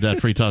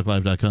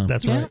video.freetalklive.com.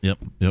 That's right. Yep.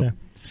 Yeah.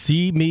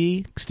 See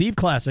me, Steve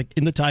Classic,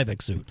 in the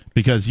Tyvek suit.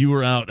 Because you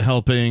were out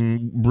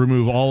helping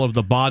remove all of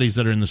the bodies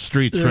that are in the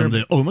streets from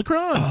the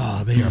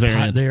Omicron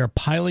variant. They are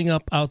piling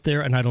up out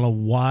there, and I don't know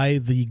why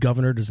the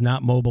governor does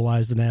not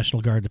mobilize the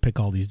National Guard to pick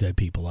all these dead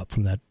people up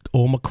from that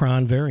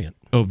Omicron variant.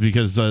 Oh,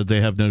 because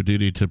they have no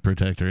duty to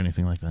protect or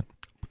anything like that.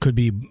 Could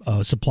be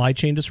supply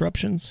chain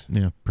disruptions.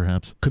 Yeah,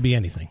 perhaps. Could be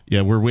anything.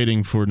 Yeah, we're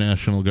waiting for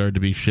National Guard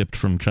to be shipped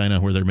from China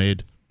where they're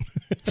made.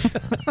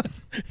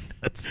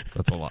 That's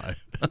a lie.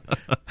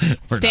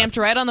 Stamped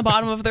right on the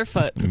bottom of their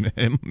foot.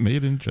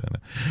 Made in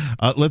China.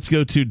 Let's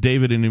go to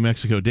David in New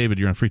Mexico. David,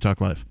 you're on Free Talk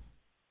Live.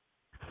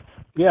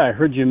 Yeah, I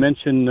heard you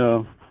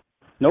mention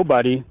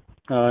nobody,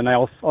 and I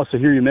also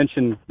hear you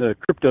mention the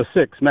Crypto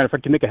 6. Matter of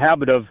fact, you make a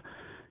habit of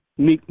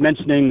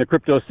mentioning the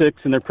Crypto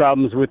 6 and their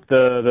problems with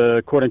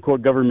the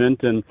quote-unquote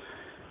government, and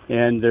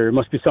there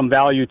must be some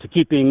value to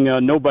keeping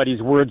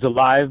nobody's words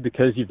alive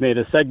because you've made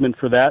a segment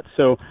for that.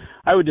 So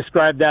I would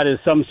describe that as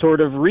some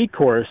sort of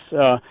recourse.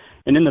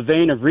 And in the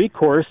vein of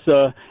recourse,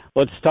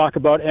 let's talk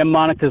about M.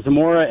 Monica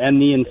Zamora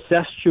and the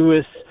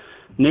incestuous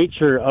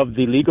nature of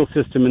the legal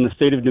system in the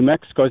state of New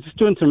Mexico. I was just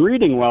doing some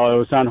reading while I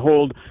was on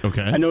hold.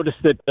 Okay. I noticed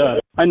that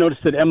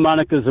M.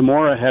 Monica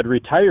Zamora had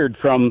retired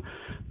from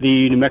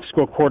the New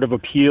Mexico Court of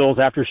Appeals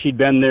after she'd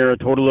been there a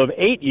total of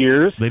 8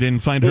 years. They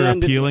didn't find her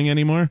appealing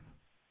anymore?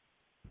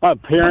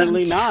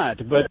 Apparently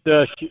not, but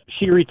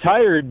she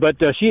retired. But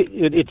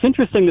it's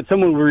interesting that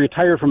someone would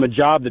retire from a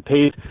job that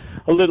pays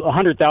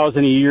 $100,000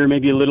 a year,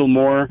 maybe a little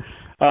more,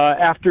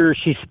 after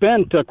she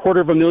spent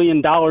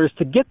 $250,000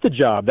 to get the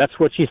job. That's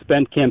what she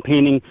spent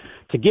campaigning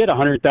to get a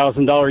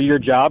 $100,000 a year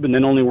job, and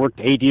then only worked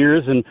 8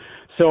 years. And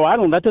so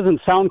that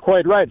doesn't sound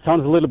quite right. It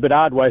sounds a little bit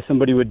odd why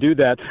somebody would do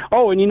that.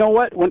 Oh, and you know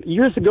what?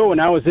 Years ago when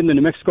I was in the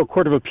New Mexico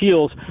Court of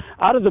Appeals,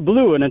 out of the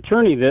blue,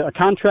 a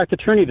contract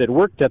attorney that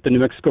worked at the New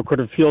Mexico Court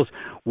of Appeals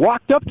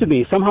walked up to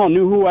me, somehow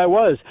knew who I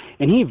was,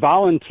 and he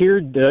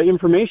volunteered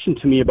information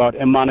to me about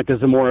M. Monica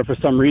Zamora for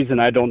some reason.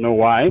 I don't know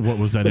why. What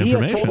was that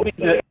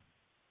information?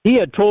 He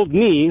had told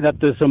me that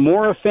the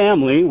Zamora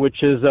family,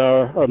 which is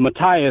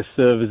Matthias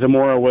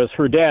Zamora, was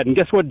her dad. And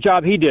guess what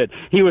job he did?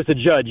 He was a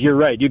judge. You're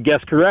right. You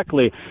guessed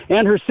correctly.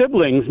 And her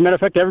siblings, matter of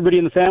fact, everybody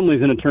in the family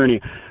is an attorney.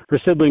 Her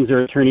siblings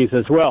are attorneys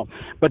as well.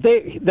 But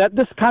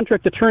this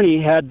contract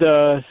attorney had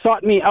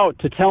sought me out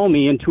to tell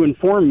me and to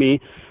inform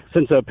me,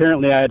 since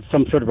apparently I had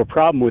some sort of a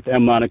problem with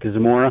M. Monica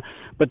Zamora.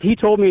 But he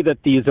told me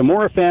that the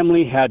Zamora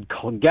family had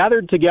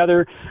gathered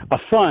together a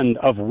fund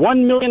of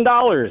 $1 million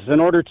in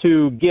order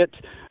to get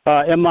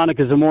M.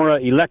 Monica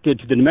Zamora elected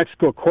to the New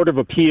Mexico Court of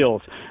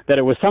Appeals, that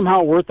it was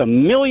somehow worth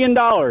 $1 million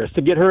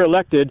to get her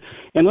elected.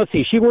 And let's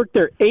see, she worked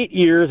there 8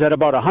 years at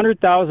about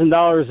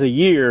 $100,000 a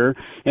year.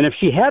 And if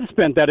she had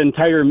spent that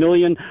entire $1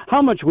 million,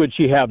 how much would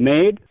she have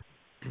made?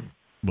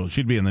 Well,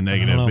 she'd be in the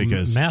negative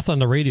because math on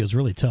the radio is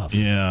really tough.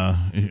 Yeah.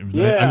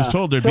 I was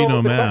told there'd be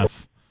no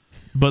math.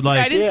 But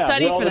I didn't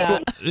study for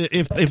that.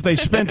 If they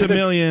spent $1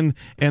 million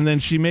and then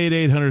she made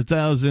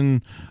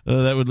 $800,000,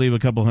 that would leave a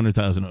couple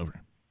 $100,000 over.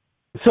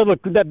 So look,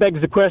 that begs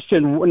the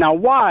question, now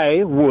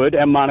why would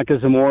M. Monica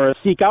Zamora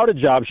seek out a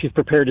job she's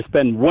prepared to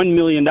spend $1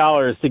 million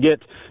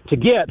to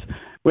get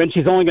when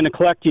she's only going to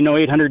collect,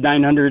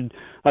 $800,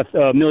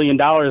 $900 million,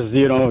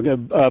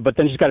 but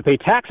then she's got to pay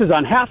taxes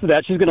on half of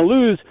that. She's going to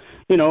lose,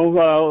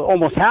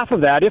 almost half of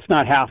that, if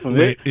not half of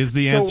it. Is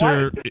the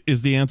answer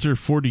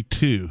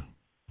 42?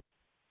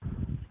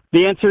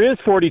 The answer is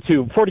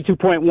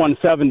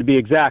 42.17 to be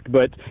exact,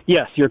 but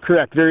yes, you're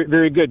correct. Very,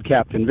 very good,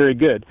 Captain. Very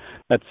good.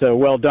 That's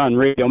well done,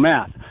 radio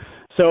math.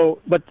 So,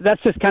 but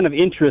that's just kind of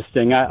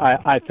interesting,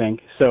 I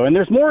think. So, and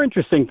there's more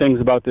interesting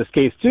things about this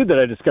case, too, that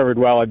I discovered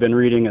while I've been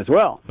reading as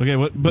well. Okay,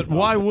 but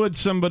why would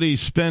somebody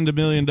spend $1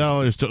 million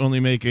to only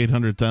make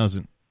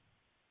 $800,000?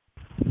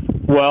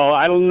 Well,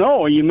 I don't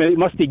know. You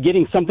must be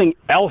getting something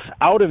else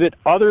out of it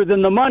other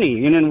than the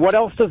money. And then what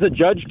else does a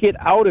judge get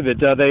out of it?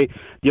 The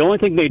only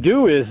thing they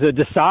do is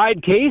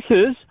decide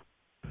cases.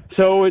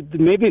 So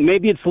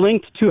maybe it's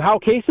linked to how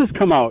cases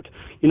come out.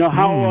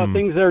 How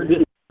things are.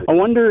 I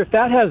wonder if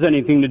that has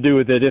anything to do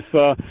with it. If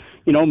the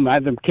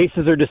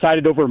cases are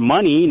decided over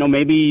money,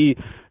 maybe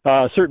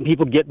certain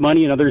people get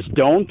money and others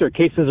don't. Or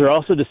cases are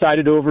also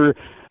decided over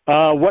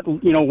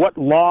what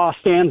law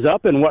stands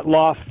up and what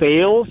law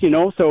fails.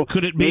 So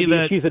could it be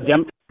that she's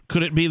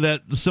could it be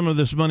that some of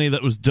this money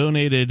that was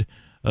donated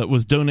sort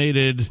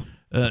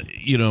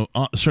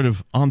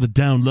of on the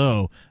down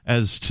low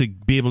as to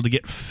be able to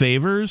get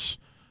favors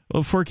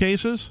for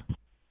cases?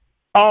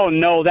 Oh,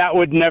 no, that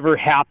would never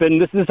happen.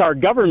 This is our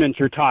government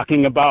you're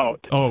talking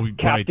about. Oh,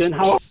 Captain,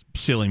 right.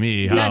 Silly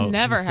me. That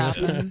never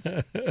happens.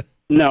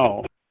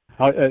 No.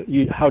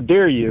 How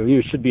dare you?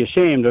 You should be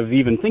ashamed of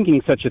even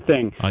thinking such a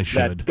thing. I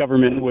should. That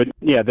government would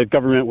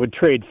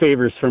trade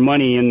favors for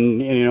money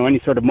and any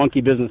sort of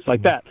monkey business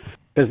like that.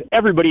 Because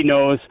everybody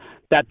knows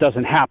that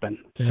doesn't happen.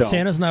 Yeah, so.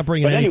 Santa's not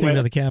bringing anything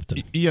to the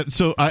captain. Yeah,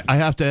 so I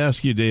have to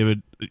ask you,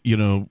 David,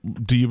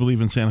 do you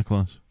believe in Santa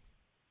Claus?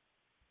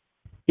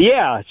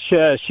 Yeah,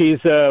 she's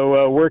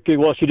working.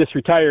 Well, she just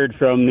retired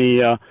from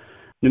the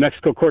New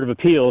Mexico Court of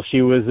Appeals.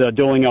 She was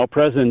doling out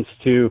presents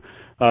to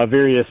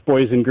various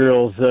boys and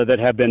girls that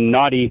have been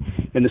naughty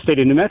in the state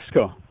of New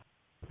Mexico.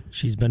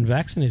 She's been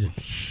vaccinated.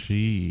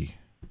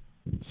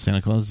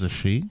 Santa Claus is a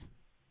she?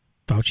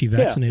 Fauci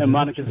vaccinated. Yeah, and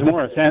Monica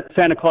Zamora,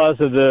 Santa Claus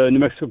of the New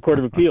Mexico Court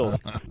of Appeals,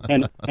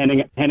 and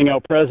handing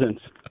out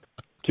presents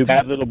to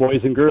bad little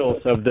boys and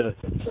girls of the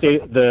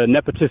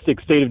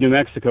nepotistic state of New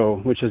Mexico,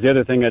 which is the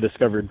other thing I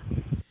discovered.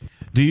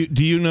 Do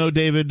you know,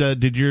 David?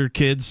 Did your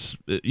kids,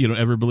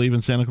 ever believe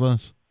in Santa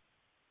Claus?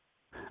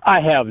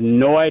 I have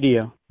no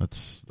idea.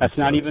 That's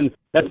not even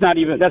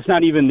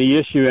the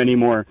issue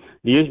anymore.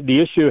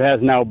 The issue has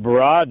now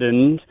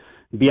broadened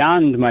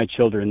beyond my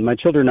children. My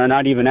children are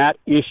not even at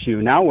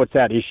issue now. What's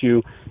at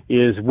issue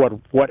is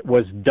what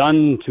was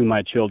done to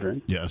my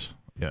children. Yes.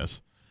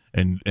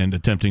 And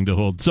attempting to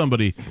hold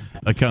somebody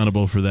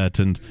accountable for that,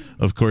 and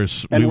of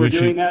course, we're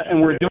doing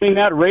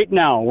that right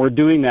now. We're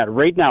doing that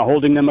right now,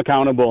 holding them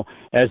accountable,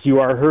 as you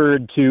are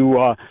heard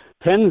to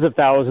tens of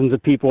thousands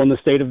of people in the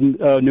state of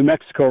New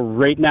Mexico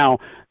right now,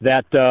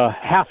 that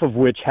half of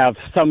which have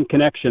some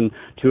connection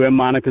to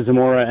Monica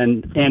Zamora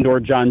and or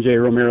John J.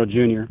 Romero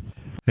Jr.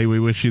 Hey, we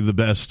wish you the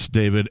best,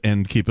 David,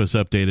 and keep us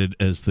updated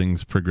as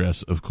things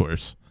progress, of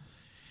course.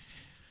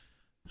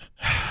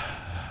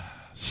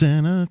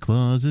 Santa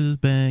Claus is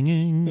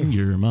banging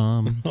your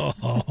mom. One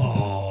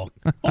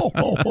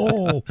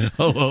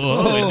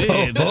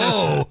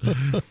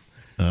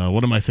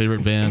of my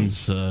favorite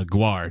bands,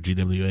 GWAR,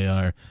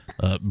 G-W-A-R.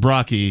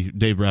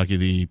 Dave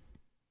Brockie,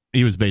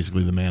 he was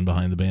basically the man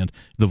behind the band,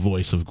 the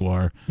voice of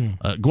GWAR.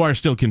 GWAR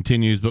still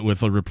continues, but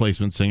with a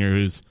replacement singer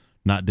who's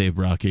not Dave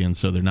Brockie, and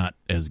so they're not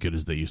as good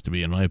as they used to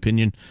be, in my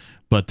opinion.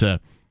 But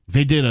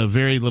they did a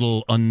very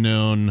little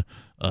unknown,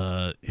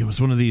 it was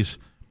one of these,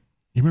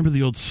 you remember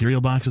the old cereal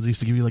boxes? They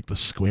used to give you like the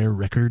square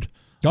record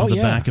on the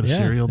back of the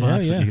cereal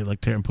box that you could like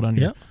tear and put on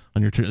your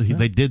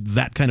They did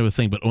that kind of a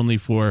thing, but only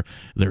for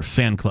their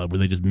fan club, where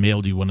they just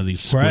mailed you one of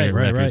these square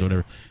records or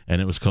whatever,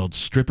 and it was called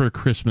Stripper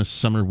Christmas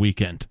Summer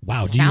Weekend.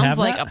 Wow, do you have Sounds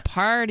like that? a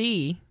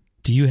party.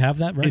 Do you have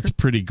that record? It's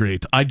pretty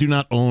great. I do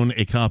not own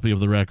a copy of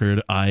the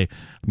record. I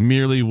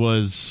merely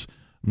was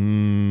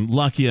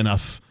lucky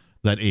enough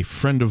that a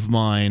friend of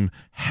mine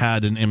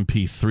had an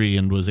MP3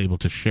 and was able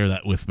to share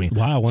that with me.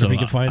 Wow, I wonder if you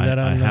can find that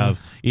on... I have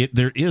it.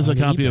 There is a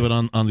copy of it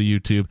on the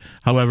YouTube.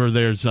 However,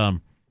 there's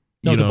to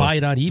buy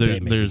it on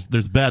eBay.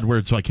 There's bad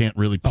words, so I can't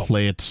really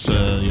play it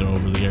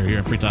over the air here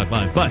at Free Talk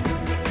Live. But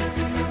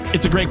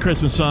it's a great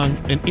Christmas song,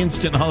 an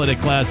instant holiday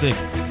classic.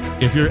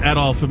 If you're at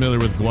all familiar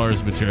with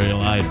GWAR's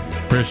material, I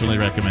personally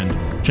recommend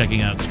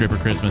checking out Stripper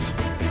Christmas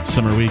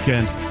Summer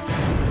Weekend.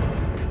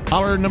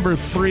 Hour number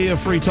 3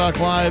 of Free Talk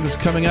Live is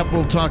coming up.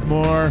 We'll talk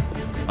more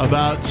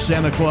about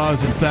Santa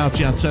Claus and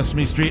Fauci on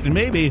Sesame Street, and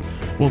maybe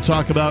we'll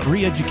talk about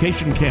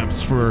re-education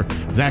camps for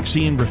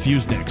vaccine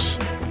refuseniks.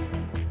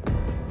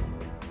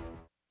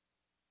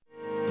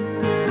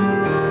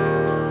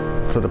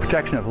 So the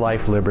protection of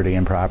life, liberty,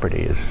 and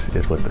property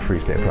is what the Free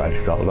State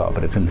Project is all about.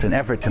 But it's an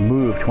effort to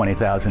move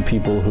 20,000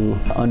 people who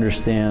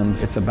understand.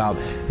 It's about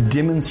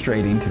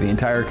demonstrating to the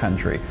entire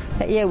country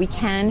that, we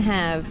can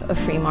have a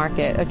free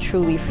market, a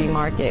truly free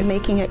market.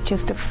 Making it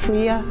just a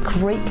freer,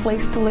 great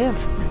place to live.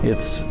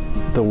 It's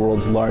the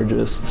world's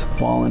largest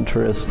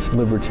voluntarist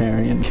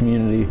libertarian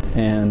community,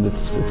 and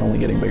it's only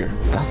getting bigger.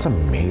 That's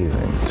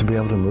amazing, to be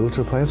able to move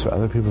to a place where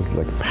other people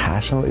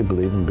passionately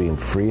believe in being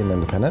free and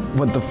independent.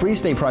 What the Free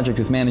State Project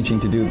is managing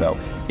to do, though,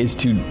 is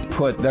to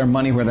put their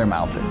money where their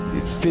mouth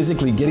is. It's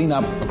physically getting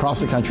up across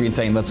the country and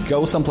saying, let's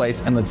go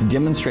someplace and let's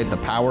demonstrate the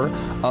power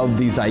of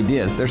these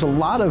ideas. There's a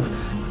lot of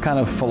kind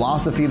of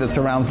philosophy that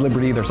surrounds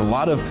liberty. There's a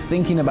lot of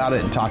thinking about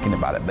it and talking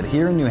about it. But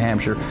here in New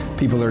Hampshire,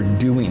 people are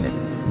doing it.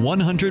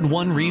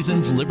 101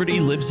 Reasons Liberty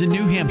Lives in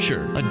New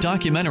Hampshire, a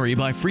documentary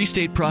by Free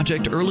State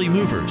Project early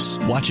movers.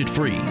 Watch it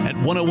free at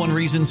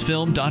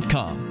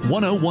 101reasonsfilm.com.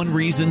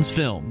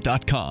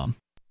 101reasonsfilm.com.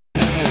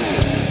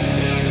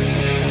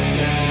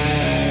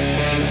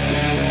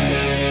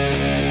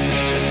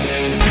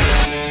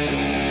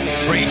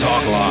 Free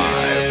Talk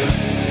Live.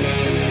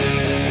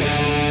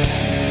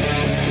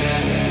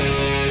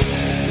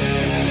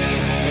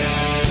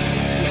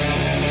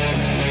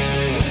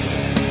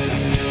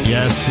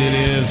 Yes, it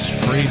is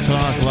Free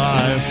Talk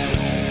Live.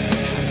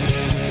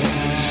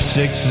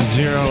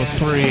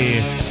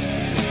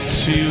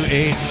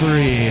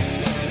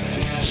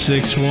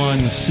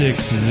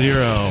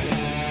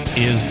 603-283-6160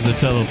 is the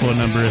telephone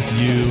number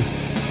if you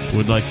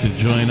would like to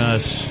join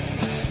us.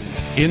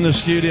 In the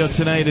studio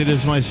tonight, it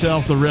is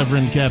myself, the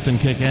Reverend Captain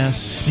Kickass,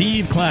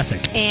 Steve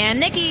Classic, and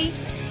Nikki.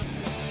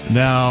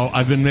 Now,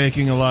 I've been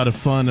making a lot of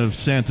fun of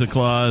Santa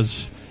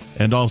Claus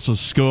and also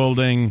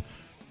scolding,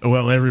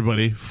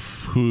 everybody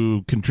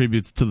who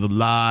contributes to the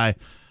lie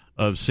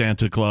of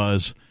Santa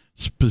Claus,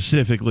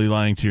 specifically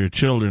lying to your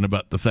children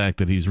about the fact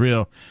that he's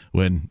real,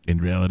 when in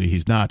reality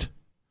he's not.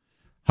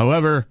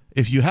 However,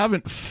 if you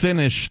haven't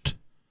finished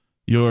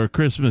your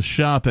Christmas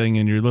shopping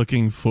and you're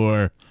looking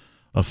for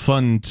a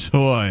fun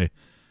toy,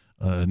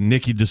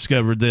 Nikki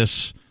discovered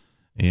this,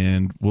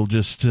 and we'll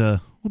just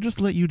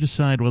let you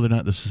decide whether or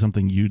not this is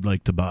something you'd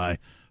like to buy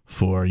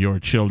for your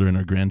children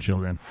or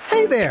grandchildren.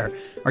 Hey there!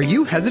 Are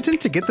you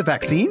hesitant to get the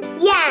vaccine?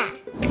 Yeah!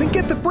 Then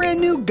get the brand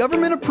new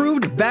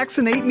government-approved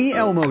Vaccinate Me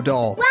Elmo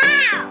doll.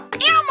 Wow!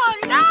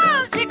 Elmo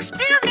loves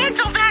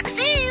experimental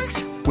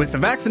vaccines! With the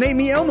Vaccinate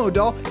Me Elmo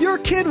doll, your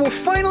kid will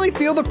finally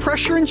feel the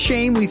pressure and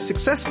shame we've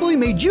successfully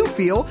made you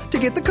feel to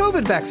get the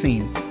COVID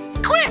vaccine.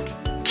 Quick!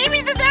 Give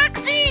me the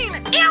vaccine!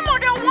 Elmo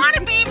don't want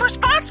to be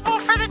responsible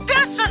for the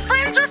deaths of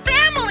friends or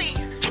family!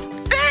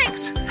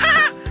 Thanks!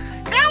 Ha!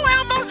 Now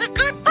Elmo's a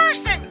good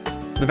person!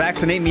 The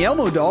Vaccinate Me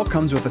Elmo doll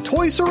comes with a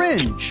toy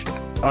syringe,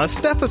 a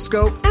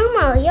stethoscope.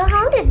 Elmo, your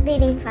heart is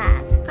beating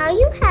fast. Are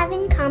you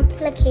having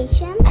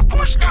complications? Of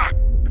course not!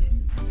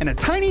 And a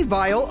tiny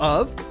vial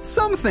of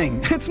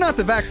something. It's not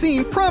the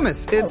vaccine,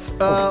 promise. It's,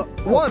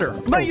 water.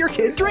 Let your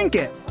kid drink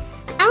it.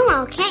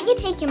 Elmo, can't you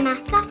take your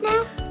mask off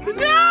now?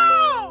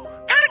 No!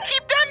 Gotta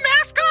keep that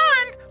mask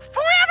on!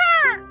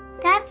 Forever!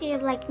 That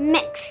feels like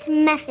mixed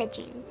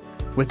messaging.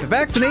 With the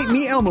Vaccinate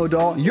Me Elmo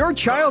doll, your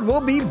child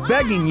will be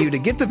begging you to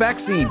get the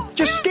vaccine,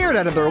 just scared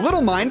out of their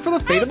little mind for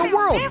the fate of the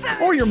world,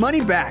 or your money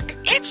back.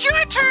 It's your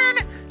turn.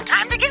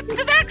 Time to get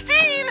the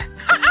vaccine.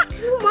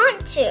 You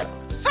want to.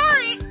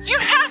 Sorry, you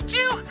have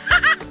to.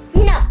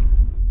 No.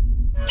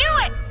 Do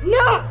it.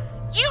 No.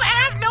 You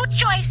have no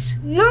choice.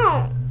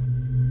 No.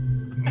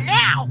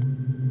 Now.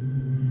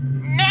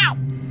 Now.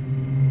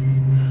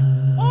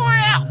 Or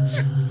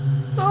else.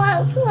 Or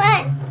else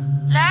what?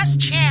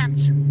 Last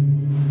chance.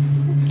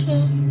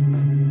 Okay.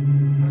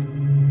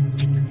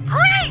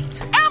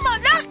 Great! Elmo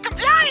loves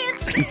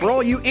compliance. And for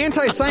all you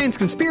anti-science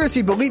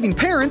conspiracy believing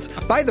parents,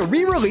 buy the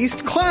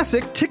re-released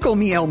classic Tickle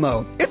Me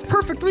Elmo. It's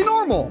perfectly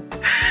normal.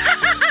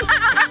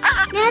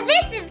 Now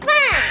this is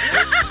fun.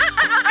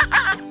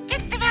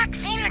 Get the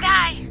vaccine or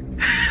die.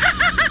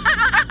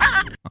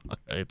 All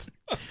right.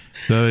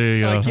 So there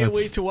you go. I can't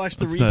wait to watch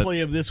the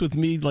replay of this with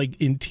me like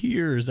in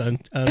tears on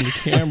the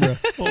camera.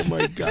 Oh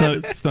my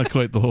God. It's not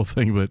quite the whole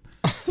thing, but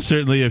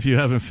certainly if you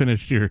haven't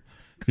finished your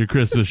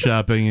Christmas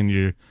shopping and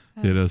your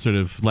sort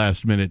of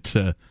last minute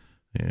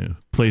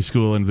Play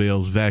School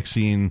unveils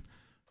vaccine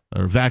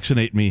or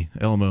Vaccinate Me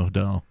Elmo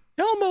doll.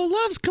 Elmo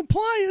loves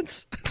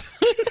compliance.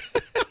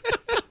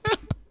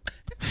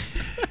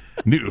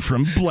 New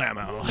from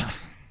Blammo.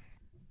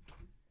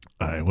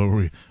 All right, what were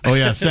we? Oh,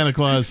 yeah, Santa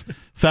Claus,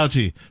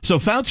 Fauci. So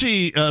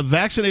Fauci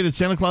vaccinated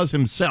Santa Claus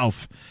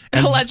himself.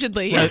 And,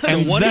 allegedly. Right,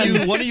 and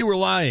what are you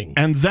relying?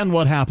 And then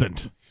what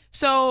happened?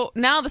 So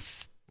now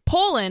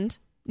Poland,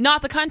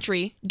 not the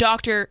country,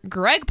 Dr.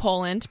 Greg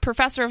Poland,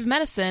 professor of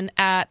medicine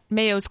at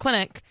Mayo's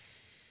Clinic,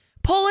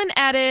 Poland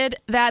added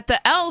that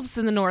the elves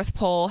in the North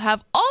Pole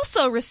have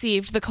also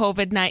received the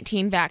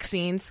COVID-19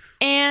 vaccines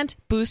and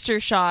booster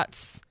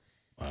shots.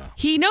 Wow.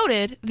 He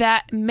noted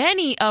that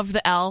many of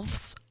the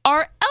elves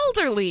are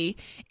elderly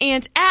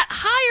and at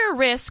higher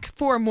risk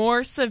for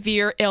more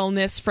severe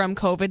illness from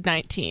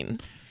COVID-19.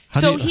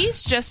 So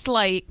he's just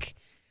like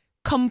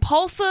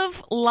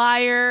compulsive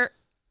liar,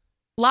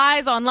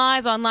 lies on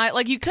lies on lies.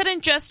 Like you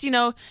couldn't just,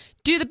 do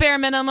the bare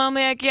minimum.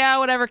 Like, yeah,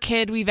 whatever,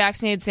 kid, we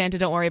vaccinated Santa,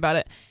 don't worry about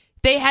it.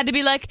 They had to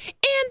be like,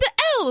 and the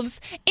elves,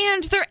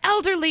 and they're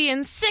elderly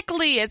and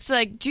sickly. It's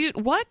like,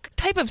 dude, what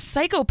type of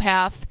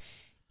psychopath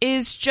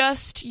is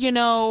just,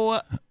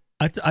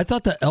 I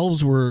thought the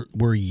elves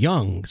were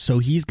young, so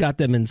he's got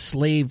them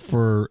enslaved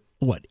for,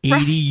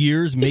 80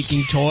 years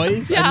making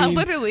toys? Yeah,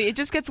 literally. It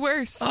just gets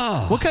worse.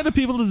 Oh. What kind of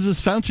people does this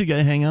Fauci guy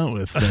hang out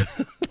with?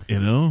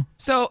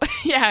 So,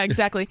 yeah,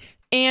 exactly.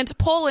 And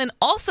Poland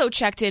also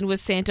checked in with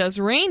Santa's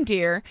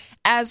reindeer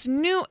as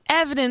new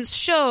evidence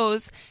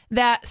shows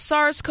that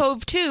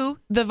SARS-CoV-2,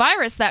 the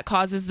virus that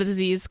causes the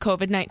disease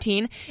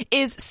COVID-19,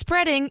 is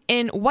spreading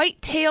in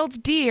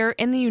white-tailed deer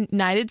in the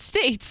United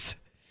States.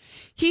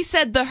 He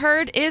said the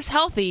herd is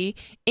healthy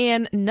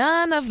and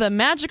none of the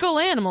magical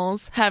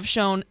animals have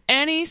shown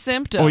any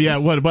symptoms. Oh yeah,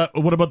 what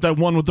about that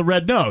one with the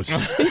red nose?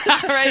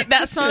 Right,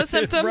 that's not a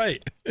symptom.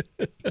 Right.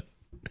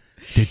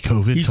 Did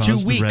COVID He's cause too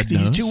the weak. red nose?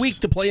 He's too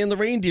weak to play in the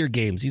reindeer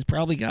games. He's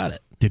probably got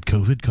it. Did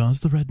COVID cause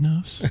the red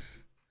nose?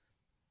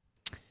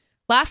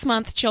 Last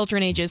month,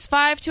 children ages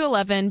 5 to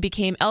 11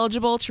 became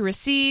eligible to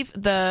receive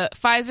the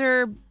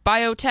Pfizer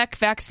BioNTech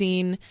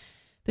vaccine.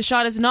 The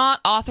shot is not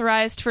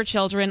authorized for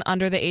children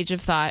under the age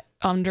of 5.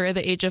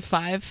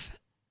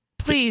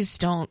 Please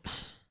don't.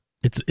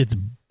 It's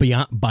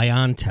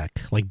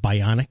BioNTech, like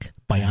bionic,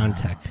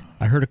 BioNTech.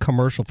 I heard a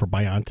commercial for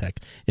BioNTech.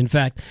 In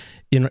fact,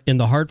 in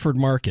the Hartford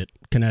market,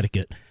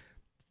 Connecticut,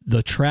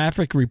 the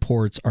traffic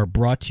reports are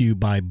brought to you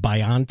by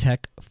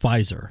BioNTech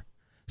Pfizer.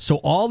 So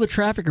all the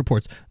traffic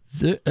reports,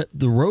 the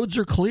roads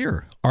are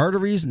clear,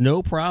 arteries,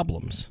 no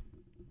problems.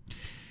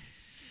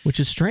 Which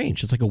is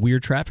strange. It's like a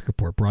weird traffic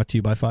report brought to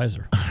you by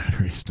Pfizer.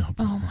 Arteries, no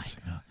problems. Oh my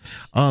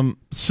God.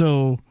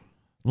 So,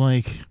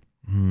 I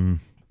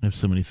have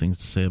so many things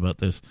to say about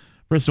this.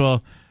 First of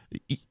all,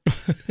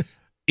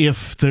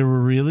 if there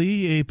were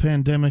really a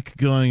pandemic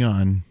going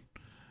on,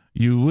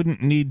 you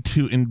wouldn't need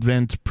to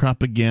invent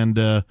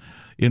propaganda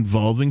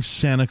involving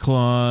Santa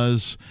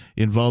Claus,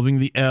 involving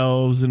the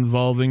elves,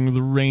 involving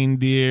the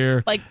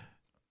reindeer. Like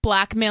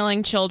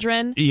blackmailing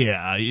children?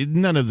 Yeah,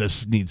 none of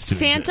this needs to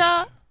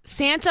exist.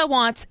 Santa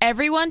wants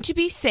everyone to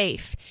be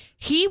safe.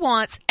 He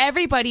wants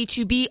everybody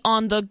to be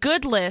on the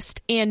good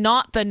list and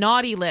not the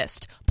naughty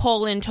list,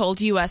 Poland told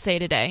USA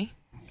Today.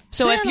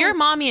 So if your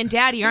mommy and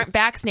daddy aren't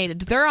vaccinated,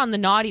 they're on the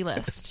naughty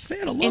list.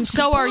 And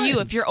so are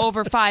you if you're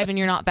over 5 and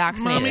you're not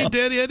vaccinated. Mommy,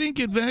 daddy, I didn't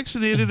get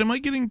vaccinated. Am I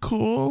getting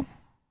cool?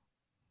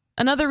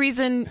 Another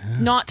reason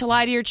not to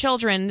lie to your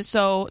children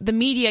so the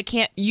media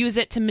can't use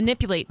it to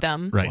manipulate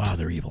them. Right. Wow,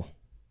 they're evil.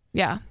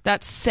 Yeah,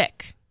 that's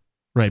sick.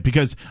 Right,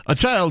 because a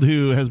child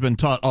who has been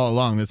taught all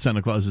along that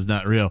Santa Claus is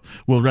not real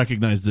will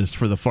recognize this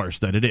for the farce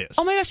that it is.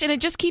 Oh my gosh, and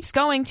it just keeps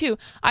going, too.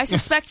 I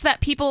suspect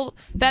that people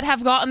that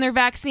have gotten their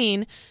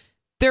vaccine,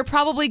 they're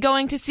probably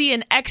going to see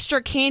an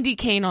extra candy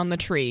cane on the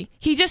tree.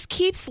 He just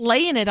keeps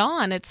laying it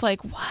on. It's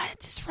like, what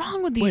is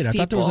wrong with these people? Wait, I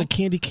thought there was a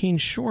candy cane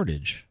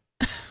shortage.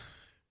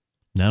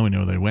 Now we know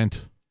where they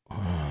went.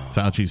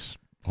 Fauci's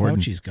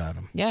hoarding. Fauci's got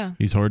them. Yeah.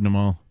 He's hoarding them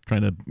all.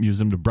 trying to use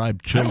them to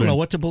bribe I children. don't know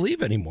what to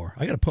believe anymore.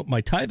 I got to put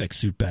my Tyvek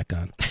suit back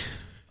on.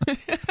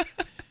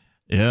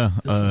 Yeah,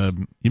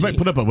 you might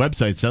put up a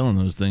website selling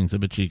those things. I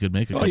bet you could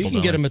make a couple you can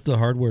dollars. get them at the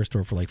hardware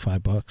store for like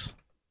 $5.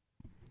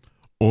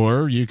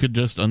 Or you could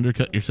just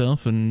undercut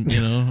yourself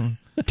and,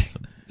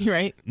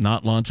 right,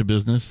 not launch a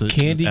business. That's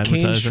Candy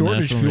cane advertised on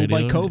shortage national fueled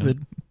by radio.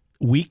 COVID.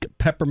 Weak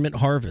peppermint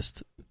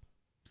harvest.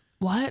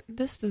 What?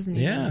 This doesn't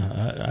even...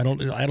 Yeah,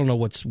 I don't know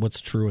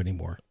what's true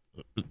anymore.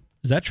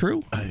 Is that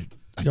true? I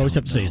you always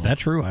have to say, is that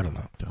true? I don't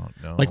know.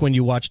 Like when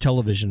you watch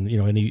television,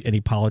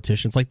 any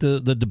politicians, like the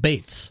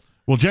debates.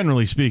 Well,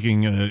 generally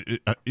speaking,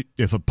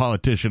 if a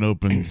politician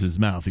opens his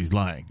mouth, he's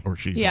lying or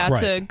she's lying.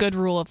 It's a good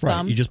rule of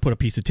thumb. You just put a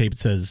piece of tape that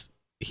says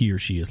he or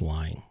she is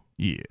lying.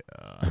 Yeah.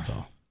 That's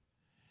all.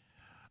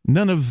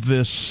 None of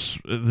this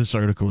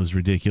article is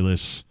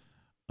ridiculous.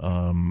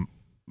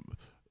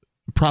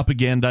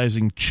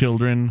 Propagandizing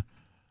children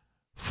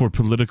for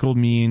political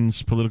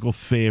means, political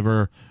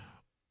favor,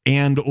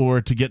 and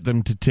or to get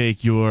them to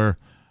take your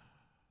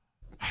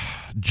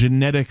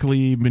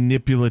genetically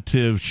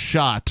manipulative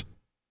shot,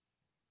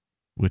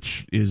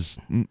 which is,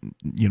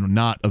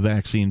 not a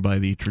vaccine by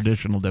the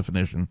traditional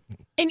definition.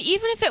 And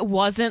even if it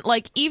wasn't,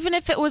 even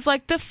if it was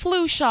like the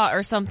flu shot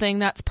or something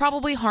that's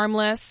probably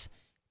harmless,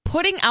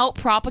 putting out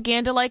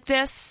propaganda like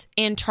this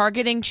and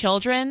targeting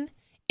children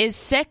is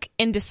sick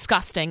and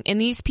disgusting, and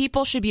these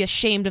people should be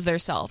ashamed of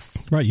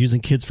themselves. Right,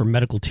 using kids for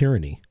medical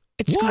tyranny.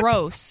 It's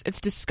gross.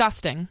 It's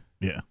disgusting.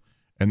 Yeah.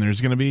 And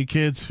there's going to be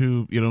kids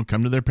who,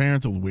 come to their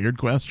parents with weird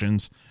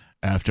questions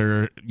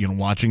after,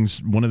 watching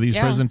one of these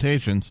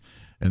presentations,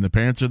 and the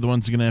parents are the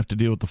ones who are going to have to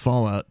deal with the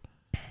fallout.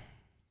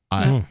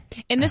 And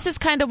this is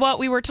kind of what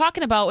we were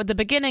talking about at the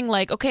beginning,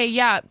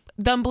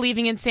 them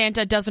believing in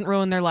Santa doesn't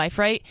ruin their life,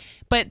 right?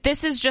 But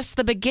this is just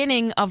the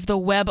beginning of the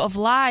web of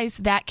lies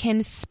that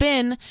can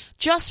spin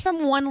just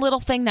from one little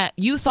thing that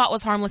you thought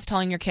was harmless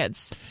telling your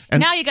kids. And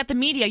now you got the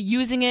media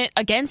using it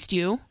against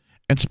you.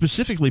 And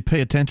specifically pay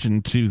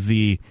attention to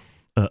the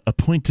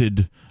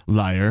appointed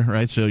liar,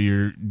 right? So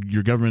your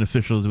government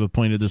officials have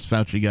appointed this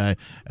Fauci guy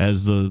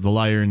as the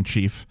liar in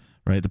chief,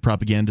 right? The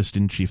propagandist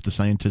in chief, the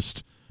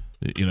scientist,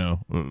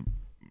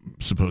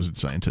 supposed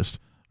scientist,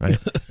 right?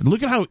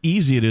 Look at how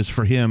easy it is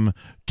for him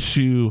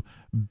to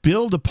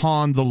build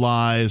upon the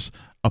lies,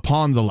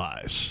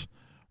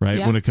 right?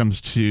 Yeah. When it comes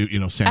to,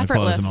 Santa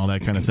Claus and all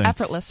that kind of thing.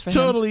 Effortless for him.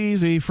 Totally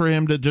easy for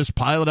him to just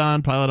pile it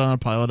on.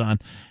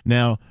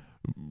 Now,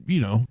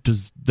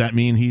 does that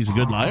mean he's a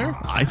good liar?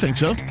 I think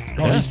so.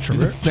 He's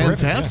He's a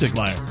fantastic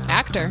liar.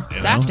 Actor.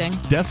 It's acting.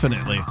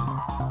 Definitely.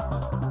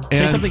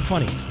 Say something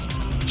funny.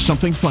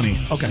 Something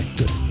funny. Okay,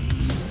 good.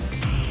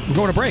 We're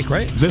going to break,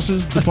 right? This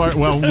is the part,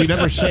 well, we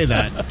never say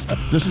that.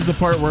 This is the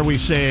part where we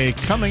say,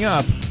 coming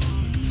up,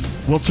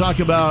 we'll talk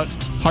about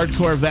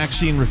hardcore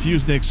vaccine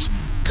refuseniks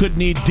could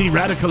need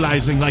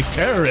de-radicalizing like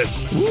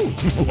terrorists.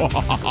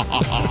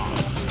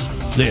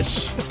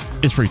 This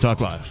is Free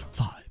Talk Live.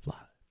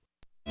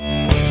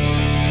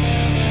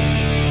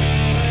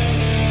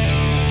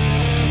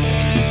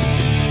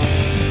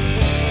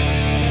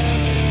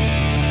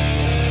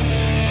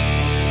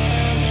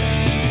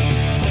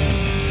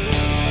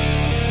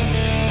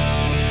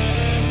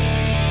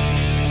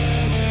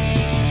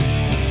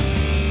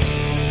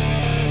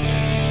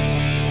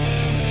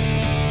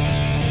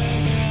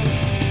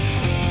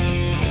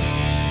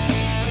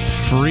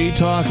 Free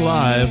Talk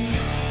Live.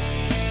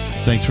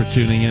 Thanks for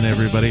tuning in,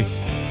 everybody.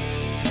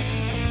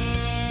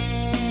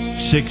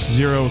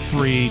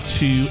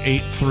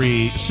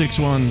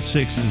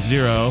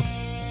 603-283-6160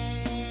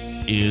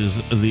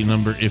 is the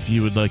number if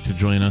you would like to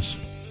join us.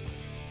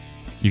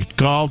 You can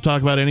call,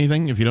 talk about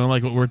anything. If you don't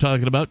like what we're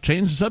talking about,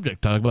 change the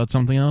subject. Talk about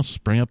something else.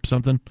 Bring up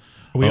something.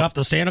 Are we off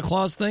the Santa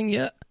Claus thing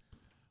yet?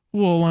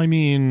 Well, I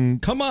mean...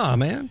 Come on,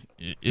 man.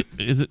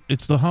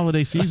 It's the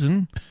holiday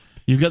season.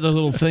 You've got the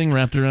little thing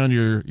wrapped around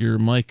your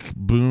mic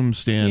boom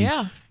stand.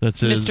 Yeah. That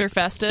says, Mr.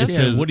 Festive. It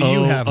says, what do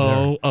you have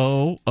there?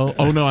 Oh,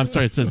 no, I'm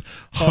sorry. It says,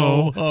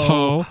 ho,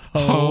 ho,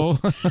 ho.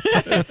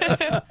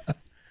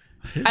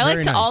 I like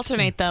to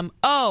alternate them.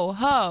 Oh,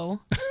 ho,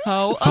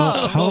 ho,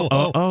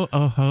 oh.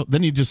 Ho.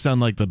 Then you just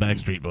sound like the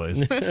Backstreet Boys.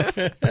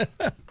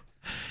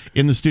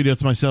 In the studio,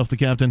 it's myself, the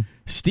captain.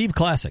 Steve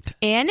Classic.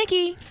 And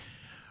Nikki.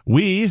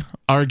 We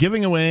are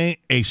giving away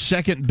a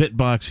second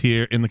BitBox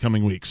here in the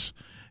coming weeks.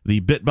 The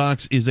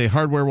BitBox is a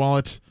hardware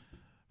wallet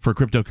for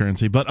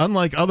cryptocurrency, but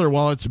unlike other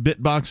wallets,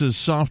 BitBox's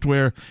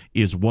software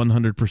is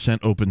 100%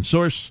 open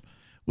source,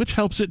 which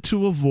helps it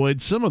to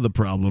avoid some of the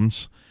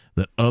problems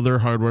that other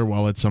hardware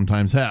wallets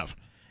sometimes have.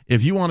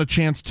 If you want a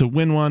chance to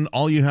win one,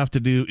 all you have to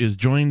do is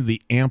join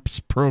the AMPS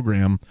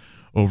program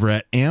over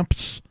at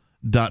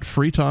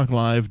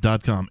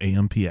amps.freetalklive.com,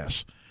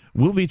 AMPS.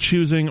 We'll be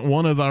choosing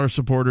one of our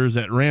supporters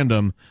at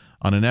random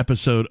on an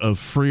episode of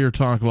Freer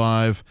Talk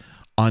Live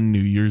on New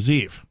Year's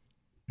Eve.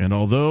 And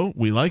although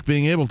we like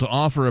being able to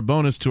offer a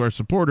bonus to our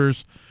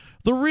supporters,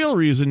 the real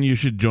reason you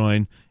should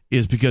join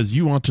is because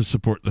you want to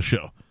support the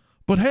show.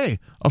 But hey,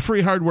 a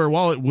free hardware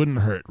wallet wouldn't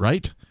hurt,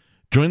 right?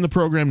 Join the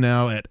program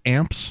now at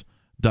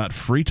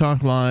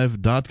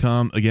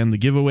amps.freetalklive.com. Again, the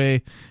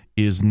giveaway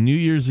is New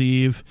Year's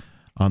Eve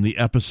on the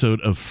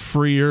episode of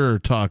Freer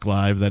Talk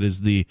Live. That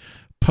is the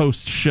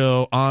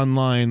post-show,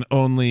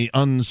 online-only,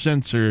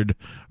 uncensored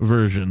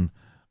version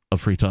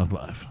of Free Talk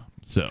Live.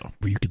 So,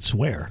 where you could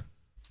swear.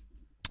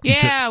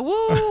 Yeah,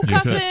 woo,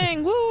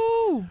 cussing,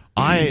 woo.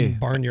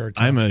 Barnyard.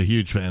 I'm a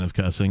huge fan of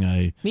cussing.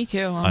 Me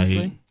too,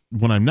 honestly.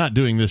 When I'm not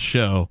doing this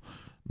show,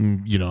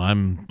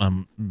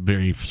 I'm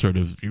very sort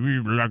of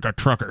like a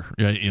trucker.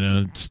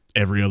 It's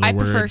every other I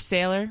word. prefer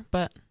sailor,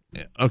 but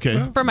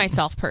okay. For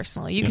myself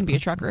personally, you can be a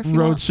trucker if you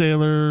road want.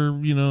 sailor,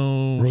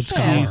 road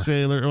sea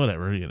sailor, or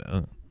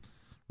whatever.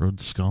 Road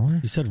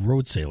scholar. You said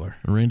road sailor.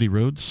 Randy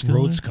Rhodes scholar?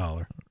 Road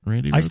scholar.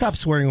 Randy. I stopped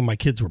swearing when my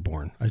kids were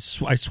born. I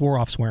swore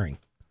off swearing.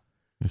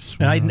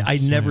 And I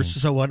never.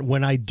 So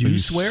when I do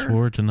swear,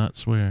 swore to not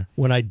swear.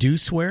 When I do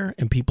swear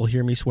and people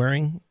hear me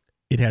swearing,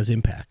 it has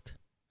impact.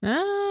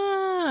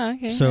 Ah,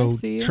 okay. So I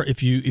see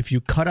you. if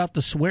you cut out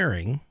the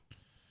swearing,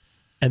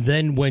 and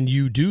then when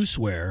you do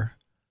swear,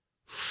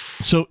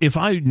 so if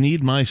I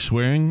need my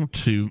swearing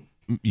to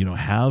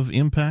have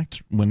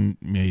impact when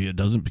maybe it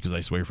doesn't because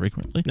I swear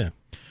frequently,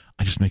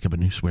 I just make up a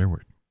new swear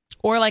word.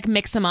 Or like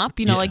mix them up,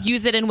 like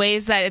use it in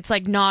ways that it's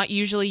like not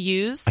usually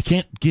used. I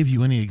can't give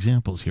you any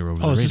examples here over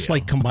the radio. it's just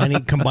like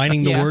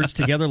combining the words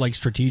together like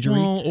strategery.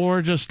 Well,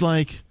 or just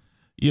like,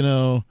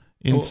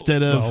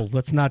 instead of... Well,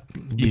 let's not,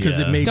 because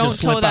it may Don't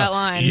just slip toe that out.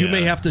 line. You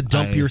may have to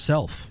dump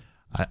yourself.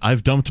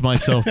 I've dumped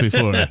myself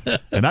before,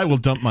 and I will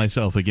dump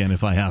myself again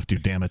if I have to,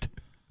 damn it.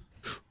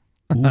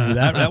 Ooh,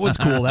 that one's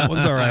cool. That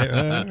one's all right.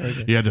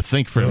 Okay. You had to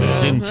think for a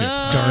minute, didn't you?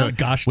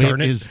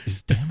 Darn it.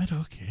 Is damn it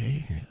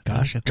okay?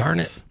 Gosh darn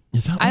it.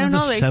 Is that I one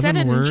don't of know. the They said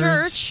 7 it words? in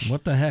church.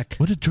 What the heck?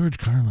 What did George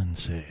Carlin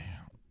say?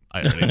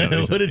 I already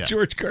know what did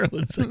George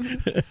Carlin say?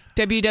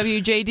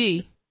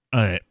 WWJD.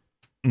 All right.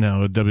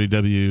 No,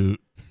 WWGC.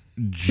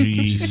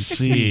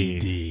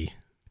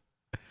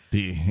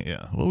 D.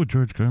 Yeah. What would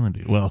George Carlin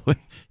do? Well,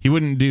 he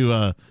wouldn't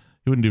do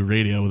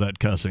radio without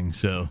cussing.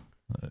 So,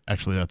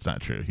 actually, that's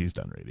not true. He's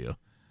done radio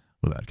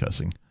without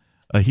cussing.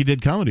 He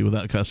did comedy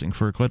without cussing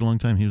for quite a long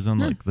time. He was on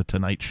like the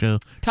Tonight Show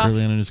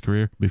early on in his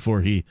career before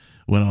he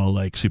went all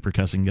like super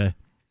cussing guy.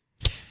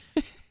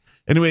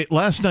 Anyway,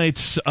 last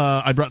night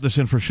I brought this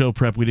in for show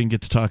prep. We didn't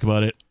get to talk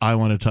about it. I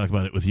want to talk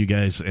about it with you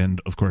guys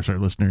and, of course, our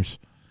listeners.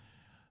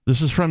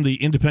 This is from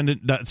the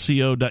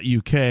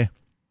independent.co.uk. The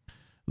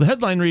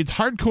headline reads,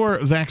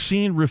 Hardcore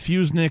vaccine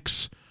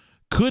refuseniks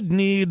could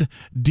need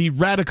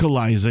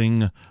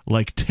de-radicalizing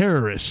like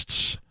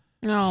terrorists,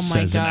 Oh,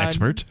 my says God. an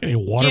expert.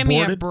 Give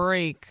me a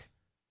break.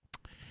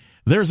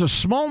 There's a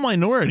small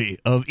minority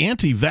of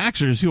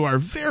anti-vaxxers who are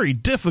very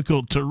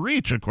difficult to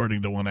reach,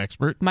 according to one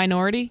expert.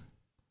 Minority?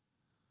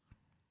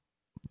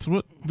 That's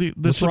what the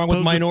What's wrong with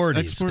supposed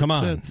minorities? expert Come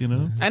on. said,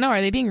 I know.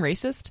 Are they being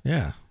racist?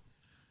 Yeah.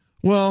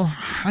 Well,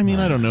 I mean,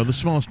 I don't know. The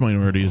smallest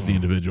minority is the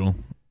individual.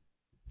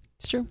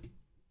 It's true.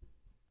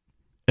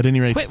 At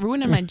any rate... Quit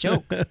ruining my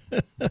joke.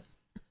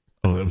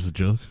 Oh, that was a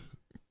joke?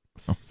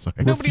 Oh,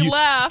 sorry. Nobody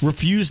laughed.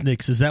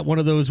 Refuseniks, is that one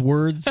of those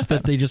words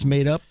that they just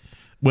made up?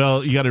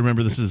 Well, you got to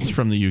remember this is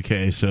from the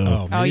UK,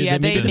 so Yeah,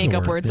 they make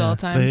up words all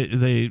the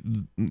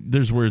time.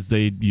 There's words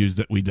they use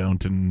that we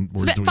don't, and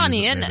It's words a bit we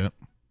funny, use that isn't they it? don't.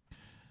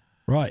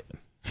 Right,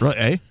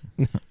 eh?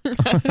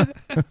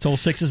 It's all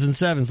 6s and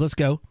 7s. Let's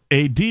go.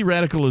 A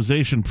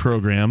de-radicalization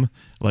program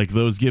like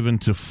those given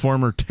to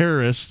former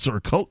terrorists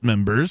or cult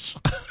members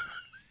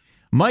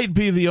might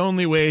be the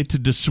only way to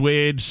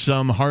dissuade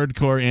some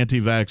hardcore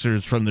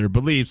anti-vaxxers from their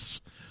beliefs,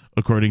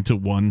 according to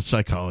one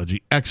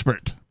psychology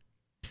expert.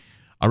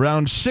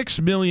 Around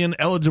 6 million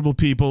eligible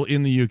people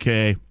in the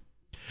UK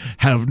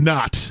have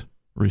not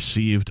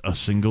received a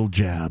single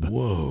jab.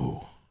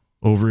 Whoa.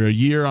 Over a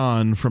year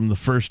on from the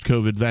first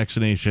COVID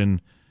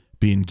vaccination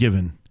being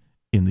given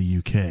in the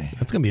UK.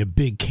 That's going to be a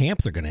big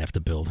camp they're going to have to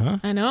build, huh?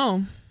 I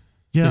know.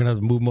 Yeah. They're going to have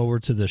to move them over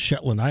to the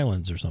Shetland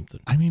Islands or something.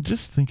 I mean,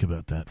 just think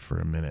about that for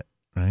a minute,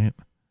 right?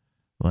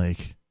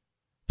 Like,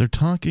 they're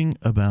talking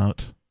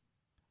about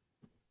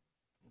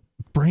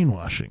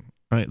brainwashing,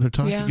 right? They're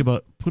talking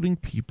about putting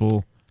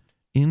people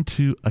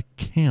into a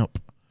camp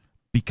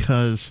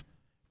because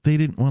they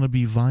didn't want to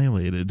be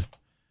violated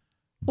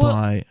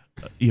by,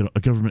 a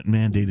government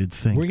mandated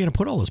thing. Where are you going to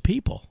put all those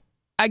people?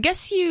 I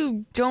guess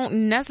you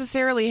don't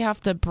necessarily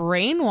have to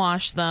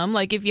brainwash them.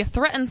 Like, if you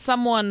threaten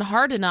someone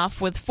hard enough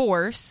with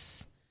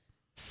force,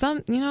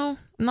 I'm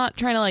not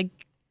trying to, like,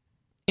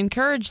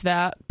 encourage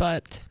that,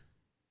 but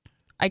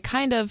I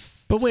kind of...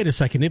 But wait a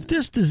second. If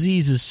this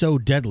disease is so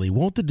deadly,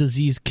 won't the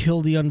disease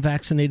kill the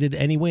unvaccinated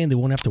anyway, and they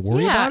won't have to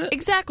worry about it?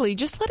 Exactly.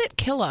 Just let it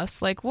kill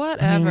us. Like,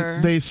 whatever. I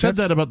mean, they said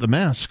that about the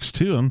masks,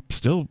 too. I'm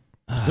still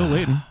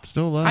waiting.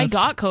 Still alive. I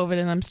got COVID,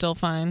 and I'm still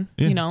fine.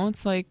 Yeah.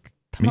 It's like,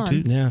 come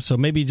on. Yeah, so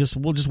maybe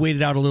we'll just wait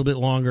it out a little bit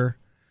longer.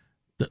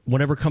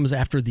 Whatever comes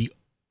after the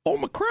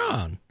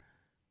Omicron,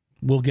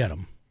 we'll get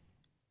them.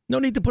 No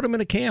need to put them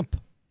in a camp.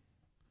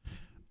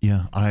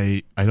 Yeah,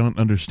 I don't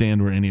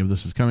understand where any of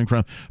this is coming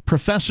from.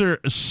 Professor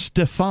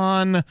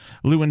Stefan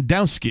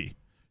Lewandowski,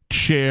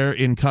 chair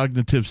in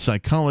cognitive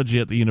psychology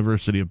at the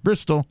University of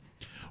Bristol,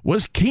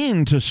 was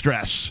keen to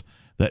stress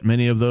that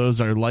many of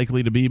those are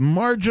likely to be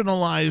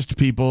marginalized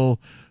people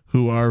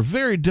who are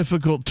very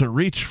difficult to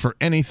reach for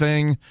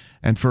anything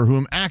and for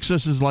whom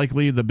access is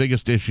likely the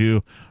biggest issue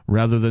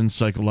rather than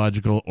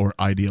psychological or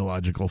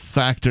ideological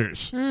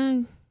factors.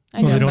 They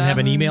don't have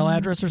an email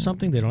address or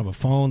something. They don't have a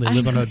phone.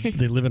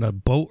 They live in a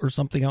boat or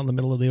something out in the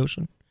middle of the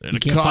ocean. In a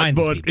cod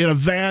boat in a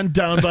van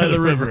down by the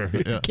river.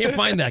 You can't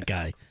find that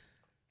guy.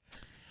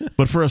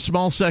 But for a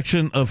small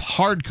section of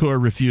hardcore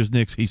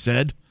refuseniks, he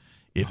said,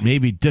 it may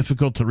be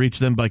difficult to reach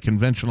them by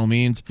conventional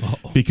means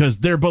because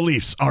their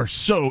beliefs are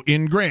so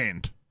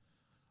ingrained.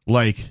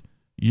 Like,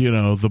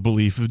 the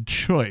belief of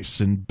choice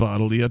and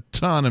bodily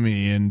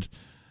autonomy and,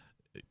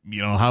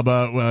 how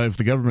about, if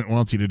the government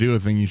wants you to do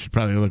a thing, you should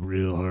probably look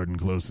real hard and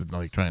close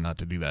and, try not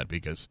to do that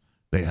because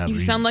they have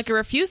reasons. Sound like a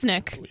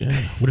refusnik. Yeah.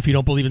 What if you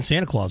don't believe in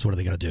Santa Claus? What are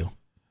they going to do?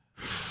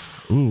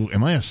 Ooh,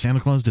 am I a Santa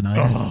Claus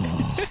denier?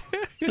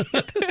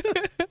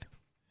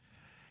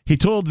 He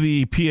told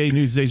the PA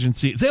news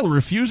agency, they'll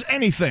refuse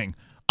anything.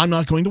 I'm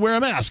not going to wear a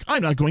mask.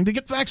 I'm not going to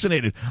get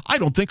vaccinated. I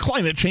don't think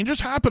climate change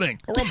is happening.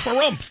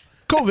 Harumph.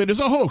 COVID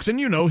is a hoax, and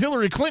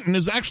Hillary Clinton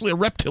is actually a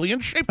reptilian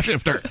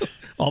shapeshifter.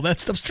 All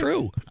that stuff's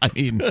true. I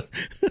mean,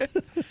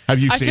 have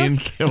you seen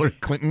Hillary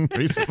Clinton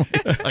recently?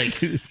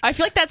 I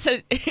feel like that's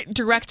a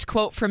direct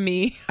quote from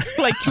me,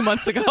 2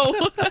 months ago.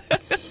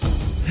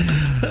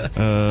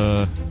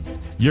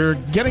 You're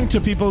getting to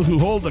people who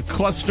hold a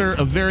cluster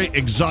of very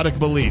exotic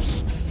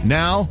beliefs.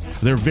 Now,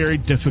 they're very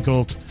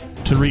difficult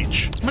to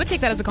reach. I'm going to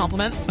take that as a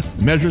compliment.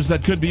 Measures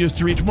that could be used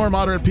to reach more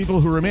moderate people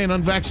who remain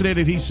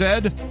unvaccinated, he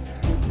said.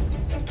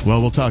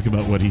 Well, we'll talk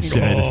about what he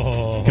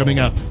said coming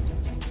up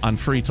on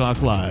Free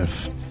Talk Live.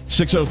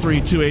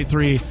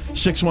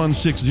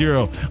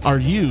 603-283-6160. Are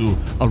you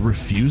a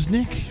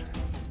refusnik?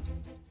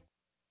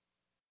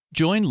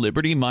 Join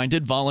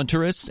liberty-minded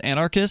voluntarists,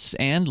 anarchists,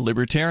 and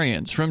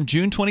libertarians from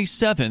June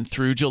 27th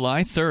through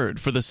July 3rd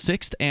for the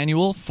 6th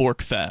annual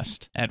Fork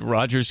Fest at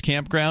Rogers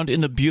Campground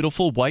in the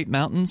beautiful White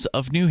Mountains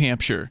of New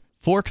Hampshire.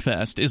 Fork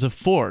Fest is a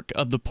fork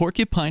of the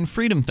Porcupine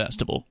Freedom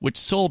Festival, which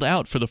sold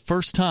out for the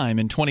first time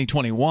in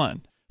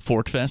 2021.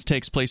 Fork Fest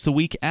takes place the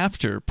week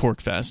after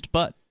Pork Fest,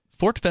 but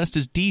Fork Fest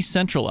is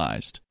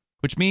decentralized,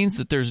 which means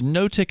that there's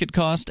no ticket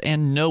cost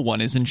and no one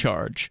is in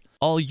charge.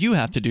 All you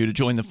have to do to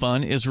join the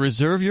fun is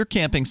reserve your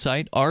camping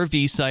site,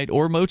 RV site,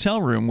 or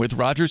motel room with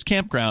Rogers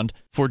Campground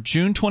for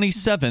June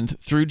 27th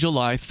through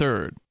July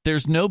 3rd.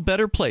 There's no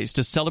better place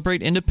to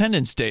celebrate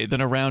Independence Day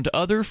than around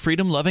other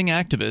freedom-loving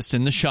activists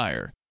in the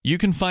Shire. You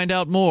can find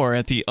out more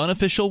at the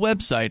unofficial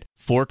website,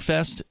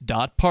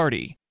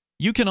 forkfest.party.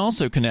 You can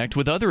also connect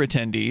with other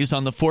attendees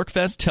on the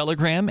ForkFest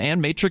Telegram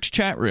and Matrix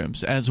chat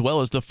rooms, as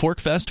well as the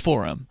ForkFest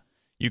forum.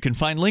 You can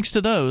find links to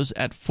those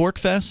at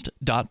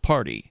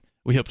forkfest.party.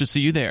 We hope to see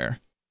you there.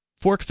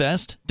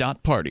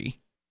 forkfest.party.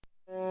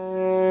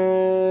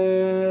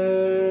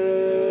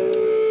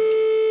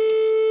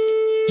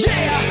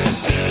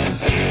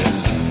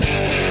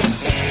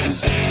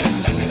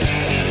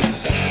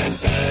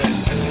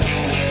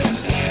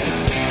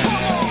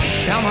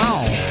 Come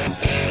on.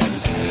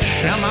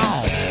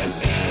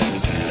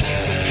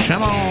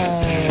 Come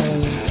on.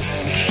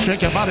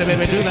 Shake your body,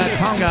 baby. Do that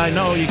conga.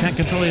 No, you can't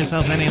control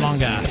yourself any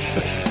longer.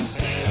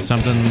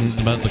 Something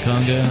about the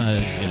conga?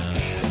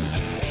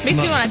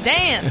 Makes me want to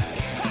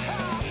dance.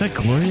 Is that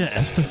Gloria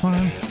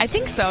Estefan? I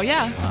think so,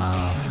 yeah.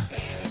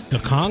 The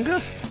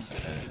conga?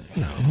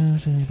 No.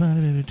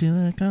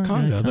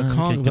 Conga. The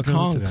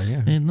conga,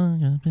 yeah.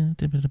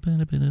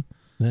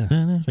 Yeah.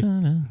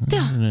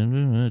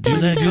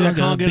 They do that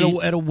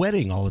conga at a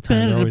wedding all the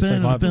time. They're always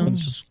like,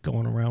 everyone's just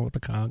going around with the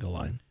conga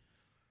line.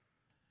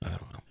 I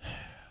don't know.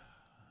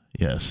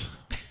 Yes.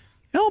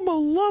 Elmo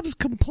loves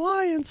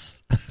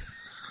compliance.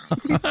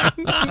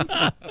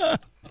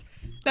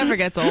 Never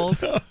gets old.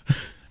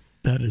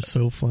 That is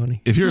so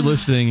funny. If you're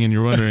listening and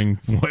you're wondering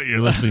what you're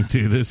listening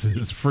to, this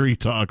is Free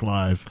Talk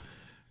Live.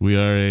 We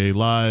are a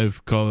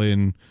live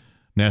call-in,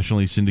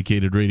 nationally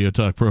syndicated radio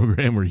talk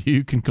program where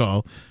you can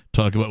call,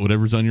 talk about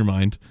whatever's on your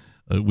mind.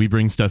 We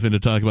bring stuff in to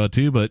talk about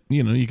too, but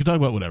you can talk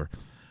about whatever.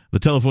 The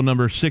telephone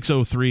number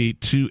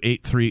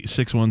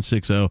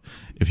 603-283-6160.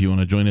 If you want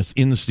to join us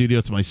in the studio,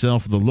 it's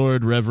myself, the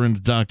Lord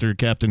Reverend Dr.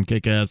 Captain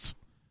Kickass,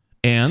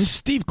 and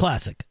Steve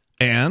Classic,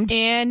 and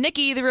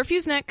Nikki the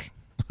Refusnik.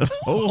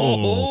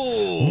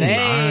 Oh,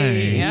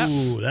 hey, nice. Yep.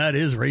 Ooh, that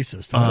is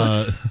racist.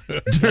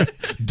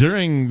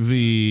 During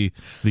the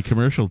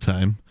commercial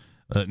time,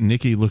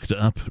 Nikki looked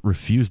up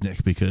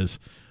Refusnik because,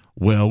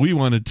 well, we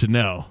wanted to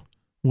know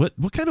what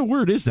kind of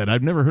word is that?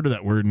 I've never heard of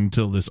that word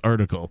until this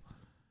article.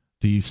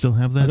 Do you still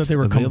have that? I thought they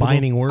were available?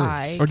 Combining words.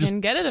 I can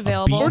get it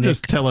available. Or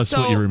just tell us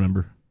what you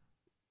remember.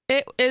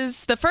 It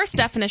is the first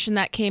definition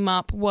that came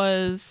up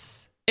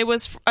was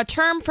a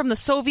term from the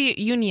Soviet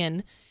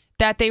Union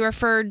that they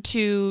referred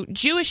to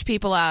Jewish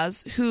people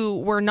as who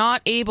were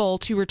not able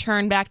to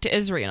return back to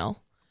Israel.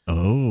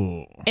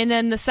 Oh. And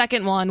then the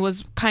second one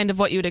was kind of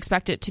what you would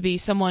expect it to be,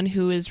 someone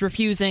who is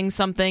refusing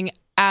something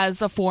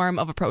as a form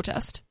of a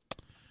protest.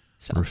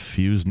 So.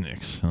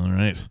 Refuseniks. All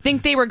right. I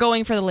think they were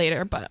going for the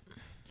later, but...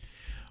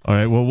 All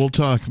right, well, we'll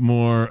talk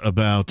more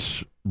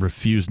about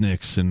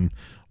refuseniks and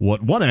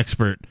what one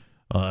expert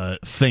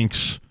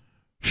thinks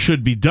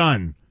should be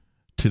done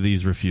to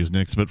these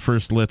refuseniks. But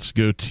first, let's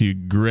go to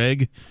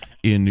Greg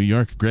in New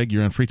York. Greg,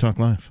 you're on Free Talk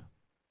Live.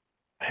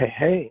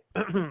 Hey.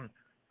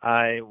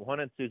 I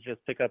wanted to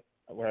just pick up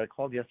where I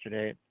called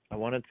yesterday. I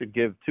wanted to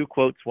give two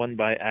quotes, one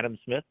by Adam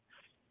Smith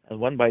and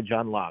one by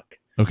John Locke.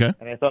 Okay.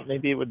 And I thought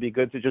maybe it would be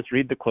good to just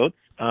read the quotes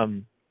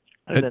and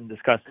then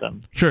discuss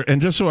them. Sure. And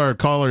just so our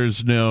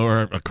callers know,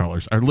 or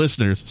our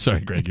listeners, sorry,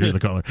 Greg, you're the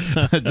caller.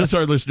 Just so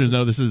our listeners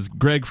know, this is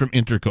Greg from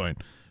Intercoin.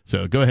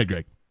 So go ahead,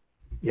 Greg.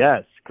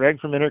 Yes, Greg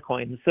from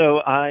Intercoin.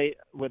 So I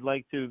would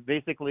like to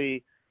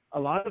basically, a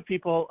lot of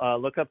people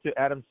look up to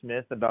Adam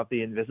Smith about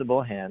the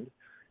invisible hand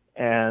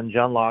and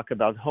John Locke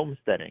about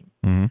homesteading.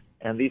 Mm-hmm.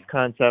 And these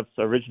concepts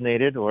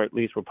originated, or at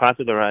least were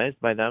popularized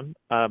by them.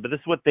 But this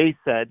is what they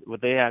said,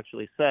 what they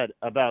actually said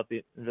about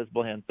the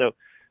invisible hand. So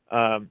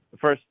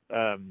first,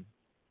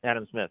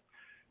 Adam Smith,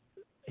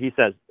 he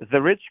says,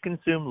 "The rich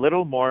consume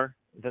little more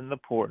than the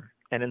poor,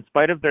 and in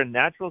spite of their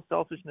natural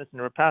selfishness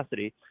and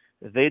rapacity,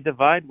 they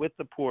divide with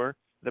the poor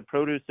the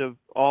produce of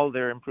all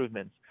their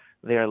improvements.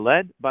 They are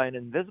led by an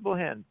invisible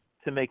hand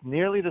to make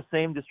nearly the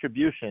same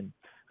distribution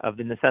of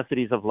the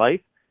necessities of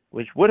life,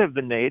 which would have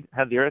been made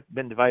had the earth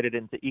been divided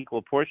into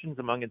equal portions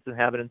among its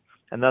inhabitants,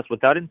 and thus,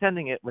 without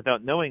intending it,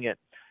 without knowing it,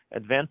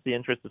 advance the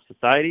interests of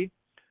society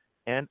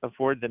and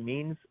afford the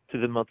means to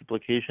the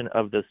multiplication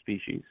of the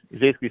species."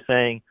 He's basically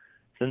saying,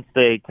 since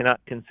they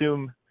cannot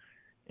consume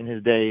in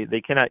his day,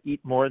 they cannot eat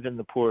more than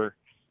the poor,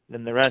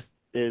 then the rest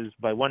is,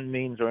 by one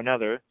means or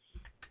another,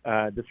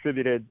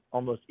 distributed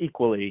almost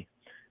equally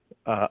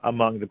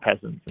among the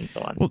peasants and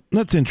so on. Well,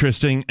 that's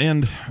interesting.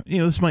 And,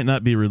 this might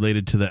not be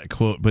related to that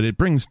quote, but it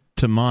brings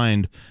to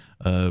mind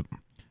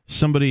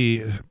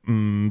somebody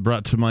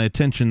brought to my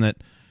attention that,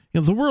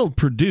 the world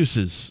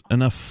produces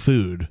enough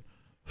food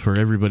for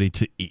everybody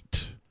to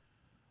eat.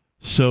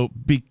 So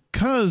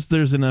because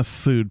there's enough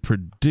food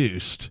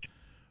produced,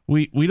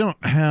 we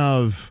don't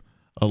have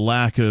a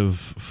lack of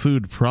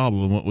food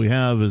problem. What we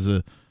have is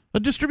a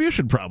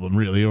distribution problem,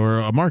 really, or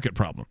a market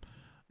problem.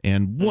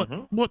 And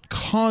what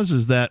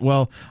causes that?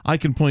 Well, I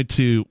can point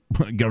to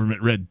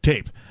government red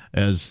tape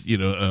as,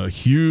 a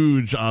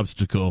huge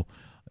obstacle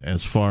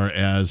as far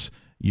as,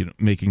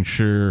 making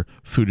sure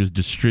food is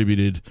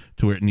distributed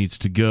to where it needs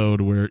to go,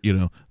 to where,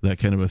 that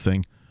kind of a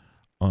thing.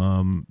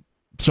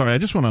 Sorry, I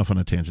just went off on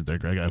a tangent there,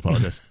 Greg. I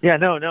apologize. Yeah,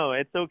 no,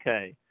 it's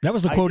okay. That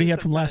was the quote he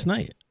had from last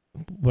night,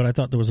 but I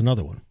thought there was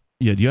another one.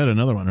 Yeah, you had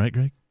another one, right,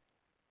 Greg?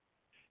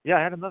 Yeah,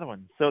 I had another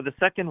one. So the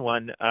second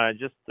one,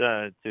 just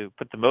to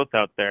put them both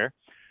out there,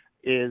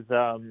 is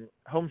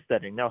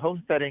homesteading. Now,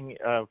 homesteading,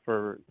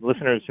 for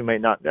listeners who may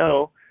not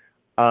know,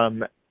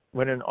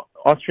 when an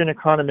Austrian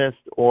economist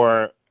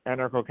or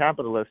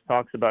anarcho-capitalist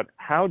talks about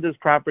how does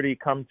property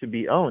come to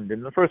be owned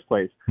in the first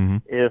place,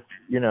 if,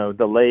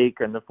 the lake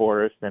and the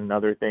forest and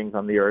other things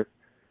on the earth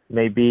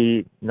may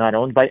be not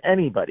owned by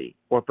anybody,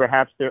 or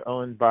perhaps they're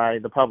owned by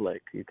the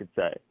public, you could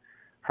say.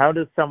 How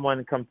does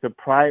someone come to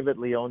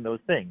privately own those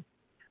things?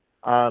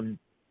 And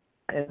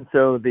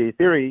so the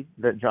theory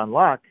that John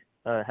Locke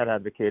had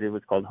advocated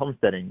was called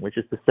homesteading, which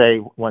is to say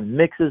one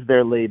mixes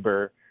their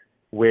labor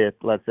with,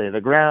 let's say,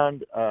 the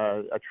ground.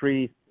 A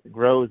tree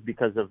grows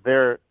because of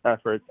their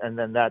efforts, and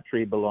then that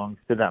tree belongs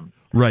to them.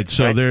 Right.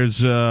 So there's,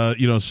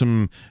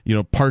 some,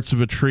 parts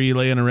of a tree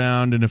laying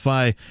around, and if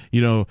I,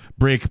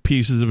 break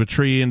pieces of a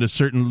tree into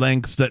certain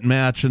lengths that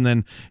match, and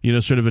then,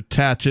 sort of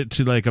attach it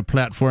to like a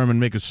platform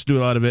and make a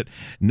stool out of it,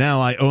 now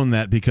I own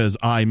that because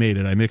I made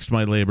it. I mixed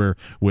my labor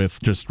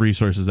with just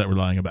resources that were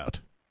lying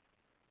about.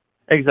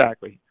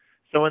 Exactly.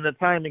 So in the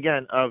time,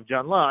 again, of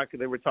John Locke,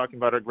 they were talking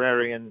about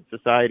agrarian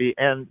society,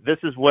 and this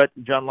is what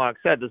John Locke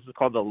said. This is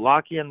called the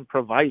Lockean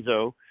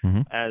proviso,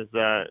 as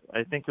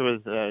I think it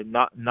was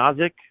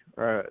Nozick,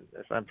 or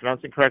if I'm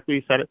pronouncing correctly,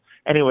 he said it.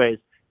 Anyways,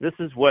 this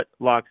is what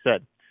Locke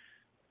said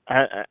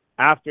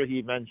after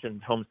he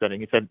mentioned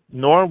homesteading. He said,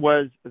 "Nor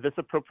was this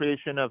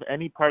appropriation of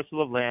any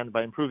parcel of land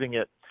by improving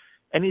it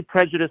any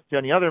prejudice to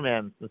any other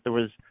man, since there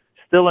was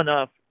still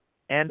enough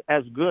and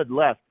as good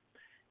left,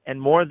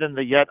 and more than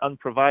the yet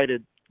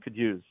unprovided could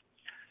use,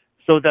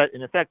 so that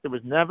in effect there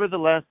was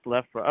nevertheless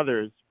left for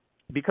others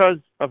because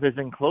of his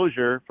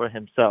enclosure for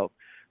himself.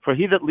 For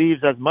he that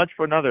leaves as much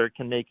for another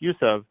can make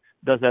use of,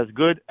 does as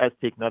good as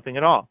take nothing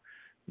at all.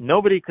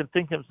 Nobody could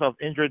think himself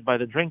injured by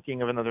the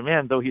drinking of another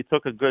man, though he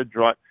took a good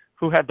draught,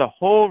 who had the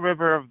whole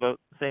river of the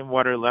same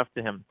water left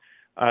to him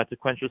to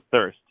quench his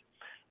thirst."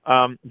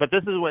 But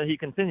this is what he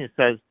continues,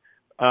 says,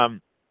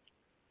 can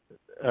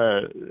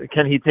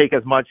he take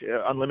as much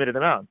unlimited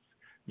amounts?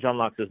 John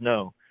Locke says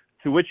no.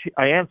 To which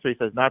I answer, he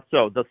says, not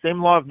so. The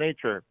same law of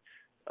nature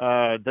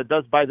that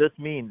does by this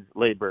means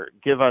labor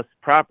give us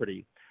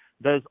property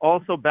does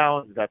also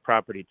balance that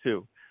property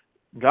too.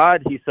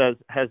 God, he says,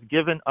 has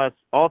given us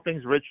all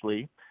things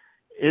richly,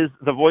 is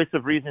the voice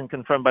of reason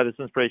confirmed by this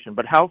inspiration.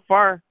 But how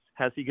far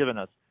has he given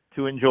us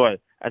to enjoy?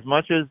 As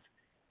much as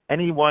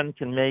anyone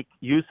can make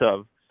use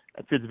of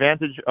to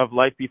advantage of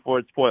life before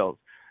it spoils.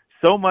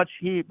 So much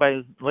he, by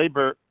his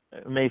labor,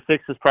 may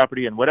fix his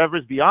property, and whatever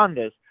is beyond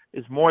this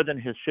is more than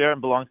his share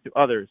and belongs to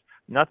others.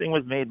 Nothing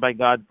was made by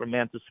God for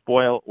man to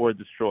spoil or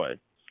destroy.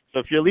 So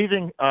if you're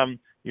leaving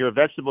your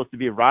vegetables to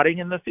be rotting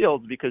in the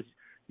fields because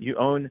you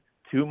own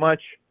too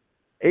much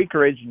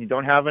acreage and you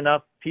don't have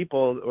enough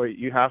people, or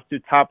you have to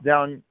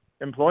top-down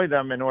employ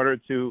them in order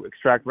to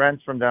extract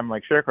rents from them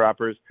like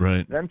sharecroppers,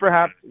 right, then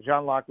perhaps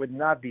John Locke would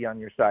not be on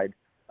your side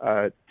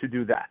to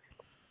do that.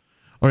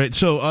 All right,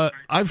 so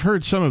I've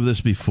heard some of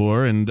this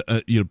before, and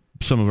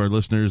some of our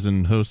listeners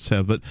and hosts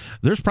have, but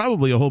there's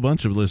probably a whole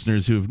bunch of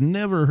listeners who have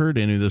never heard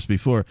any of this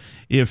before.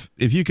 If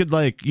you could,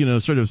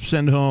 sort of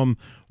send home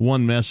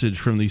one message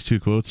from these two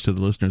quotes to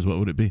the listeners, what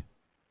would it be?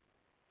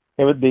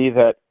 It would be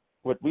that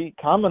what we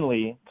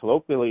commonly,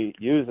 colloquially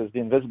use as the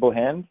invisible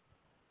hand,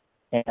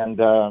 and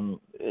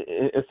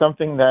it's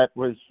something that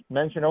was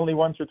mentioned only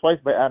once or twice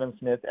by Adam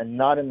Smith and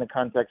not in the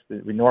context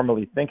that we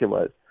normally think it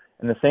was.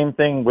 And the same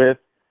thing with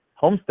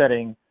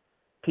homesteading.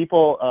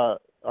 People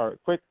are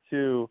quick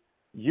to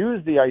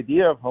use the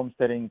idea of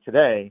homesteading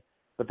today,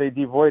 but they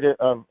devoid it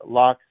of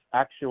Locke's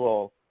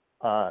actual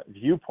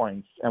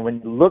viewpoints. And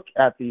when you look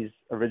at these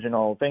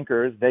original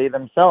thinkers, they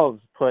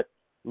themselves put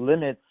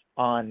limits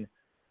on,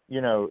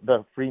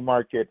 the free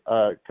market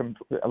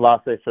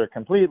laissez-faire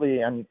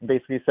completely, and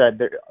basically said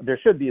there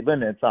should be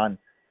limits on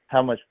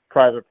how much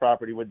private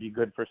property would be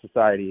good for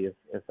society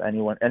if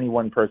any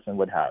one person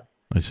would have.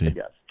 I see. I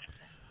guess.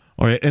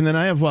 All right, and then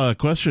I have a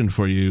question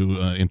for you,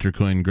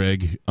 Intercoin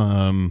Greg.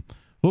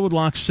 What would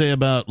Locke say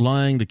about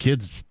lying to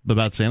kids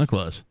about Santa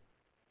Claus?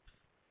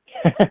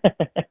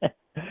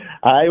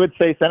 I would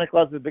say Santa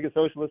Claus is the biggest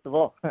socialist of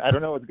all. I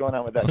don't know what's going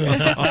on with that.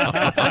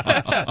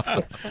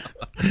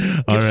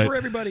 All right. For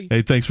everybody.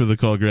 Hey, thanks for the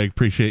call, Greg.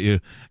 Appreciate you.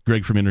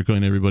 Greg from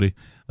Intercoin, everybody.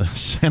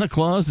 Santa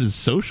Claus is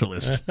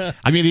socialist.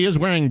 I mean, he is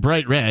wearing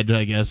bright red,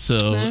 I guess,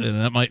 so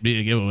that might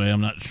be a giveaway.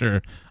 I'm not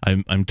sure.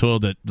 I'm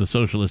told that the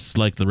socialists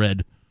like the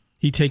red.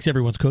 He takes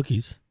everyone's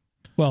cookies.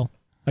 Well,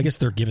 I guess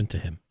they're given to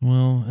him.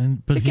 Well,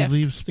 but he gift.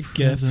 leaves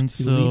presents.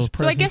 So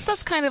I guess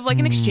that's kind of like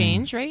an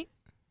exchange, right?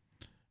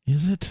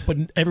 Is it?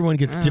 But everyone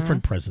gets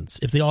different presents.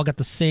 If they all got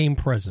the same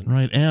present,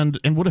 right? And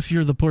what if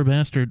you're the poor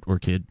bastard or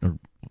kid, or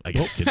I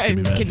guess kids can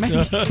be bad.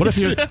 What if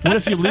you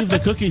leave the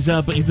cookies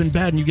out, but you've been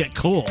bad and you get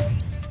coal?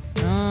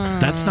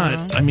 That's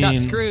not. I mean, got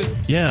screwed.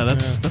 Yeah,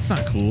 that's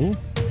not cool.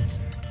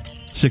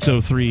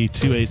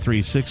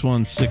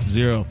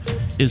 603-283-6160.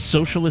 Is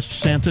Socialist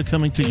Santa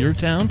coming to your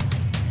town?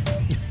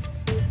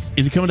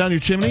 Is he coming down your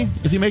chimney?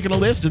 Is he making a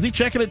list? Is he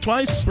checking it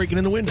twice? Breaking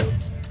in the window.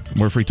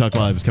 More Free Talk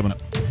Live is coming up.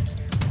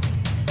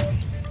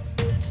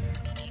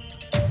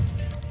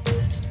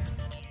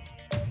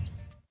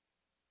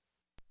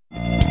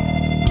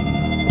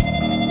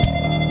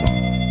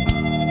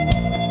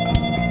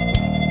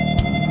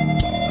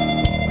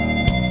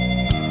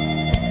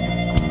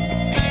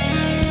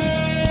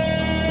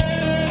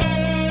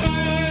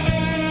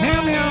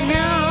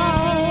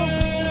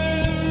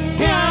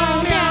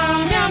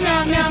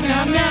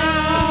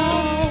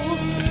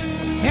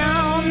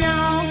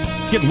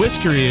 Getting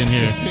whiskery in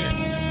here.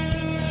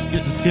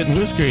 It's getting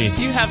whiskery.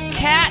 You have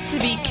cat to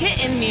be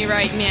kitten me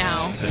right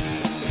now.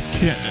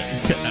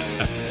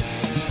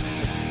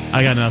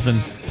 I got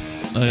nothing.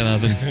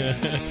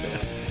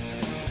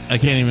 I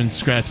can't even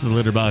scratch the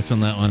litter box on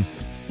that one.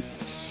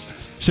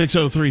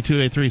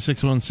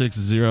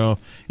 603-283-6160.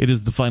 It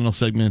is the final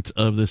segment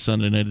of this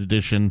Sunday night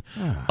edition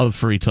of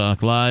Free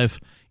Talk Live.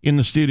 In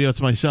the studio,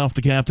 it's myself,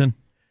 the captain.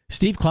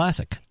 Steve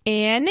Classic.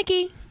 And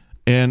Nikki.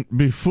 And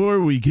before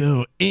we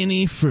go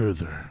any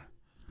further,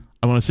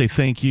 I want to say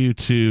thank you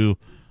to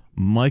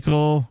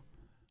Michael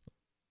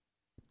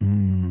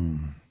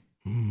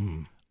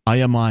Ayamayo.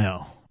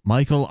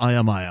 Michael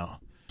Ayamayo.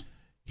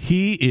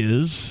 He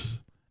is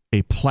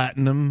a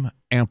platinum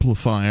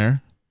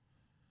amplifier.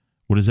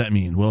 What does that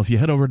mean? Well, if you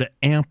head over to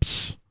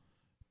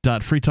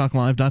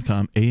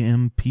amps.freetalklive.com,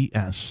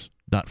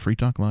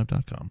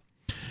 amps.freetalklive.com,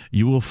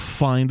 you will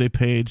find a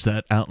page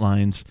that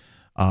outlines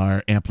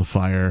our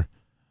amplifier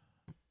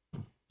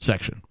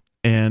section.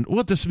 And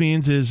what this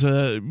means is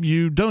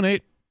you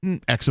donate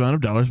X amount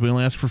of dollars. We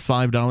only ask for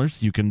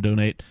 $5. You can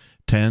donate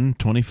 10,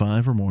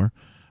 25 or more.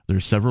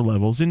 There's several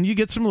levels, and you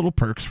get some little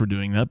perks for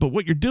doing that. But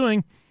what you're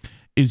doing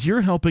is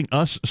you're helping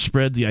us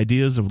spread the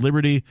ideas of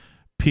liberty,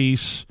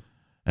 peace,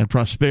 and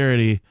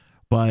prosperity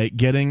by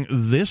getting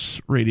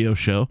this radio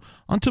show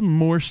onto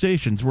more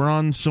stations. We're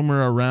on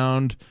somewhere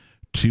around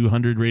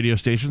 200 radio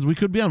stations. We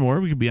could be on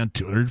more. We could be on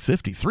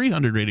 250,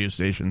 300 radio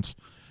stations,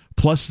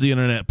 plus the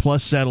internet,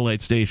 plus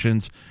satellite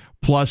stations,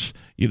 plus,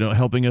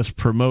 helping us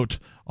promote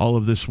all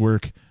of this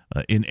work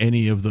in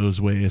any of those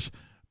ways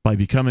by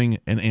becoming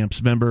an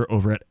AMPS member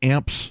over at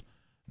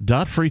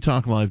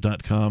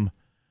amps.freetalklive.com.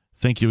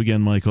 Thank you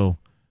again, Michael.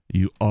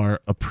 You are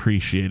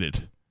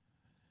appreciated.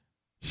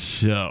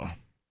 So,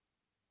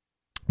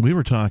 we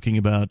were talking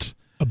about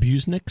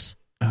Abusenicks?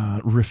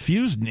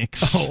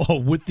 Refusenicks. Oh,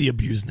 with the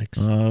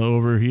Abusenicks.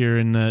 Over here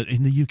in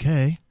the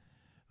UK,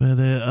 where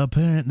they're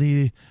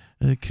apparently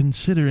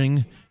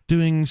considering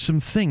doing some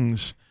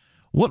things.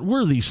 What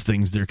were these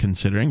things they're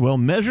considering? Well,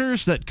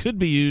 measures that could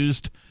be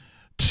used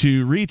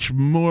to reach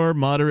more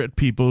moderate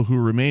people who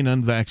remain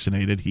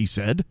unvaccinated, he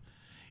said,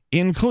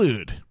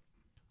 include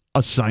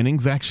assigning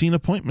vaccine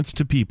appointments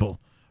to people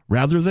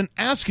rather than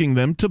asking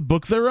them to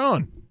book their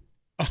own.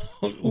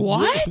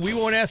 What? We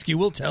won't ask you.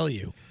 We'll tell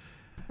you.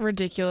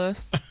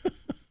 Ridiculous.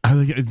 I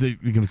think they're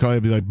going to call you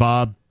and be like,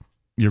 Bob,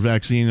 your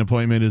vaccine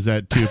appointment is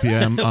at 2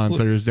 p.m. on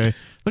Thursday.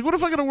 Like, what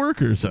if I got to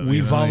work or something? We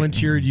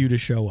volunteered you to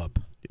show up.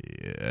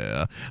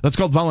 Yeah. That's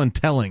called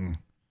voluntelling.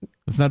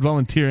 It's not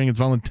volunteering, it's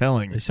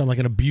voluntelling. They sound like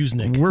an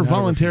abusenik. We're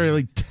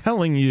voluntarily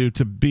telling you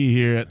to be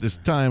here at this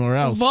time or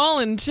else.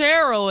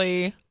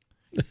 Voluntarily.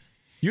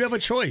 You have a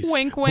choice.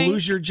 Wink, wink.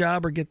 Lose your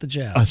job or get the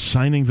jab.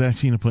 Assigning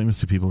vaccine appointments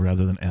to people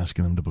rather than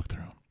asking them to book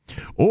their own.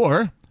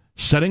 Or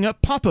setting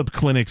up pop-up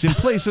clinics in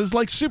places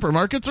like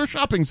supermarkets or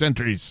shopping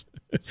centers.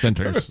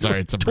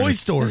 Sorry, it's a toy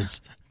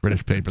stores.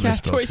 British paper. Yeah,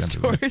 toy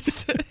stores.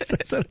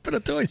 Set up in a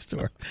toy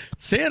store.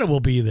 Santa will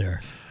be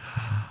there.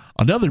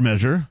 Another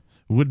measure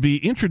would be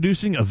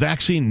introducing a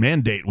vaccine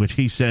mandate, which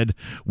he said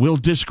will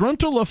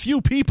disgruntle a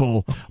few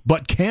people,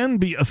 but can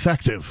be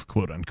effective,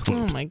 quote unquote.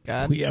 Oh, my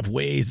God. We have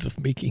ways of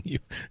making you.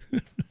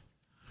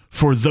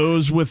 For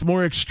those with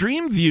more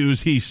extreme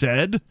views, he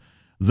said,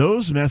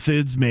 those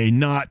methods may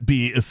not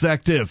be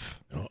effective.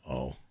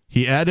 Uh-oh.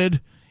 He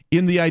added,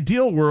 in the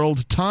ideal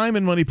world, time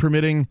and money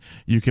permitting,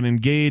 you can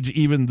engage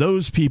even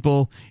those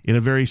people in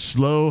a very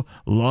slow,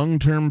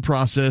 long-term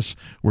process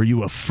where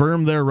you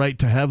affirm their right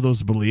to have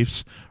those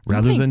beliefs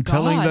rather than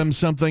telling them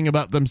something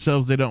about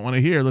themselves they don't want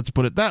to hear. Let's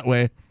put it that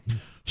way.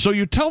 So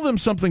you tell them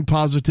something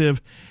positive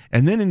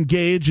and then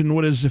engage in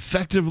what is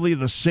effectively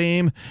the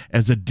same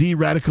as a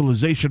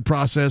de-radicalization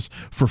process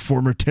for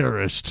former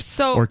terrorists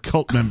or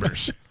cult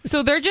members.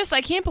 So they're just,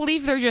 I can't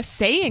believe they're just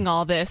saying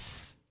all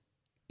this.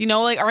 You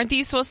know, like, aren't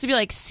these supposed to be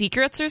like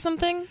secrets or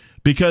something?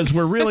 Because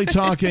we're really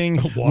talking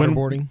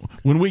waterboarding.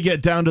 When we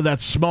get down to that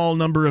small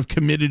number of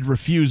committed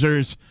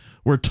refusers,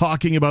 we're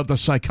talking about the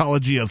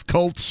psychology of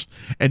cults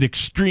and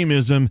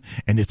extremism,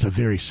 and it's a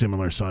very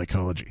similar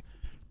psychology.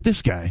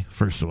 This guy,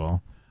 first of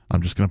all,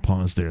 I'm just going to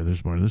pause there.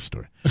 There's more to this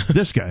story.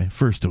 This guy,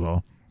 first of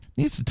all,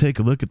 needs to take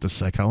a look at the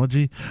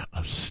psychology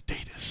of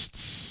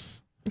statists.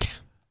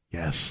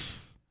 Yes.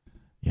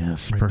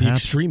 Yes, right, perhaps. the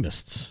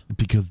extremists.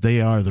 Because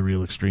they are the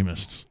real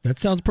extremists. That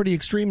sounds pretty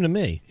extreme to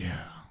me. Yeah.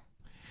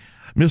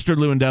 Mr.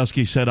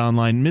 Lewandowski said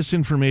online,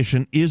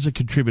 misinformation is a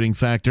contributing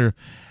factor,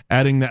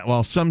 adding that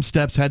while some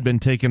steps had been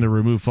taken to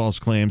remove false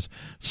claims,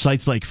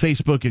 sites like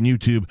Facebook and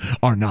YouTube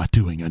are not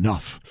doing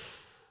enough.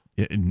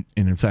 And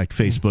in fact,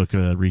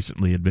 Facebook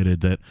recently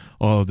admitted that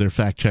all of their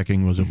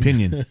fact-checking was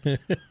opinion.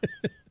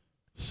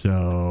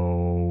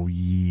 So,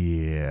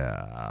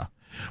 yeah.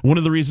 One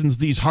of the reasons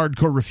these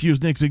hardcore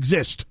refuseniks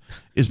exist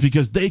is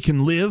because they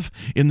can live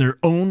in their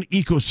own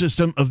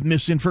ecosystem of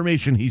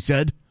misinformation, he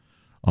said.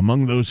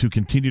 Among those who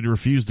continue to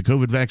refuse the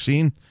COVID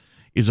vaccine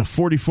is a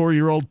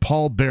 44-year-old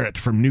Paul Barrett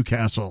from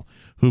Newcastle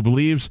who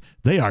believes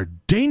they are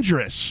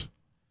dangerous.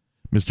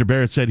 Mr.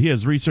 Barrett said he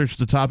has researched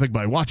the topic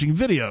by watching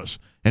videos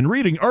and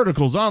reading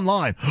articles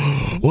online.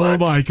 Oh,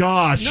 my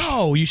gosh.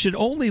 No, you should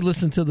only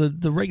listen to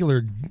the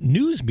regular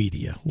news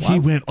media. Wow. He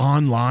went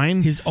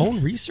online? His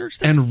own research?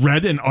 And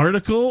read an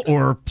article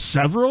or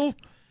several?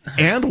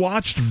 And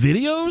watched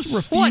videos?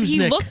 What,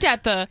 he looked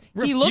at the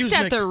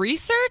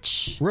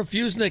research?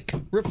 Refusenik.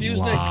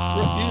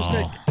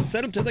 Wow.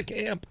 Send him to the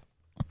camp.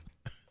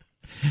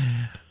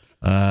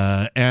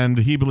 And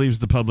he believes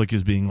the public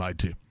is being lied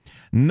to.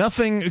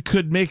 Nothing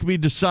could make me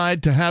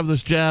decide to have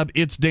this jab.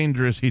 It's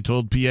dangerous, he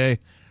told PA.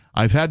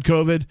 I've had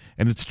COVID,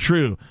 and it's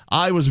true.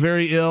 I was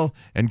very ill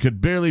and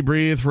could barely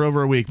breathe for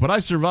over a week, but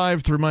I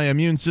survived through my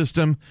immune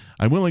system.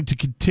 I'm willing to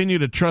continue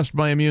to trust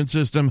my immune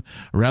system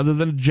rather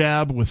than a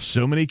jab with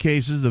so many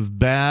cases of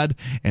bad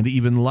and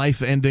even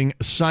life-ending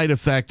side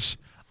effects.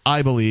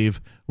 I believe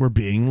we're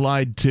being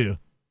lied to.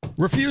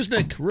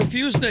 Refusenik.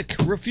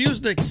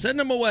 Send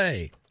him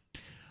away.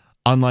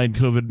 Online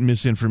COVID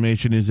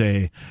misinformation is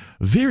a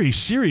very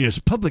serious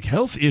public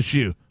health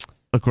issue,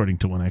 according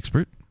to one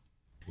expert.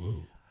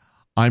 Whoa.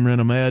 Imran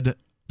Ahmed,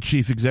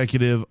 chief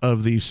executive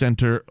of the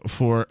Center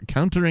for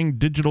Countering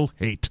Digital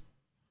Hate.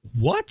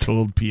 What?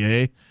 Told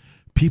PA,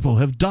 people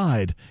have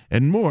died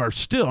and more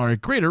still are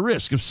at greater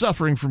risk of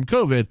suffering from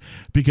COVID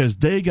because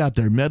they got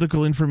their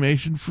medical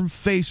information from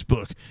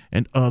Facebook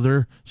and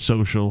other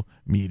social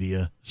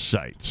media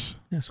sites.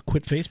 Yes,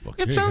 quit Facebook.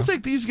 It sounds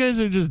like these guys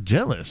are just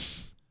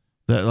jealous.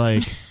 That,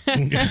 like,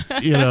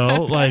 you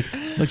know, like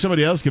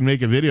somebody else can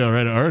make a video,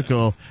 write an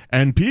article,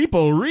 and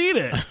people read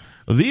it.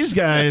 These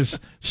guys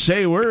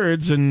say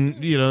words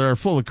and, you know, they're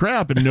full of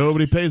crap and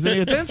nobody pays any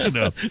attention to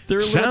them.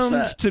 They're Sounds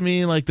upset. to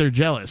me like they're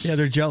jealous. Yeah,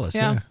 they're jealous.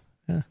 Yeah.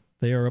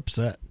 They are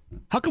upset.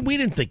 How come we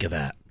didn't think of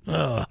that?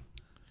 Ugh.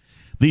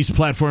 These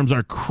platforms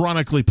are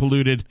chronically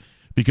polluted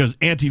because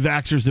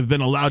anti-vaxxers have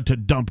been allowed to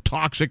dump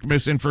toxic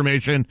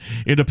misinformation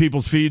into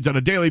people's feeds on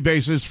a daily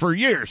basis for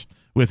years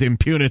with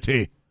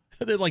impunity.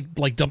 They're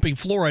like dumping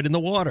fluoride in the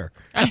water.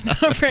 I know,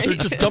 right? They're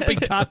just dumping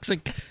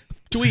toxic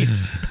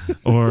tweets.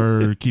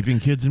 Or keeping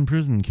kids in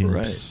prison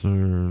camps. Right.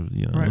 Or,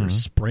 you know. Right, or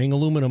spraying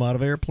aluminum out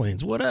of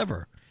airplanes,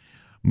 whatever.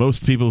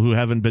 most people who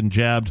haven't been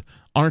jabbed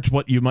aren't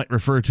what you might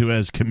refer to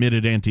as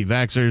committed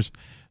anti-vaxxers.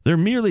 They're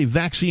merely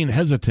vaccine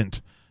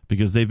hesitant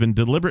because they've been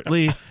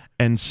deliberately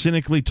and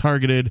cynically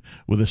targeted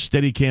with a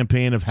steady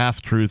campaign of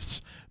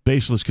half-truths,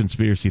 baseless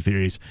conspiracy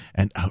theories,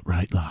 and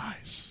outright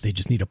lies. They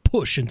just need a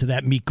push into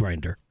that meat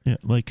grinder. Yeah,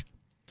 like,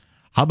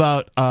 how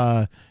about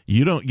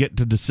you don't get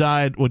to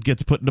decide what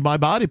gets put into my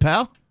body,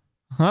 pal?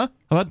 Huh?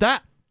 How about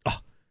that?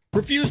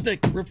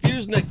 Refuse-nick.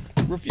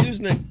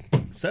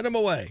 Send him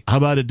away. How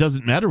about it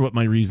doesn't matter what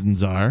my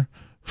reasons are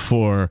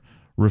for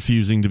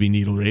refusing to be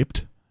needle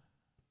raped?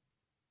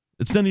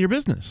 It's none of your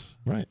business.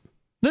 Right.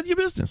 None of your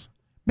business.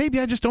 Maybe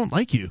I just don't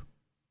like you.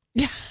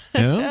 You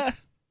know?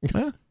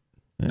 I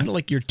don't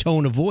like your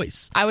tone of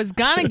voice. I was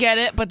gonna get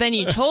it, but then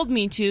you told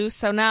me to,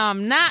 so now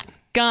I'm not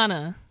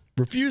gonna.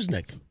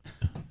 Refuse-nick.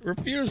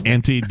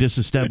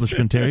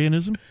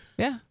 Anti-disestablishmentarianism?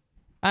 Yeah.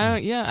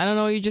 I don't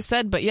know what you just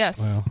said, but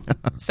yes.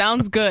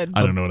 Sounds good.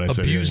 I don't know what I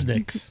said.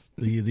 Abuse-nicks.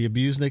 The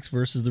abuse-nicks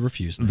versus the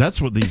refuse-nicks.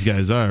 That's what these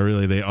guys are,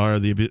 really. They are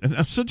the abuse.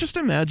 So just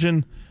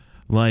imagine,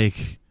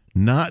 like,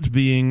 not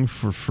being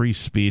for free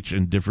speech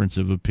and difference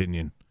of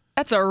opinion.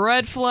 That's a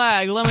red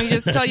flag. Let me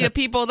just tell you,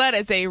 people, that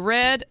is a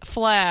red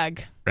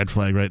flag. Red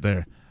flag right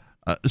there.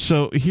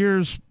 So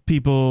here's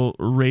people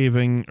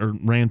raving or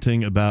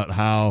ranting about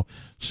how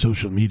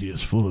social media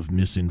is full of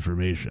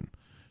misinformation.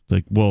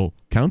 Like, well,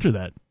 counter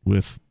that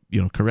with,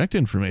 correct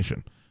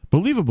information,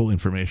 believable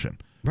information.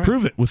 Right.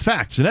 Prove it with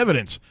facts and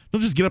evidence.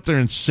 Don't just get up there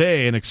and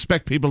say and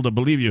expect people to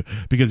believe you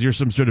because you're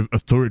some sort of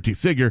authority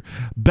figure.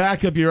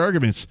 Back up your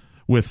arguments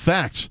with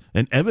facts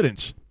and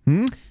evidence.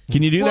 Can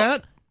you do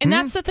that? And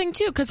that's the thing,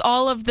 too, because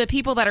all of the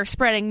people that are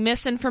spreading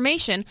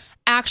misinformation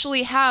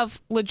actually have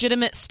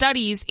legitimate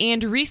studies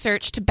and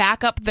research to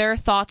back up their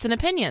thoughts and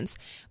opinions.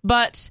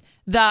 But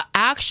the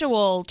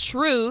actual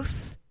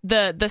truth,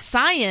 the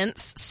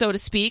science, so to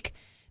speak,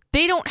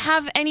 they don't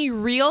have any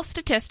real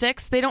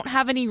statistics. They don't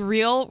have any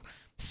real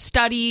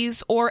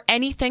studies or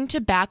anything to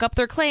back up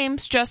their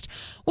claims. Just,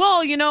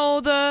 well,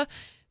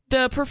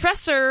 the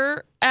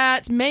professor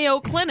at Mayo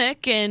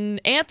Clinic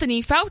and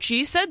Anthony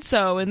Fauci said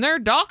so, and they're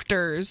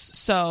doctors.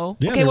 So,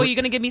 yeah, okay, well, you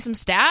going to give me some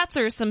stats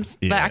or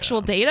the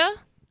actual data?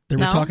 They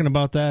were talking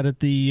about that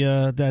at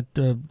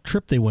the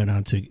trip they went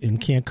on to in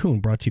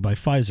Cancun, brought to you by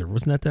Pfizer.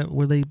 Wasn't that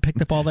where they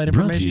picked up all that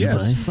information?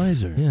 Brought to you by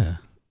Pfizer. Yeah.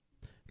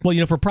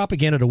 Well, for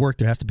propaganda to work,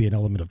 there has to be an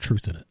element of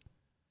truth in it.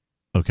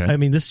 Okay. I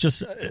mean,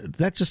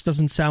 that just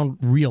doesn't sound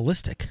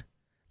realistic.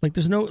 Like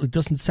it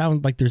doesn't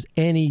sound like there's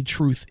any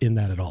truth in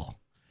that at all.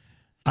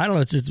 I don't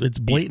know. It's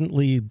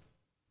blatantly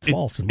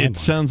false in my mind. It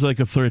sounds like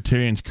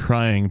authoritarians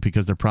crying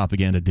because their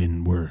propaganda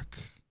didn't work.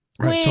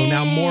 Right. So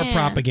now more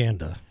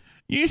propaganda.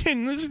 You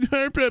didn't listen to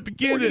our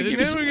propaganda, and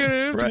now we're going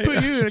to have to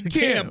put you in a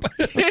camp.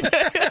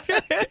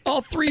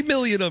 All 3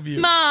 million of you.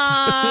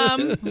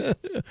 Mom.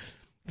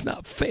 It's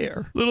not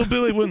fair. Little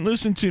Billy wouldn't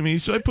listen to me,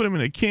 so I put him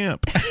in a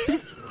camp.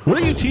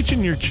 What are you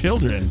teaching your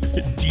children?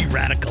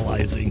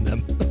 De-radicalizing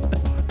them.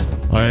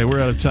 All right,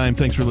 we're out of time.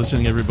 Thanks for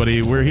listening,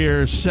 everybody. We're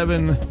here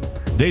 7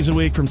 days a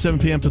week from 7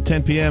 p.m. to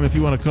 10 p.m. If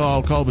you want to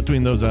call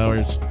between those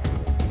hours.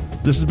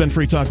 This has been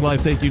Free Talk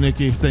Live. Thank you,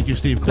 Nikki. Thank you,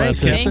 Steve. Thanks,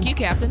 Captain. Thank you,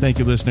 Captain. Thank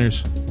you,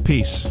 listeners.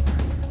 Peace.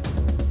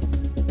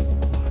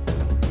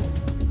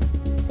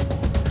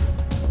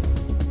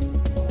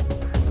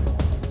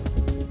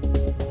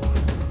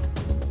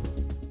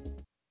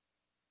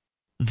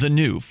 The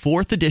new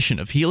 4th edition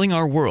of Healing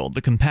Our World,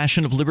 The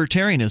Compassion of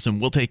Libertarianism,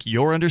 will take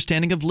your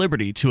understanding of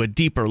liberty to a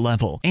deeper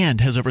level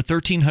and has over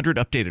 1,300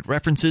 updated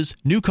references,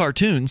 new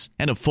cartoons,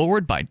 and a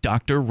foreword by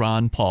Dr.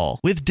 Ron Paul.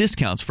 With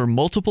discounts for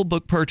multiple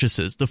book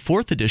purchases, the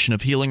 4th edition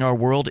of Healing Our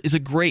World is a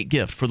great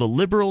gift for the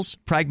liberals,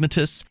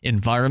 pragmatists,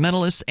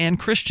 environmentalists, and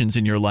Christians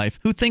in your life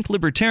who think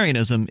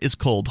libertarianism is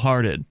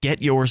cold-hearted.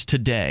 Get yours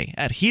today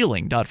at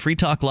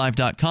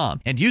healing.freetalklive.com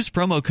and use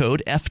promo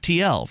code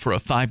FTL for a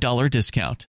 $5 discount.